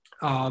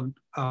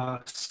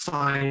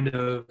sign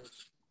of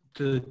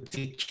the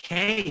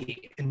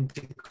decay and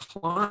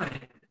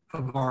decline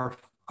of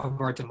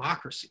our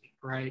democracy,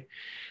 right?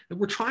 And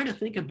we're trying to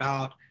think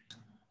about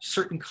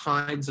certain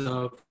kinds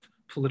of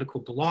political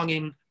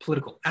belonging,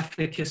 political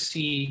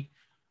efficacy,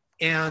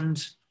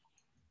 and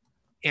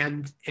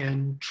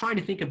trying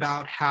to think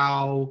about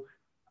how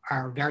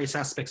our various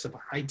aspects of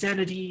our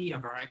identity,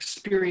 of our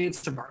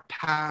experience, of our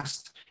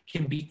past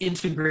can be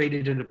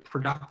integrated in a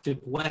productive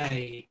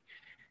way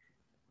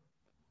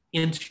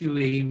into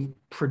a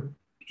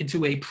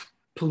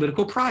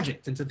political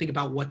project, and to think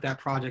about what that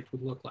project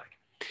would look like.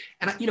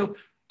 And I don't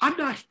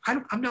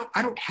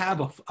have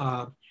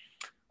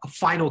a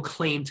final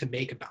claim to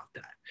make about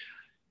that.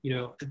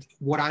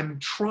 What I'm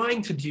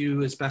trying to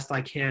do as best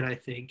I can, I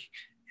think,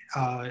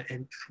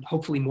 and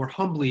hopefully more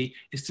humbly,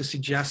 is to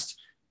suggest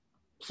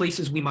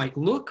places we might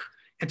look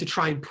and to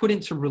try and put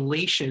into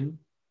relation,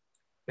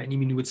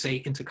 Benjamin would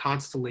say into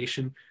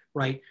constellation,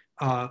 right?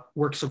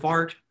 Works of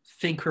art,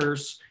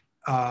 thinkers,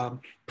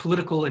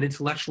 political and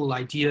intellectual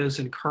ideas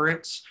and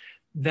currents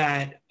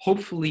that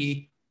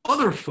hopefully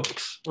other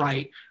folks,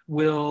 right,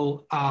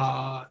 will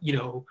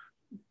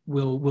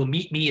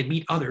meet me and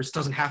meet others.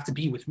 Doesn't have to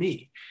be with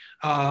me,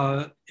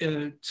 to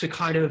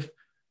kind of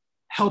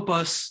help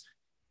us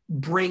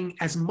bring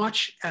as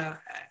much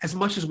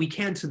as we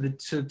can to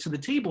the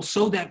table,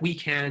 so that we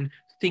can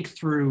think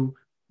through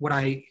what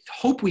I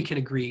hope we can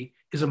agree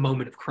is a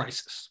moment of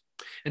crisis.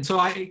 And so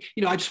I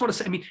just want to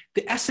say, I mean,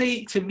 the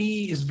essay to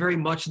me is very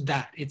much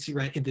that. It's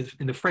right in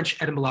the French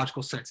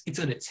etymological sense. It's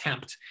an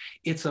attempt.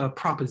 It's a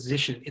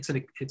proposition. It's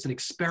an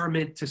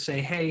experiment to say,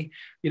 hey,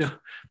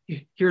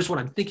 here's what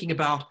I'm thinking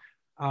about.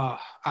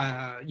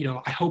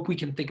 I hope we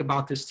can think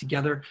about this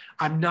together.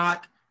 I'm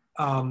not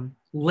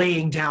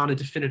laying down a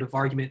definitive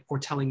argument or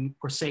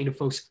saying to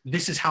folks,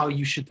 this is how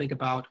you should think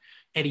about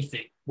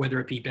anything, whether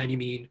it be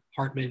Benjamin,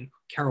 Hartman,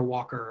 Carol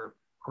Walker,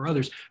 or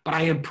others. But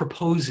I am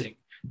proposing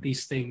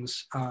these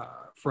things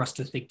for us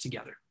to think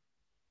together.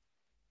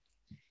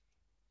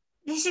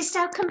 This is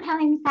so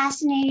compelling,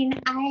 fascinating.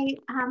 I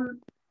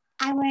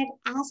would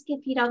ask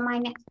if you don't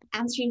mind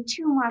answering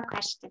two more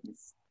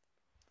questions.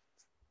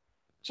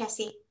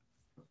 Jesse.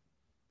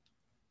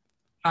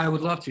 I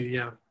would love to,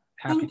 yeah.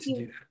 Happy to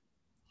do that.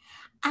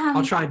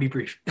 I'll try and be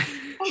brief.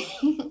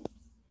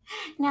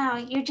 No,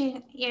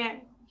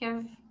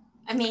 you're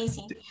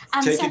amazing.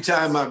 Take your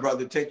time, my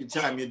brother. Take your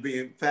time. You're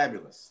being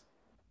fabulous.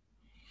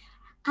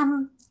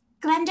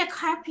 Glenda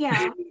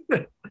Carpio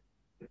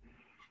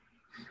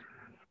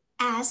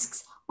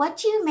asks, what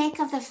do you make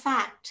of the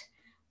fact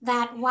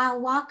that while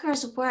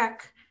Walker's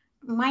work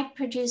might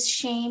produce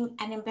shame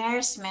and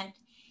embarrassment,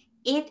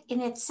 it in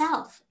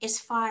itself is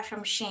far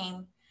from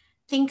shame?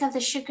 Think of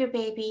the sugar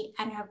baby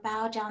and her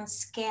bow down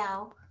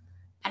scale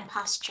and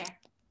posture.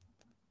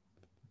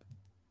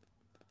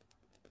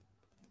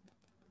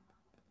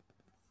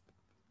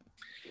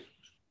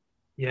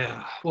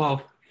 Yeah,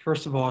 well,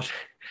 first of all,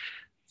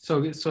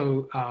 so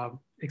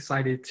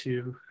excited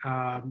to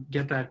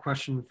get that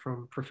question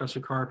from Professor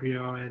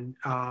Carpio, and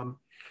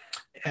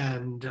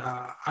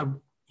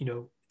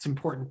it's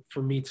important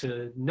for me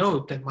to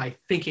note that my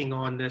thinking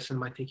on this and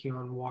my thinking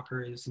on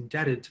Walker is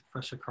indebted to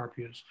Professor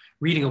Carpio's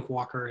reading of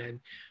Walker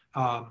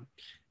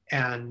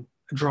and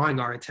drawing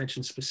our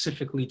attention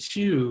specifically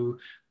to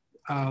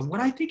what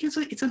I think is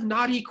it's a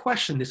knotty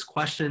question, this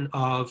question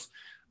of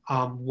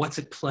what's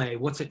at play,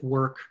 what's at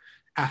work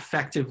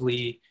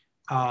affectively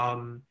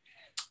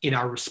in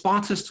our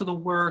responses to the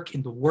work,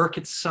 in the work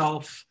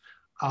itself,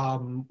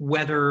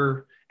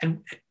 whether,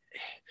 and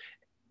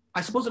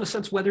I suppose in a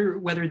sense,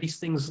 whether these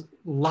things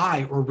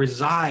lie or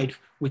reside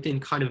within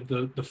kind of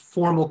the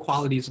formal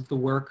qualities of the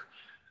work,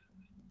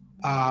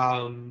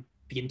 the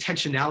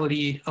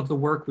intentionality of the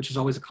work, which is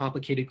always a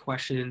complicated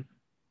question,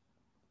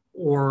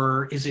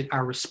 or is it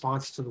our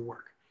response to the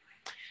work?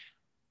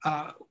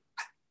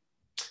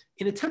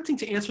 In attempting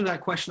to answer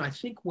that question, I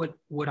think what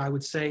I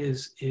would say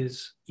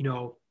is you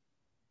know,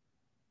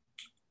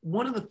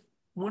 one of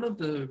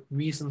the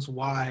reasons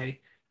why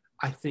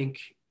I think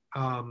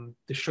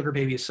the Sugar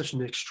Baby is such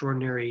an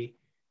extraordinary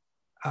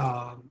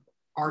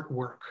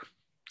artwork,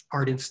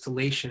 art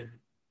installation,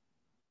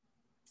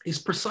 is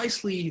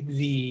precisely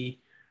the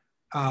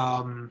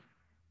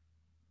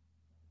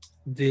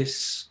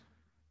this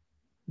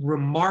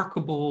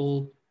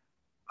remarkable,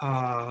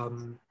 I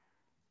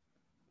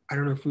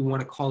don't know if we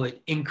want to call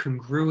it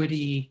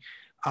incongruity.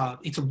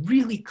 It's a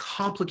really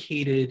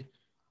complicated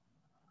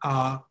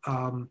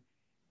and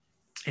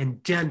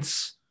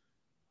dense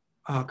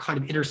kind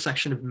of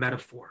intersection of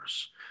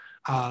metaphors.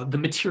 The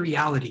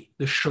materiality,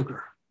 the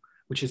sugar,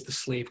 which is the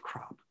slave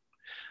crop.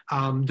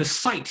 The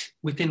site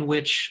within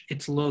which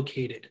it's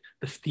located,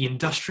 the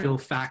industrial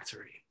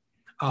factory,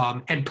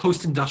 and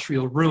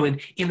post-industrial ruin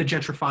in the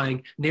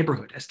gentrifying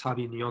neighborhood, as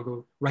Tavi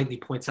Nyong'o rightly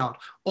points out,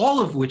 all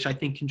of which I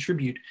think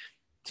contribute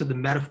to the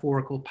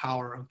metaphorical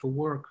power of the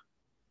work.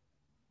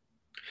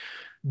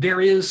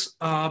 There is,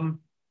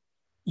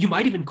 you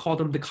might even call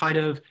them the kind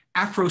of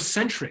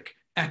Afrocentric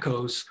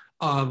echoes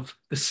of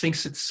the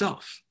Sphinx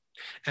itself.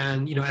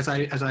 And, you know, as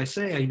I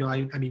say, you know,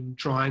 I mean,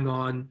 drawing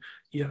on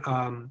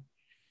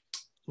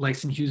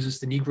Langston Hughes's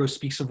The Negro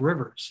Speaks of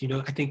Rivers, you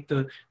know, I think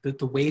the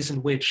ways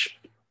in which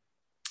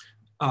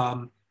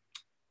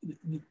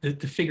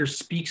the figure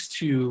speaks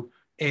to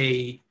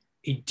a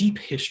deep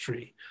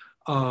history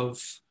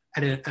of,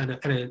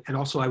 and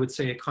also I would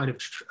say a kind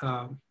of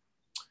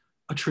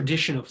a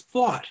tradition of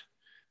thought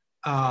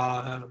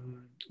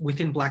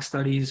within Black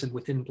studies and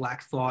within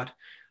Black thought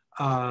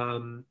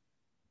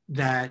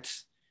that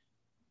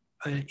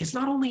is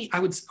not only, I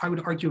would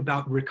argue,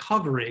 about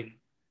recovering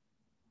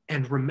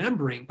and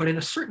remembering, but in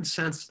a certain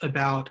sense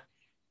about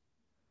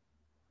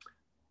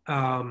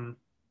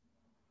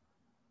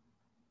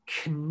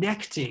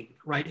connecting,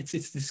 right? It's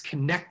this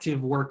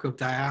connective work of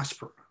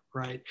diaspora,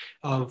 right?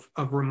 Of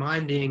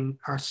reminding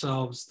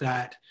ourselves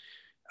that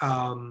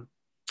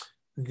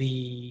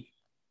the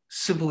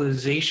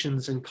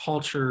civilizations and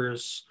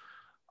cultures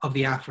of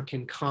the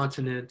African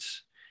continent,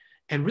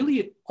 and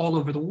really all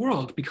over the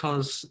world,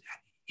 because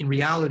in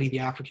reality, the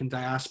African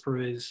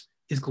diaspora is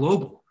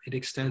global. It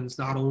extends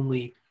not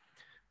only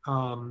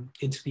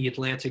into the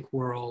Atlantic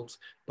world,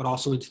 but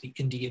also into the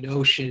Indian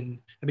Ocean.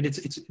 I mean,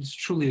 it's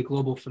truly a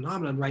global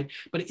phenomenon, right?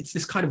 But it's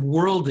this kind of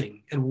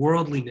worlding and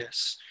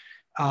worldliness.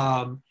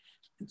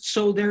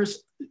 So there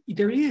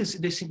is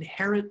this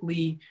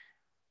inherently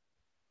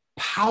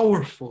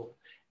powerful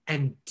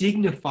and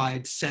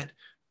dignified set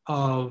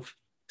of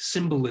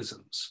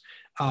symbolisms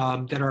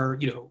that are,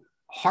 you know,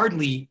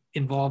 hardly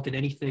involved in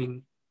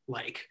anything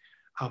like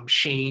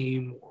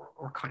shame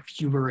or kind of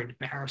humor and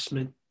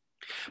embarrassment.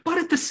 But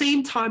at the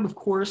same time, of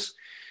course,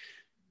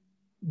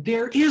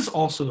 there is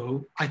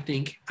also, I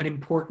think, an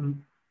important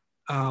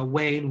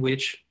way in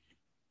which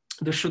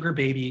the Sugar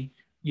Baby,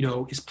 you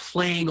know, is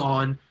playing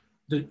on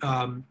the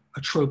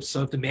tropes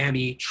of the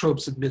mammy,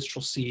 tropes of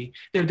minstrelsy.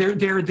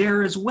 They're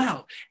there as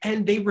well,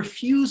 and they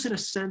refuse, in a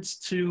sense,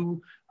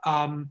 to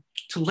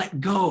let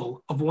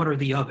go of one or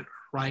the other.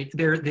 Right?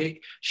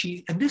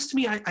 And this to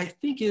me, I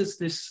think is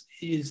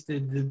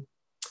the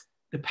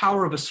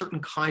power of a certain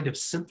kind of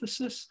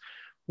synthesis,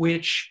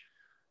 which,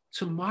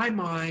 to my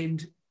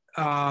mind,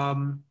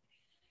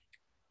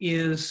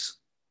 is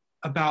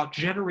about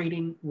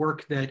generating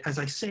work that, as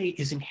I say,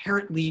 is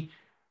inherently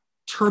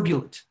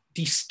turbulent,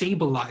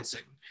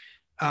 destabilizing,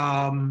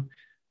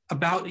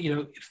 about, you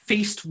know,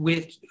 faced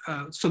with,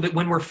 so that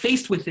when we're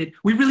faced with it,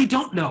 we really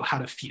don't know how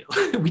to feel.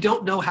 We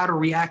don't know how to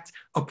react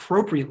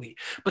appropriately.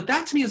 But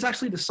that to me is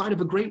actually the sign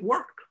of a great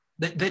work,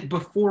 that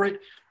before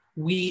it,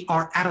 we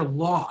are at a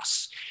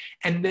loss.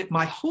 And that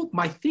my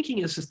thinking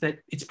is that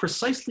it's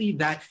precisely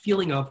that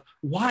feeling of,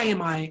 why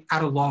am I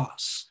at a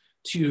loss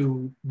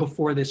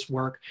before this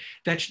work,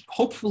 that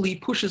hopefully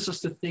pushes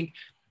us to think,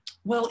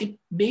 well,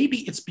 maybe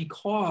it's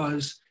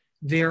because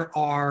there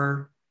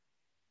are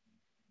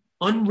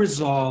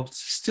unresolved,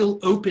 still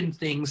open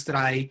things that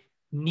I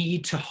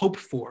need to hope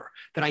for,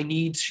 that I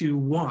need to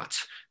want,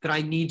 that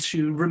I need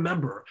to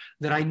remember,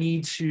 that I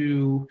need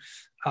to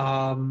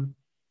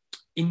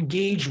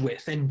engage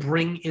with and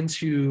bring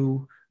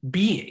into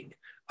being,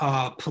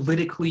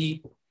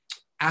 politically,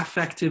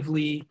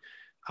 affectively,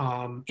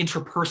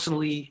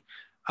 interpersonally.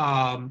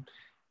 And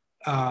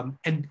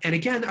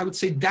again, I would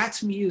say that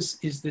to me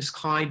is this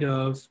kind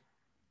of,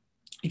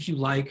 if you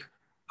like,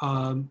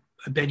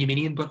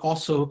 Benjaminian, but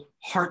also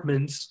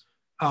Hartman's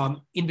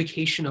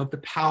invocation of the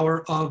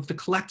power of the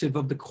collective,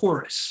 of the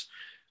chorus,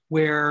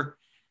 where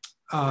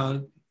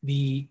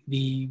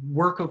the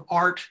work of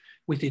art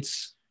with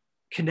its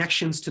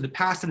connections to the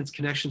past and its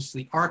connections to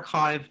the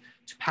archive,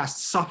 to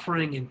past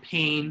suffering and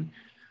pain,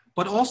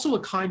 but also a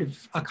kind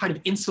of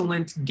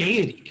insolent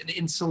gaiety, an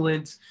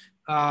insolent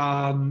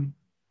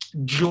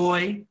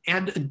joy,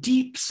 and a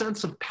deep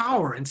sense of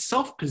power and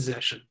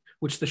self-possession,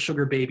 which the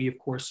sugar baby, of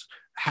course,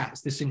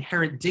 has, this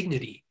inherent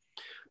dignity,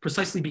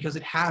 precisely because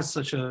it has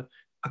such a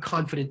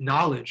confident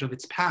knowledge of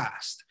its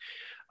past.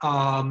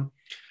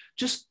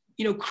 Just,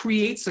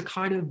 creates a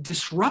kind of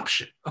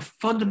disruption, a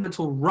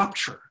fundamental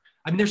rupture.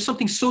 I mean, there's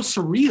something so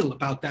surreal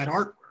about that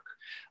artwork.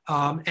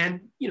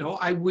 And,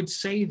 I would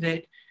say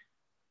that,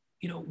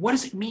 what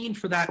does it mean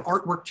for that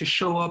artwork to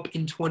show up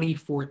in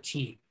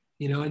 2014?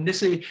 And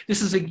this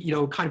is a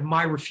kind of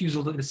my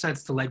refusal, in a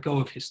sense, to let go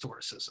of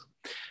historicism.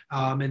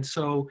 And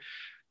so,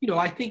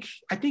 I think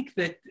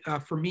that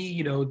for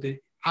me, that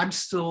I'm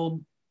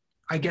still,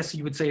 I guess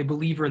you would say, a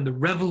believer in the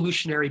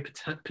revolutionary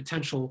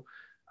potential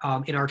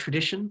in our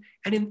tradition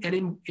and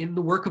in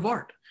the work of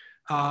art.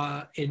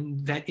 In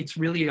that it's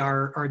really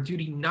our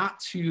duty not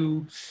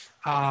to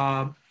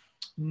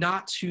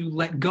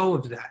let go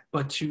of that,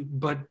 but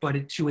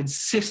to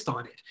insist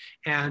on it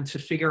and to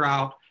figure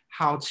out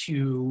how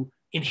to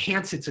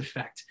enhance its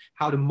effect,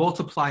 how to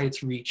multiply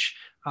its reach,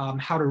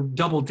 how to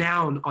double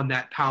down on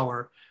that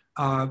power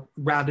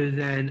rather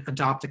than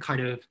adopt a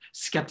kind of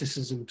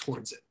skepticism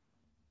towards it.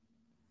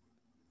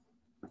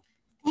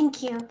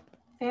 Thank you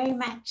very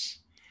much.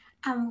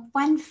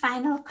 One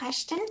final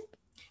question.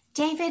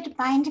 David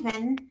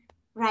Bindman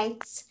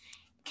writes,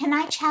 can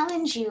I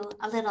challenge you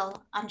a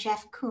little on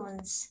Jeff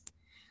Koons?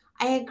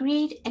 I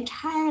agreed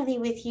entirely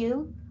with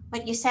you,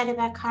 what you said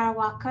about Kara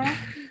Walker,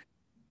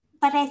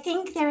 but I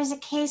think there is a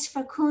case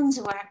for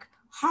Koons' work,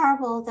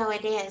 horrible though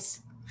it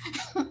is.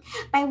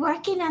 By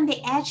working on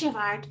the edge of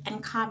art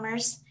and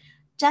commerce,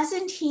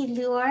 doesn't he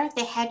lure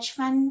the hedge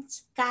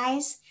funds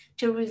guys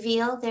to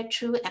reveal their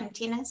true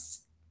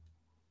emptiness?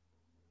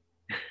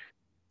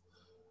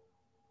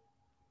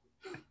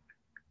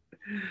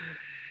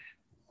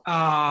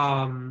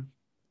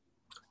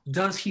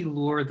 Does he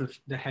lure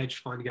the hedge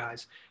fund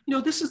guys?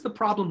 This is the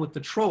problem with the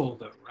troll,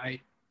 though,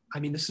 right? I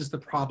mean, this is the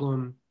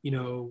problem,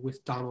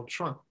 with Donald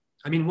Trump.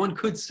 I mean, one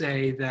could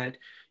say that,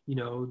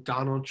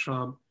 Donald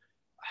Trump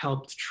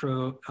helped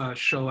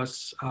show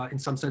us, in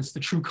some sense, the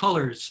true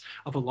colors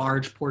of a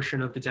large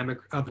portion of the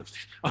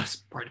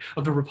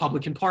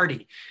Republican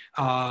Party,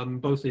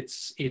 both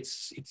its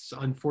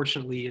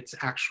unfortunately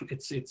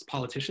its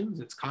politicians,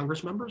 its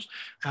Congress members,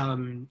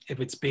 of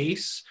its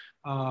base,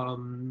 of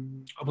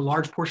a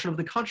large portion of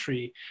the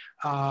country.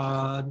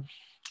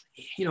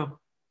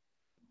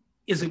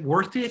 Is it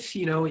worth it?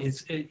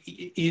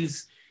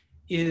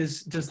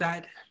 Does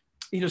that,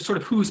 sort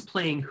of who's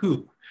playing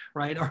who?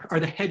 Right? Are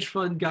the hedge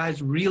fund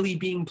guys really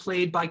being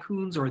played by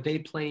Koons, or are they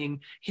playing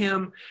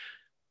him?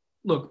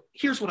 Look,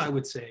 here's what I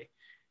would say.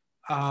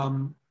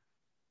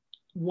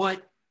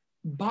 What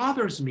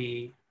bothers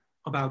me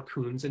about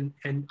Koons, and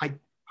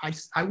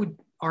I would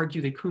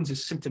argue that Koons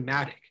is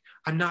symptomatic.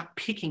 I'm not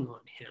picking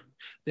on him.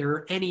 There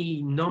are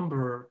any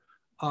number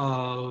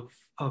of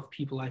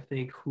people, I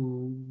think,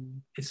 who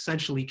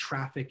essentially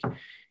traffic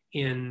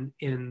in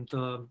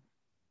the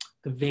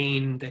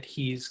vein that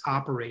he's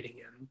operating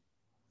in.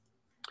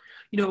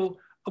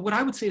 What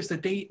I would say is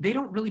that they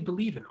don't really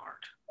believe in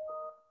art.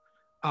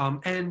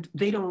 And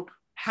they don't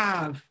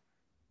have,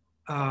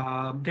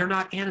 they're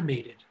not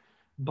animated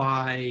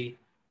by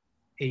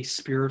a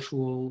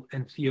spiritual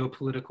and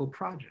theopolitical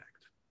project.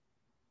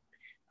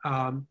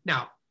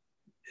 Now,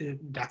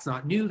 that's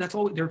not new. That's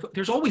always,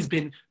 there's always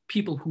been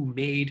people who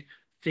made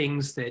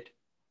things that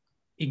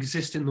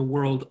exist in the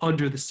world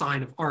under the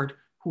sign of art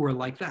who are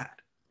like that.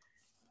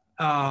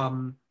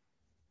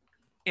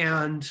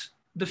 And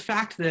the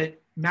fact that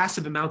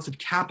massive amounts of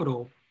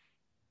capital,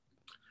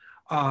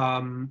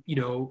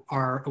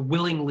 are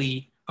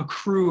willingly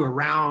accrue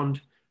around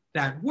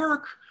that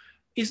work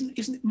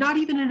is not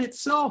even in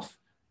itself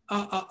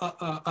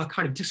a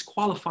kind of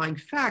disqualifying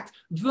fact,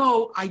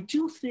 though I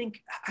do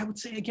think, I would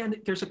say again,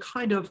 there's a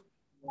kind of,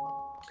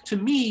 to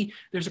me,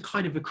 there's a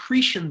kind of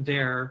accretion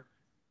there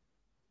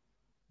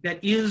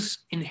that is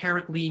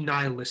inherently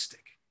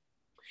nihilistic.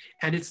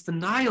 And it's the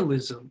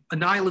nihilism, a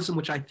nihilism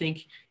which I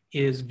think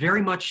is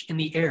very much in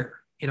the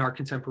air in our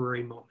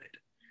contemporary moment.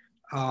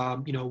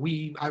 I'm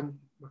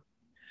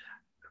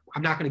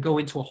not going to go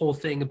into a whole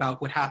thing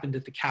about what happened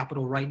at the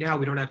Capitol right now.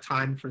 We don't have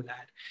time for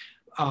that.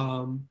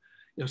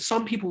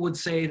 Some people would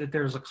say that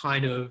there's a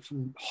kind of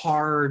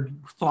hard,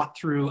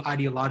 thought-through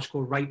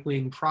ideological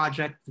right-wing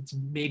project that's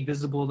made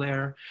visible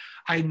there.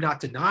 I'm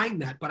not denying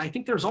that, but I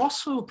think there's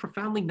also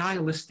profoundly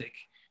nihilistic,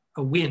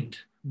 a wind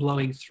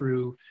blowing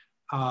through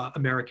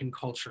American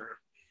culture.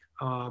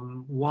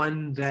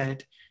 One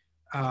that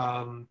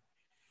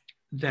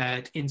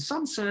that in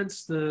some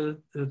sense the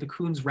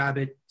Koons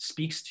rabbit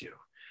speaks to.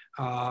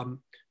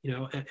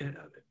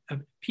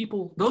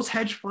 People, those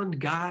hedge fund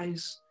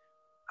guys,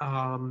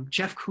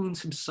 Jeff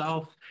Koons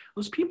himself,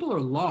 those people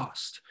are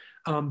lost.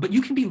 But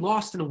you can be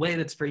lost in a way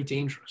that's very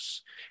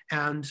dangerous.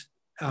 And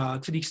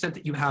to the extent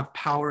that you have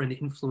power and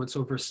influence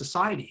over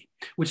society,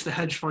 which the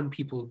hedge fund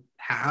people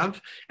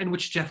have, and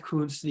which Jeff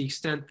Koons, to the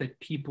extent that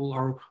people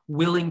are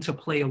willing to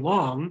play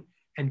along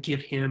and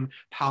give him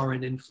power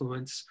and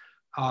influence,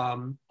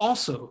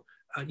 also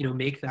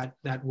make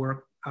that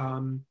work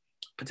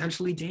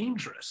potentially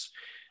dangerous.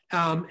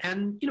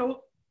 And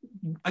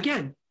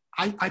again,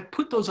 I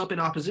put those up in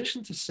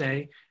opposition to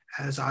say,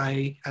 as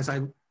I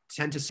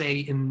tend to say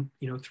in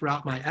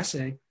throughout my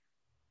essay,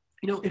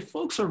 if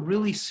folks are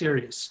really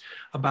serious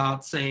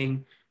about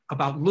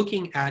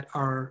looking at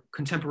our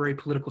contemporary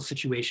political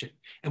situation,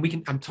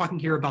 and I'm talking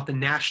here about the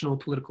national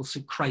political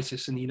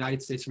crisis in the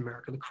United States of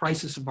America, the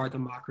crisis of our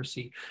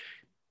democracy.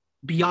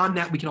 Beyond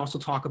that, we can also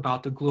talk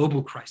about the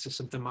global crisis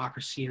of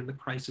democracy and the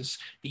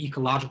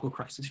ecological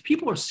crisis. If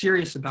people are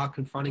serious about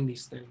confronting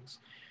these things,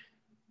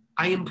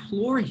 I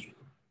implore you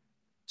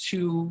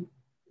to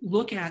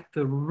look at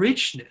the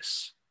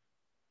richness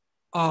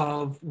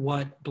of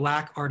what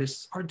Black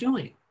artists are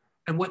doing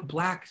and what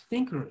Black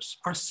thinkers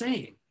are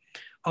saying,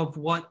 of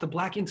what the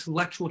Black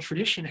intellectual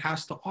tradition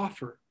has to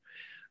offer.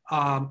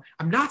 I'm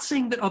not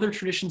saying that other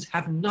traditions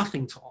have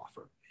nothing to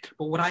offer,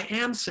 but what I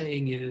am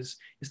saying is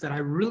that I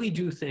really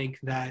do think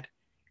that,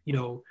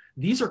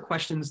 these are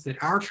questions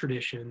that our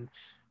tradition,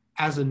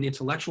 as an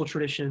intellectual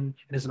tradition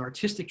and as an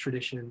artistic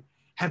tradition,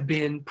 have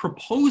been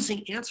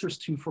proposing answers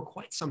to for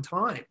quite some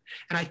time.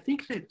 And I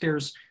think that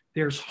there's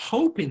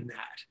hope in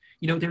that.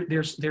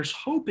 There's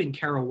hope in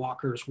Kara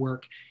Walker's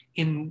work,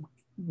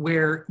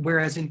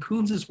 whereas in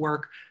Koons's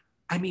work,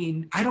 I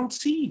don't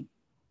see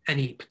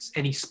any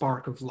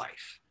spark of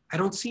life. I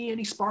don't see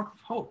any spark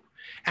of hope.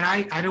 And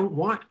I don't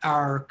want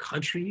our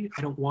country,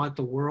 I don't want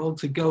the world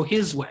to go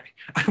his way.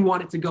 I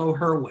want it to go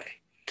her way.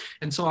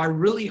 And so I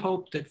really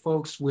hope that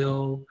folks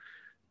will,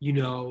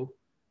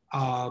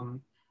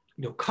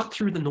 cut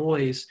through the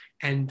noise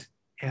and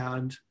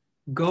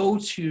go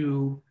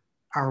to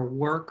our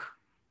work,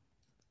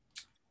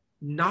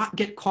 not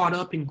get caught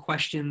up in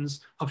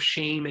questions of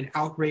shame and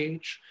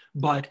outrage,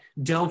 but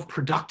delve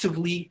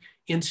productively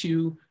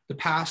into the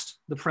past,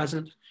 the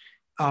present,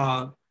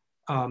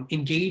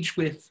 engage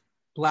with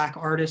Black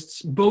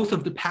artists, both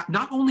of the past,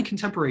 not only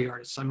contemporary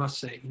artists, I must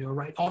say,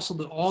 right? Also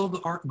all of the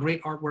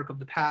great artwork of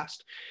the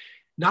past,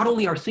 not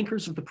only our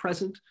thinkers of the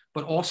present,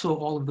 but also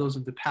all of those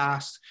of the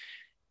past,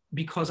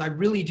 because I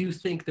really do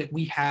think that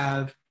we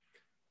have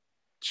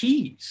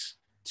keys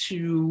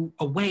to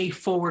a way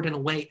forward and a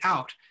way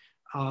out.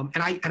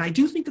 And I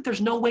do think that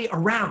there's no way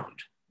around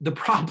the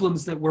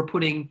problems that we're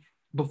putting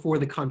before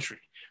the country,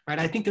 right?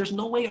 I think there's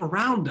no way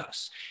around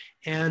us.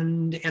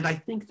 And I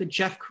think that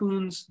Jeff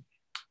Koons,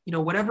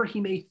 whatever he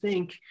may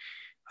think,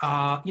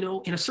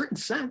 in a certain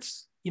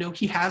sense,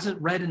 he hasn't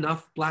read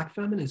enough Black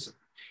feminism.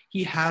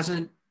 He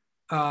hasn't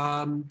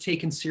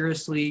taken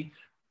seriously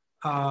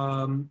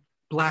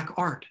Black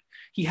art.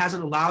 He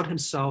hasn't allowed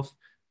himself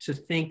to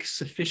think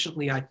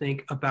sufficiently, I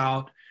think,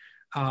 about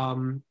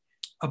the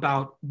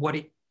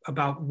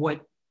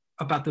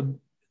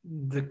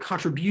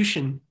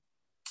contribution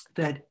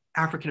that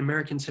African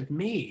Americans have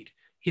made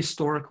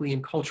historically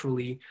and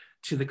culturally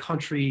to the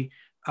country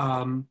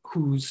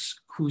whose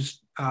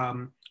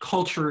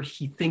culture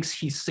he thinks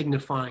he's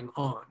signifying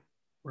on,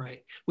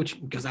 right?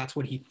 Because that's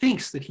what he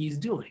thinks that he's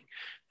doing,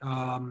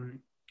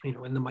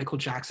 and the Michael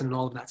Jackson and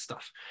all of that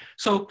stuff.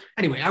 So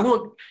anyway, I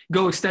won't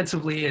go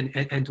extensively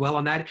and dwell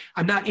on that.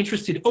 I'm not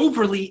interested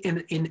overly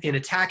in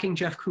attacking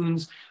Jeff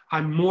Koons.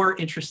 I'm more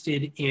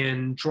interested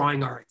in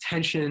drawing our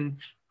attention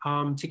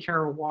to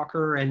Kara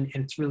Walker, and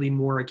it's really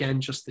more,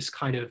 again, just this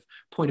kind of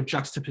point of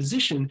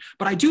juxtaposition.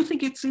 But I do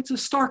think it's a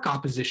stark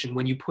opposition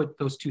when you put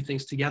those two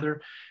things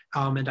together.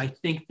 And I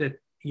think that,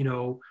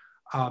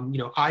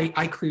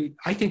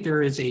 I think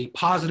there is a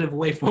positive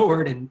way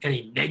forward and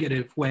a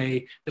negative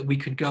way that we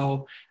could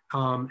go.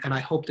 And I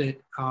hope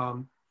that,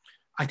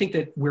 I think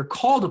that we're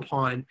called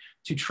upon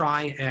to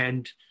try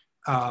and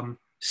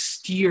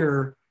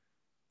steer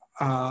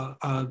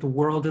the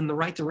world in the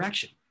right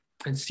direction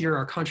and steer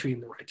our country in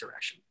the right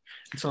direction.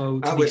 And so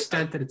to the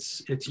extent that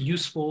it's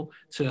useful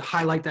to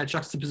highlight that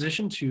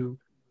juxtaposition to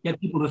get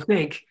people to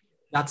think,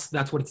 that's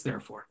what it's there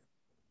for.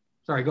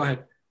 Sorry, go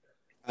ahead.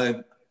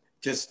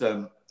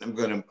 I'm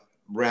going to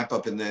wrap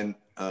up and then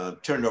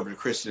turn it over to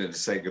Christian to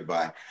say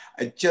goodbye.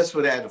 I just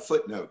would add a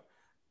footnote.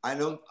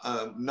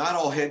 Not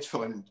all hedge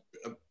fund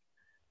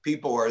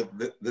people are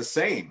the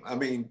same. I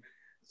mean,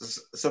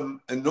 some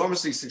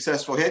enormously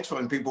successful hedge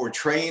fund people were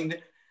trained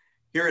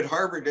here at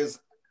Harvard as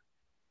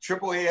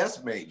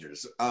AAAS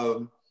majors.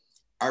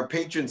 Our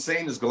patron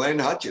saint is Glenn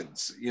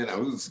Hutchins,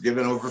 who's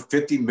given over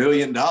 $50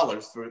 million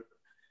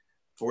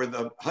for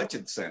the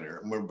Hutchins Center.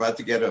 And we're about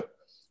to get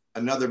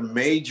another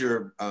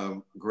major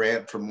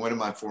grant from one of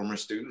my former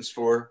students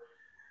for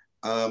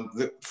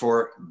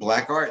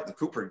Black art, the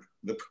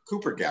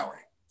Cooper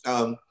Gallery.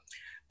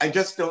 I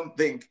just don't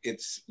think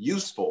it's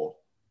useful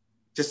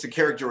just to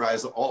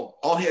characterize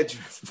all hedge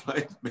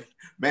fund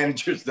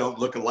managers don't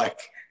look alike.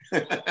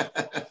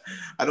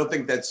 I don't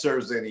think that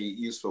serves any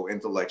useful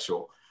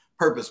intellectual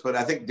purpose, but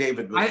I think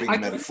David was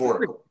being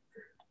metaphorical.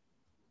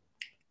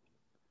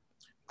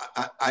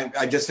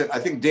 I just said, I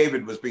think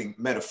David was being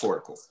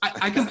metaphorical.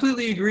 I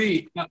completely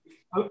agree.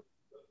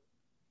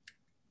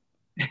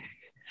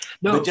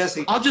 No, but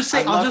Jesse, I'll just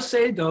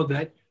say though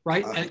that,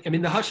 right? I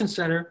mean, the Hutchins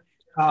Center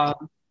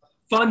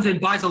funds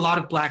and buys a lot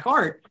of Black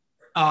art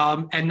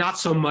and not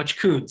so much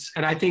Koons.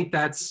 And I think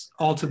that's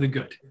all to the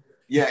good.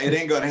 Yeah, it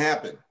ain't gonna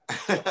happen.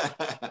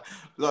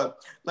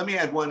 Look, let me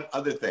add one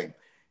other thing.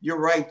 You're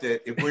right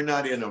that if we're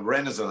not in a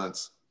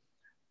renaissance,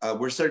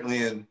 we're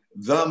certainly in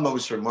the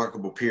most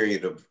remarkable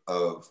period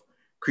of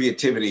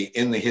creativity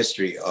in the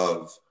history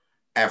of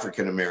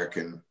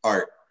African-American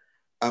art,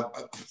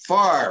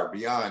 far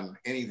beyond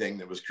anything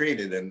that was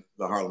created in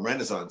the Harlem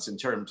Renaissance in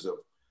terms of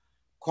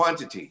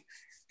quantity.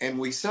 And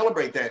we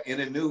celebrate that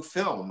in a new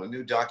film, a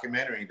new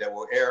documentary that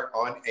will air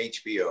on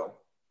HBO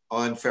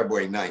on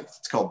February 9th.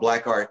 It's called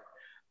Black Art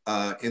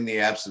in the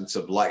Absence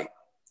of Light,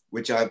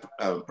 which I've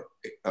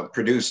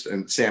produced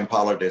and Sam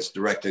Pollard has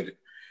directed,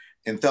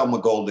 and Thelma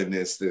Golden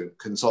is the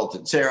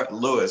consultant. Sarah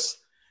Lewis,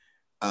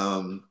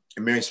 and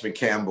Mary Smith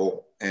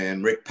Campbell,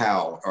 and Rick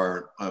Powell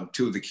are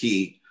two of the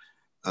key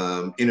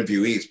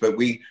interviewees. But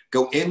we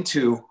go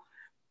into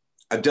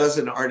a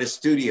dozen artist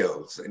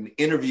studios and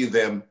interview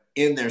them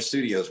in their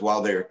studios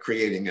while they're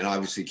creating. And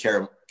obviously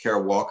Kara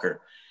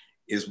Walker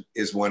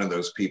is one of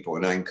those people.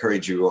 And I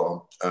encourage you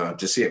all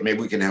to see it. Maybe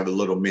we can have a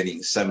little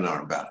mini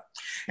seminar about it.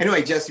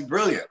 Anyway, Jesse,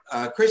 brilliant.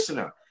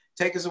 Krishna,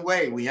 take us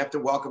away. We have to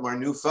welcome our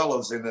new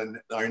fellows in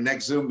our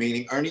next Zoom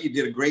meeting. Ernie, you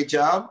did a great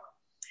job.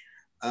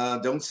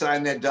 Don't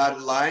sign that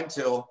dotted line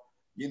till,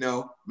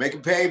 make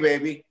it pay,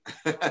 baby.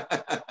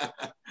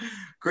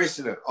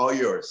 Krishna, all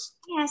yours.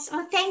 Yes,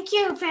 well, thank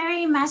you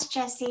very much,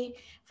 Jesse,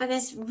 for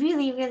this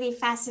really, really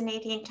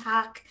fascinating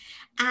talk.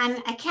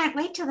 And I can't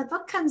wait till the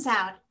book comes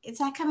out. Is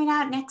that coming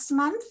out next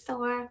month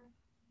or?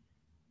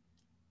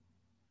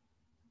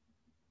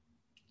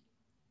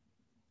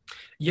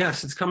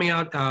 Yes, it's coming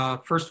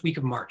out first week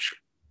of March.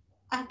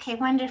 Okay,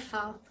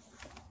 wonderful.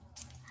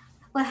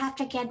 We'll have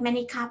to get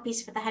many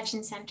copies for the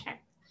Hutchins Center.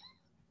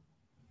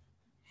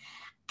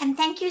 And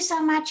thank you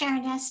so much,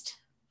 Ernest,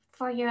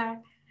 for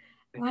your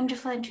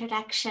wonderful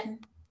introduction.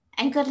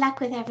 And good luck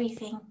with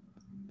everything.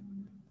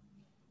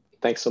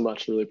 Thanks so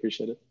much. Really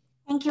appreciate it.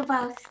 Thank you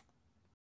both.